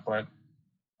like that. But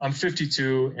I'm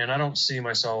 52 and I don't see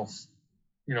myself,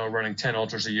 you know, running 10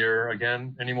 ultras a year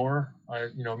again anymore.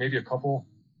 Maybe a couple.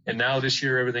 And now this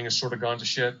year everything has sort of gone to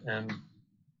shit. And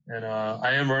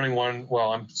I am running one.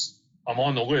 Well, I'm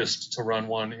on the list to run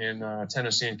one in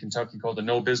Tennessee and Kentucky called the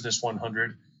No Business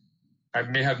 100. I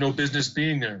may have no business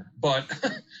being there, but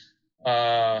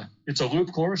it's a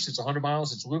loop course. It's 100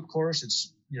 miles. It's a loop course.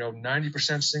 It's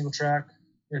 90% single track.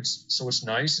 It's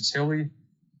nice. It's hilly,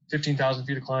 15,000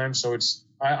 feet of climb. So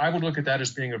I would look at that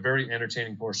as being a very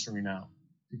entertaining course for me now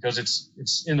because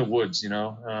it's in the woods,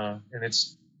 and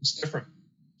it's different.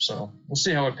 So we'll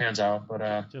see how it pans out.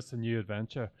 But just a new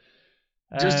adventure.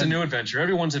 Just a new adventure.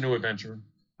 Everyone's a new adventure.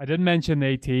 I didn't mention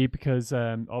AT because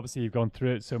obviously you've gone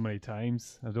through it so many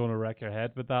times. I don't want to wreck your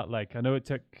head with that. Like, I know it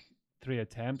took 3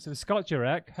 attempts. It was Scott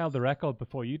Jurek held the record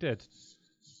before you did.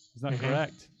 Is that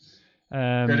correct?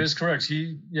 That is correct.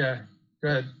 Go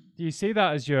ahead. Do you see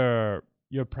that as your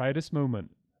proudest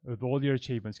moment with all your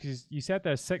achievements? Because you said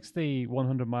there's 60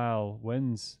 100-mile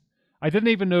wins. I didn't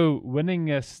even know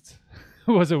winningest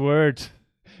was a word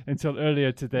until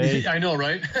earlier today. I know,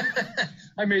 right?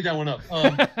 I made that one up.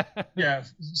 Yeah,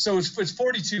 so it's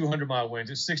 42 100-mile wins.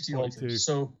 It's 60 ultras.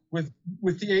 So with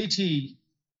the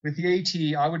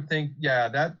AT, I would think, yeah,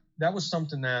 that was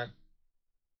something that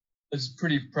was a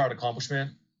pretty proud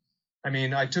accomplishment. I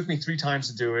mean, it took me 3 times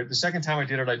to do it. The second time I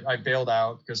did it, I bailed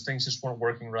out because things just weren't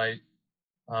working right.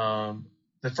 My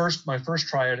first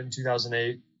try at it in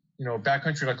 2008,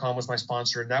 backcountry.com was my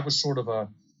sponsor, and that was sort of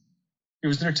it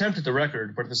was an attempt at the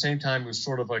record, but at the same time, it was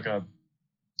sort of like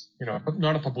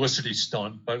not a publicity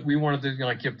stunt, but we wanted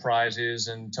to give prizes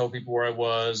and tell people where I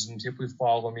was and people would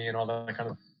follow me and all that kind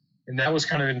of, and that was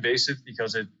kind of invasive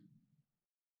because it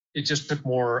just took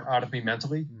more out of me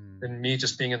mentally than me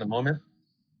just being in the moment.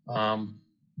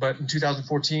 But in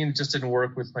 2014, it just didn't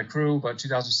work with my crew. But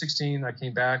 2016, I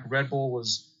came back. Red Bull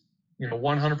was,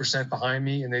 100% behind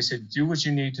me, and they said, do what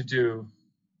you need to do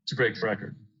to break the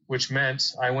record, which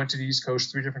meant I went to the East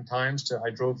Coast 3 different times. I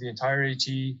drove the entire AT,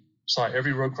 saw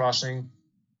every road crossing.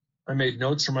 I made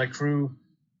notes for my crew,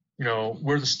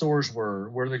 where the stores were,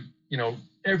 where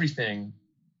everything.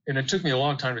 And it took me a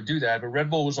long time to do that, but Red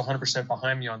Bull was 100%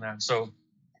 behind me on that. So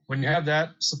when you have that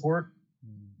support,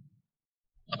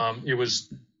 it was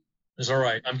all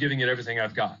right. I'm giving it everything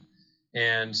I've got.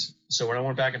 And so when I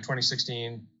went back in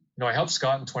 2016, I helped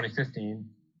Scott in 2015.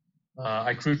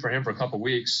 I crewed for him for a couple of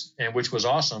weeks, and which was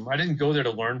awesome. I didn't go there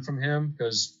to learn from him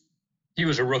because he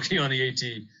was a rookie on the AT,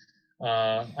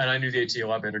 and I knew the AT a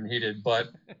lot better than he did. But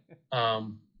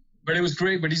it was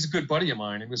great. But he's a good buddy of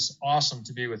mine. It was awesome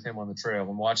to be with him on the trail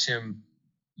and watch him,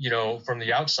 from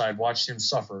the outside, watch him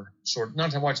suffer. Not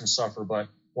to watch him suffer, but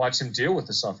watch him deal with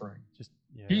the suffering.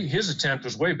 His attempt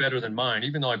was way better than mine.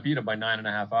 Even though I beat him by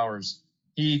 9.5 hours,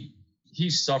 he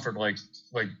suffered like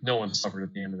no one suffered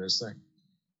at the end of this thing.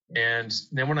 And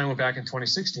then when I went back in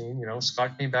 2016,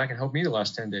 Scott came back and helped me the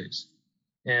last 10 days.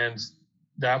 And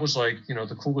that was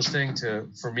the coolest thing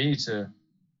for me to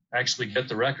actually get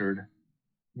the record.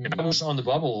 I was on the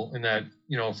bubble in that,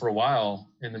 for a while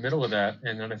in the middle of that.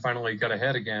 And then I finally got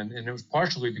ahead again. And it was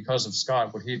partially because of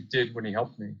Scott, what he did when he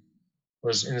helped me.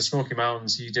 Was in the Smoky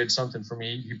Mountains, he did something for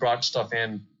me. He brought stuff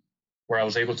in where I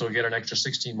was able to get an extra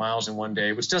 16 miles in one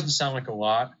day, which doesn't sound like a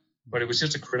lot, but it was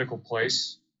just a critical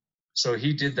place. So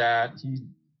he did that.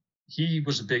 He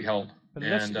was a big help. But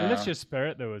it lifts your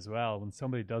spirit, though, as well, when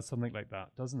somebody does something like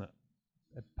that, doesn't it?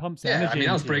 It pumps energy. Yeah, I mean,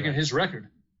 I was breaking his record.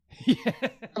 Yeah.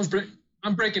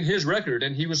 I'm breaking his record,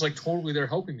 and he was totally there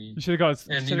helping me. You should have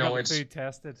got food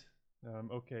tested.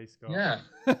 Okay, Scott. Yeah.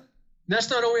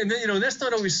 That's not always, that's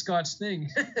not always Scott's thing,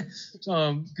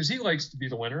 because he likes to be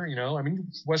the winner. I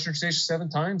mean, Western States 7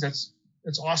 times.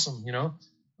 That's awesome.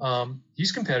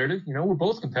 He's competitive. We're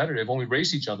both competitive when we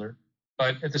race each other.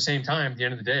 But at the same time, at the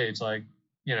end of the day, it's like,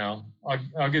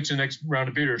 I'll get you the next round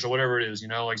of beers or whatever it is.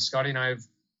 Scotty and I have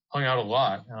hung out a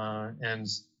lot, and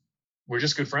we're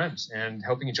just good friends. And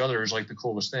helping each other is the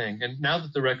coolest thing. And now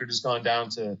that the record has gone down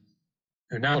to,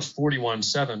 now it's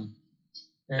 41.7,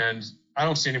 and I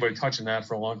don't see anybody touching that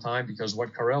for a long time, because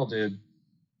what Karl did,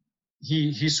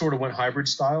 he sort of went hybrid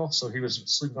style. So he was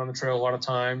sleeping on the trail a lot of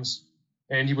times,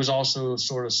 and he was also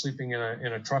sort of sleeping in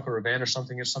a truck or a van or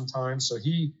something at some time. So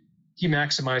he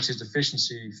maximized his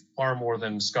efficiency far more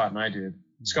than Scott and I did.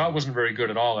 Scott wasn't very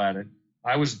good at all at it.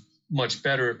 I was much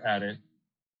better at it,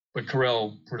 but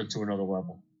Karl put it to another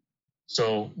level.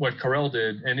 So what Karl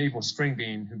did, and even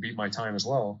Stringbean, who beat my time as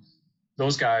well,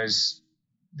 those guys,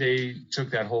 they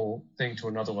took that whole thing to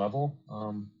another level.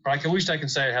 But at least I can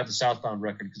say I have the southbound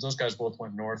record, because those guys both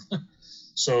went north.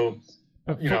 So,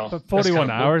 but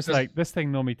 41 hours, this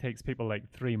thing normally takes people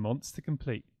 3 months to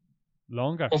complete.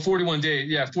 Longer. Well, 41 days.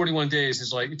 Yeah, 41 days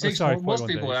is it takes most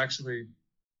people days. Actually.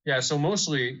 Yeah, so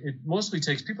it mostly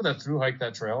takes people that through hike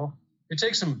that trail. It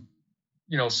takes them,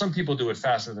 some people do it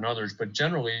faster than others, but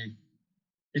generally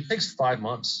it takes 5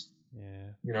 months.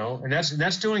 Yeah. And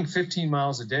that's doing 15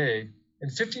 miles a day.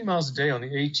 And 15 miles a day on the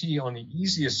AT, on the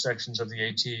easiest sections of the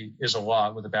AT, is a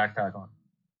lot with a backpack on.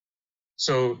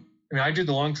 So, I did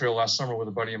the long trail last summer with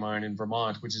a buddy of mine in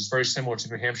Vermont, which is very similar to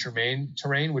New Hampshire, Maine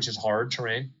terrain, which is hard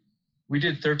terrain. We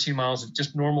did 13 miles of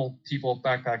just normal people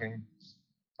backpacking.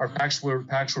 Our packs were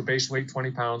base weight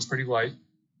 20 pounds, pretty light.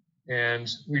 And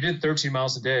we did 13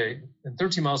 miles a day. And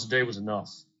 13 miles a day was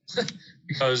enough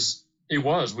because we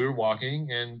were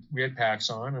walking and we had packs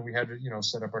on, and we had to,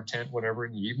 set up our tent, whatever,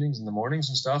 in the evenings and the mornings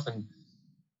and stuff. And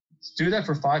to do that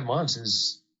for 5 months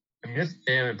it's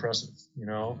damn impressive.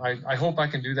 I hope I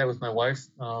can do that with my wife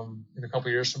in a couple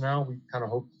of years from now. We kind of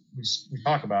hope we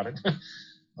talk about it.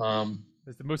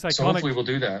 It's the most So hopefully we'll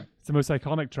do that. It's the most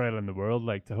iconic trail in the world.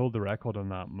 Like, to hold the record on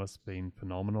that must have been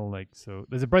phenomenal. Like, so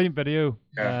there's a brilliant video.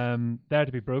 Yeah. Dare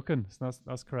to be Broken. So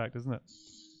that's correct, isn't it?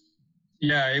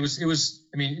 Yeah, it was.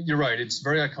 I mean, you're right. It's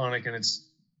very iconic, and it's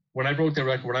when I broke the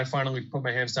record, when I finally put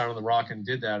my hands down on the rock and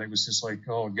did that, it was just like,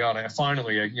 oh God, I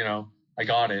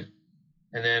got it.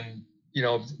 And then,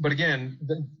 but again,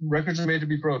 the records are made to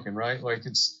be broken, right? Like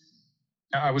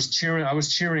I was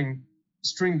cheering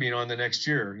String Bean on the next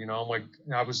year. I'm like,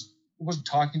 I wasn't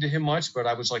talking to him much, but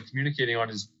I was like communicating on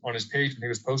his page when he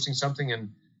was posting something,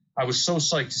 and I was so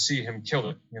psyched to see him kill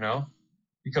it,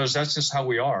 because that's just how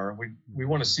we are. We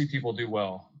want to see people do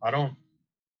well. I don't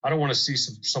want to see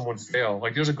someone fail.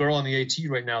 Like, there's a girl on the AT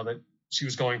right now that she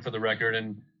was going for the record,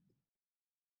 and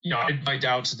I had my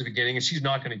doubts at the beginning, and she's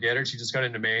not going to get it. She just got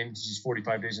into Maine. She's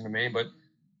 45 days into Maine, but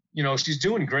she's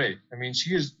doing great. I mean,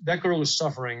 that girl is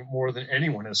suffering more than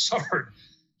anyone has suffered.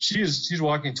 She's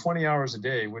walking 20 hours a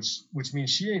day, which means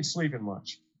she ain't sleeping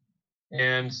much.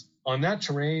 And on that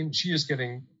terrain, she is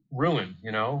getting ruined,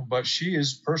 but she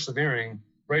is persevering.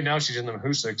 Right now, she's in the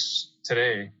Mahoosics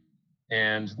today,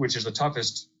 and which is the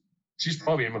toughest. She's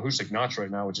probably in Mahoosic Notch right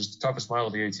now, which is the toughest mile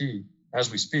of the AT as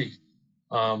we speak.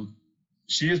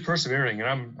 She is persevering,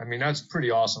 and I mean, that's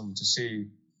pretty awesome to see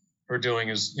her doing.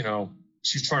 Is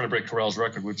she's trying to break Karl's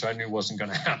record, which I knew wasn't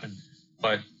going to happen.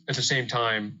 But at the same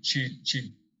time, she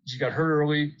got hurt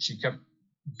early. She kept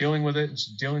dealing with it, and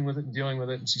she's dealing with it and dealing with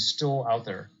it, and she's still out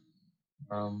there.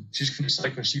 She's going to be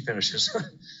psyched when she finishes.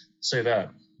 Say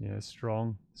that. Yeah,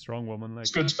 strong woman. Like,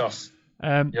 it's good stuff.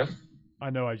 Yep. I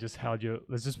know I just held you.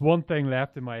 There's just one thing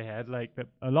left in my head, like that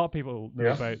a lot of people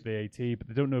know about the AT, but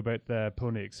they don't know about the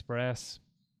Pony Express.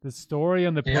 The story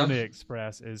on the Pony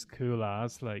Express is cool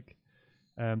as. Like,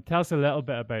 tell us a little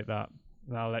bit about that,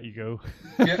 and I'll let you go.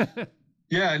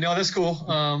 Yeah, no, that's cool.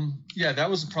 That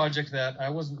was a project that I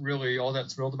wasn't really all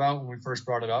that thrilled about when we first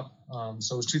brought it up.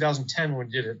 So it was 2010 when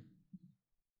we did it.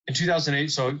 In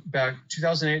 2008, so back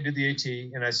 2008, did the AT,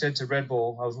 and I said to Red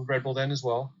Bull, I was with Red Bull then as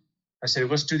well. I said,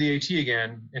 let's do the AT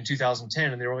again in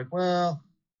 2010. And they were like, well,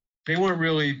 they weren't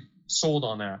really sold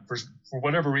on that. For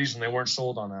whatever reason, they weren't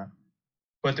sold on that.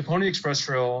 But the Pony Express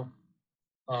Trail,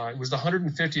 it was the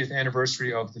 150th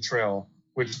anniversary of the trail,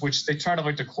 which they try to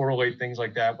like to correlate things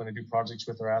like that when they do projects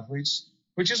with their athletes,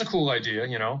 which is a cool idea,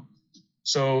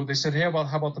 So they said, hey, how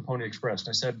about the Pony Express? And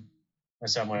I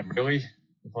said, I'm like, really?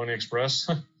 The Pony Express?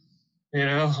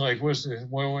 Like, where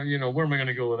am I going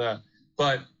to go with that?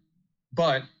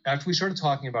 But after we started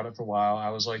talking about it for a while,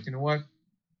 I was like, you know what?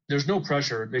 There's no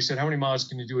pressure. They said, how many miles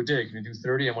can you do a day? Can you do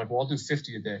 30? I'm like, well, I'll do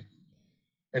 50 a day.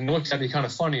 And they looked at me kind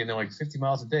of funny, and they're like, 50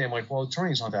 miles a day? I'm like, well, the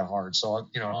training's not that hard. So,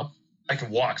 I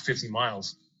can walk 50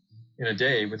 miles in a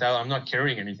day I'm not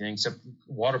carrying anything except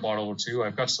a water bottle or two.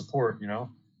 I've got support,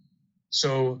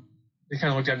 So they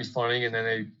kind of looked at me funny, and then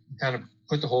they kind of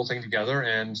put the whole thing together,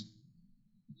 and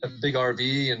a big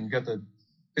RV, and got the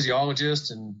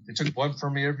physiologist, and they took blood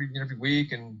from me every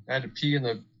week, and I had to pee in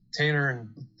the container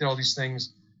and did all these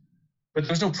things. But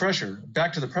there's no pressure.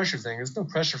 Back to the pressure thing, there's no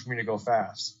pressure for me to go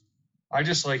fast. I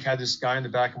just had this guy in the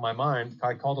back of my mind.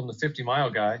 I called him the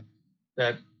 50-mile guy,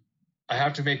 that I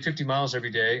have to make 50 miles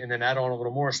every day and then add on a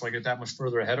little more so I get that much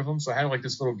further ahead of him. So I had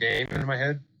this little game in my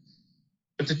head.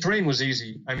 But the terrain was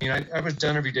easy. I mean, I was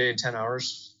done every day in 10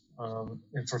 hours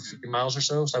and for 50 miles or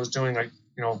so. So I was doing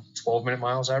 12-minute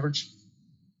miles average.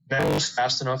 That was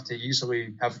fast enough to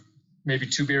easily have maybe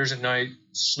 2 beers at night,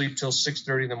 sleep till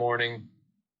 6:30 in the morning.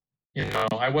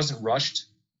 I wasn't rushed.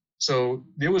 So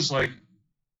it was one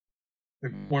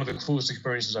of the coolest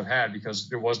experiences I've had because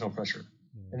there was no pressure.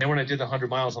 And then when I did the 100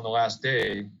 miles on the last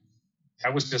day, I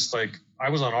was just I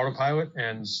was on autopilot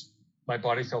and my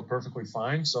body felt perfectly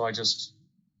fine. So I'll just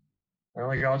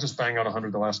bang out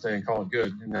 100 the last day and call it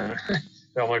good. And then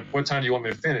I'm like, what time do you want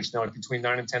me to finish? Now, between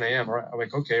 9 and 10 a.m. I'm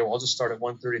like, okay, well, I'll just start at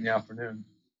 1:30 in the afternoon.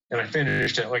 And I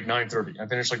finished at 9:30. I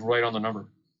finished right on the number.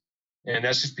 And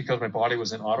that's just because my body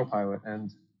was in autopilot.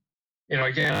 And,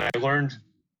 again, I learned,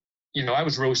 I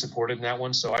was really supported in that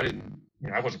one. So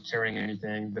I wasn't carrying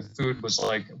anything. The food was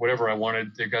whatever I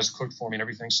wanted. The guys cooked for me and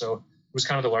everything. So it was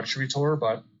kind of the luxury tour,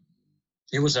 but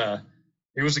it was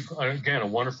again, a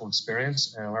wonderful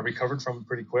experience. And I recovered from it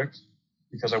pretty quick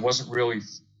because I wasn't really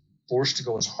forced to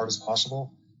go as hard as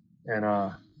possible. And,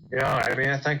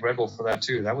 I thank Red Bull for that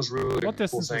too. That was really a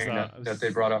cool thing that they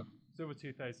brought up. It's over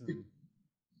 2,000.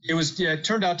 It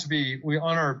turned out to be,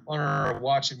 on our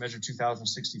watch, it measured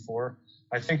 2,064.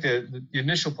 I think the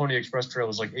initial Pony Express Trail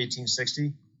was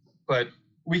 1860, but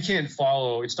we can't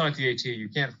follow, it's not the AT, you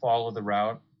can't follow the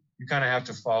route. You kind of have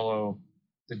to follow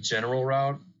the general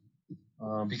route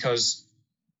because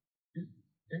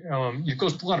you go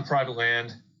a lot of private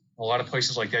land, a lot of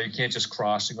places like that. You can't just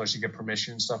cross unless you get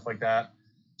permission and stuff like that.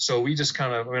 So we just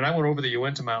kind of, I went over the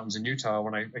Uinta Mountains in Utah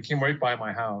when I came right by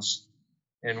my house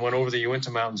and went over the Uinta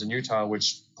Mountains in Utah,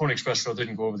 which Pony Express Trail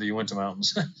didn't go over the Uinta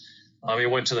Mountains. It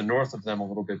went to the north of them a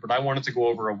little bit, but I wanted to go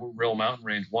over a real mountain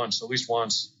range at least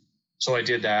once. So I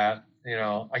did that.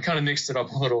 I kind of mixed it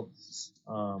up a little.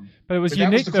 But it was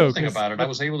unique, that was the though. Cool thing about it, I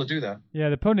was able to do that. Yeah,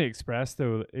 the Pony Express,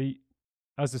 though,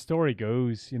 as the story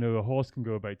goes, a horse can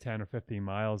go about 10 or 15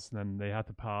 miles, and then they had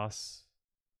to pass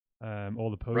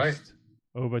all the posts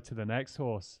over to the next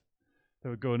horse. They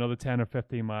would go another 10 or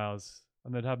 15 miles,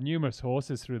 and they'd have numerous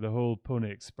horses through the whole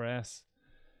Pony Express.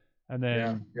 And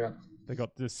then they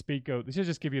got the SpeedGoat. They should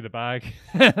just give you the bag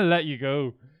and let you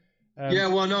go.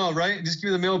 Just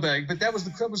give me the mailbag. But that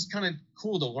was kind of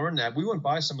cool to learn that. We went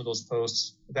by some of those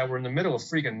posts that were in the middle of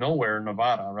freaking nowhere in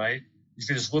Nevada, right? You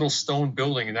see this little stone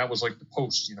building, and that was like the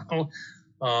post,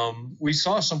 We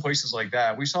saw some places like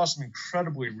that. We saw some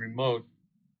incredibly remote.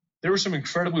 There were some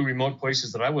incredibly remote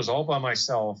places that I was all by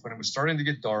myself, and it was starting to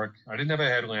get dark. I didn't have a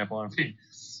headlamp on me.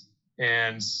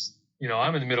 And,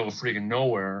 I'm in the middle of freaking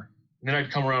nowhere. And then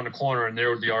I'd come around the corner, and there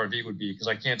would the RV would be, because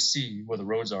I can't see where the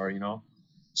roads are,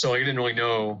 So I didn't really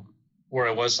know where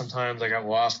I was sometimes. I got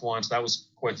lost once. That was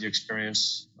quite the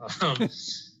experience. But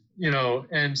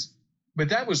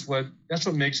that's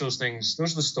what makes those things,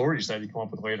 those are the stories that you come up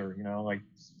with later, like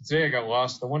today I got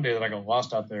lost, the one day that I got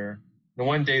lost out there, the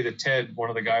one day that Ted, one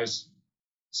of the guys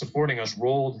supporting us,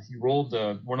 rolled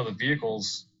one of the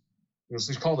vehicles.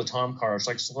 It's called the Tom car. It's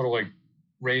like a little like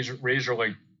Razor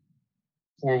like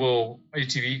 4-wheel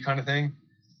ATV kind of thing.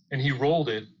 And he rolled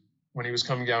it when he was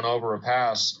coming down over a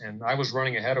pass, and I was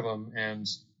running ahead of him, and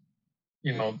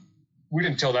we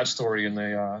didn't tell that story in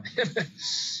the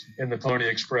in the Pony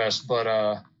Express, but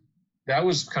that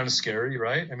was kind of scary,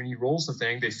 right? He rolls the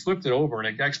thing, they flipped it over, and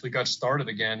it actually got started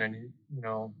again, and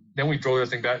then we drove the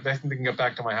thing back. That thing got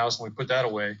back to my house, and we put that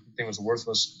away. The thing was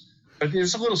worthless. But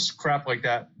there's some little crap like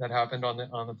that happened on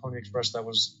the Pony Express that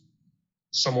was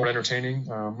somewhat entertaining.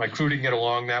 My crew didn't get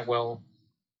along that well.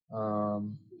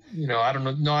 I don't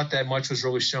know, not that much was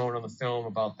really shown on the film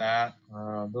about that.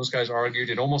 Those guys argued.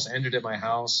 It almost ended at my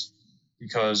house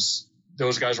because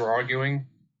those guys were arguing.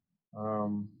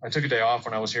 I took a day off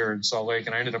when I was here in Salt Lake,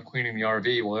 and I ended up cleaning the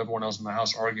RV while everyone else in the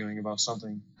house arguing about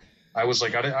something. I was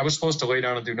like, I was supposed to lay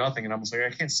down and do nothing, and I was like, I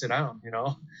can't sit down,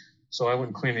 So I went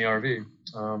and cleaned the RV.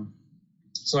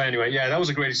 So anyway, that was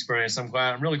a great experience.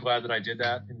 I'm really glad that I did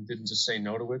that and didn't just say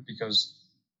no to it, because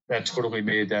that totally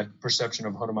made that perception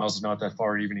of 100 miles is not that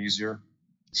far even easier,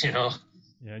 Yeah,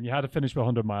 and you had to finish with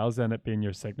 100 miles, then it being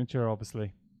your signature,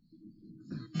 obviously.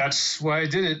 That's why I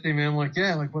did it. I'm like,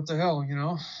 what the hell,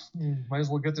 might as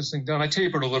well get this thing done. I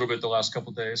tapered a little bit the last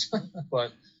couple of days,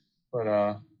 but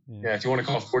if you want to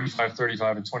call it 45,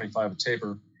 35, and 25 a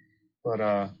taper,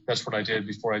 but that's what I did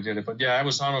before I did it. But I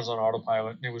was on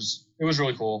autopilot. And it was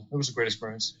really cool. It was a great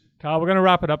experience. Karl, we're going to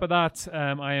wrap it up at that.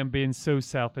 I am being so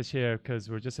selfish here because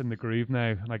we're just in the groove now,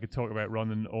 and I could talk about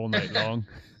running all night long.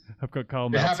 I've got Karl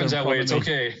Meltzer. It happens that way. It's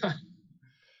okay.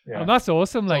 And that's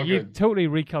awesome. Like, you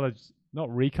totally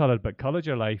colored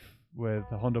your life with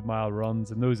 100-mile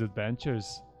runs and those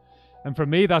adventures. And for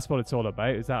me, that's what it's all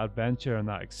about, is that adventure and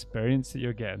that experience that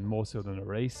you're getting more so than a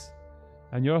race.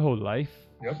 And your whole life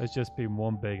has just been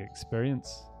one big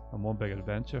experience and one big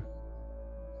adventure.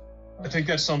 I think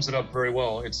that sums it up very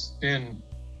well. It's been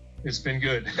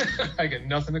good. I get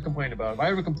nothing to complain about. If I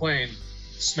ever complain,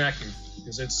 smack me,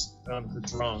 because it's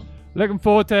wrong. Looking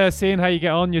forward to seeing how you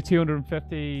get on your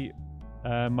 250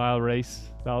 mile race.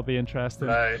 That'll be interesting.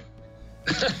 Right.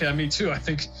 Yeah, me too. I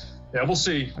think. Yeah, we'll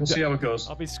see. We'll see how it goes.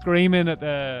 I'll be screaming at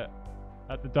the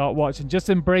dot watch and just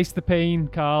embrace the pain,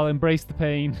 Karl. Embrace the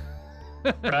pain.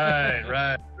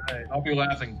 Right. I'll be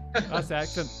laughing. That's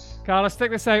excellent. Karl, let's stick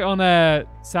this out on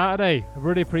Saturday. I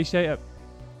really appreciate it.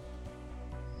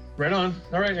 Right on.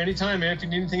 All right, anytime, man. If you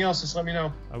need anything else, just let me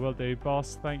know. I will do,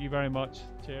 boss. Thank you very much.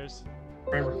 Cheers.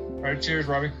 All right, cheers,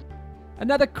 Robbie.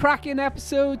 Another cracking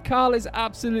episode. Karl is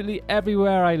absolutely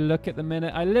everywhere I look at the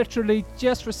minute. I literally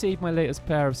just received my latest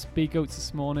pair of SpeedGoats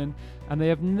this morning, and they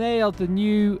have nailed the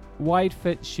new wide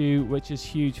fit shoe, which is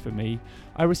huge for me.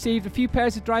 I received a few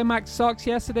pairs of Dry Max socks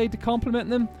yesterday to compliment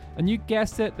them, and you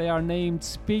guessed it, they are named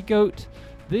SpeedGoat.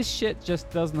 This shit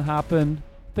just doesn't happen.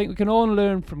 I think we can all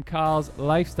learn from Karl's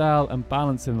lifestyle and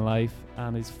balance in life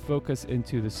and his focus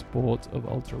into the sport of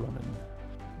ultra running.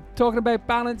 Talking about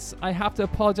balance, I have to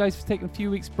apologize for taking a few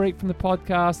weeks break from the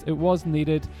podcast. It was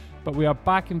needed, but we are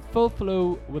back in full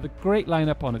flow with a great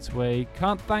lineup on its way.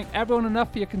 Can't thank everyone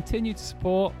enough for your continued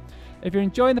support. If you're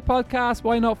enjoying the podcast,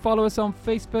 why not follow us on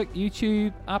Facebook,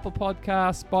 YouTube, Apple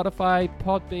Podcasts, Spotify,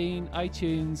 Podbean,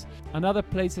 iTunes, and other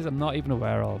places I'm not even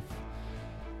aware of.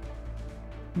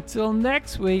 Until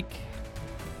next week,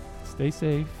 stay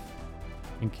safe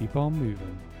and keep on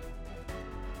moving.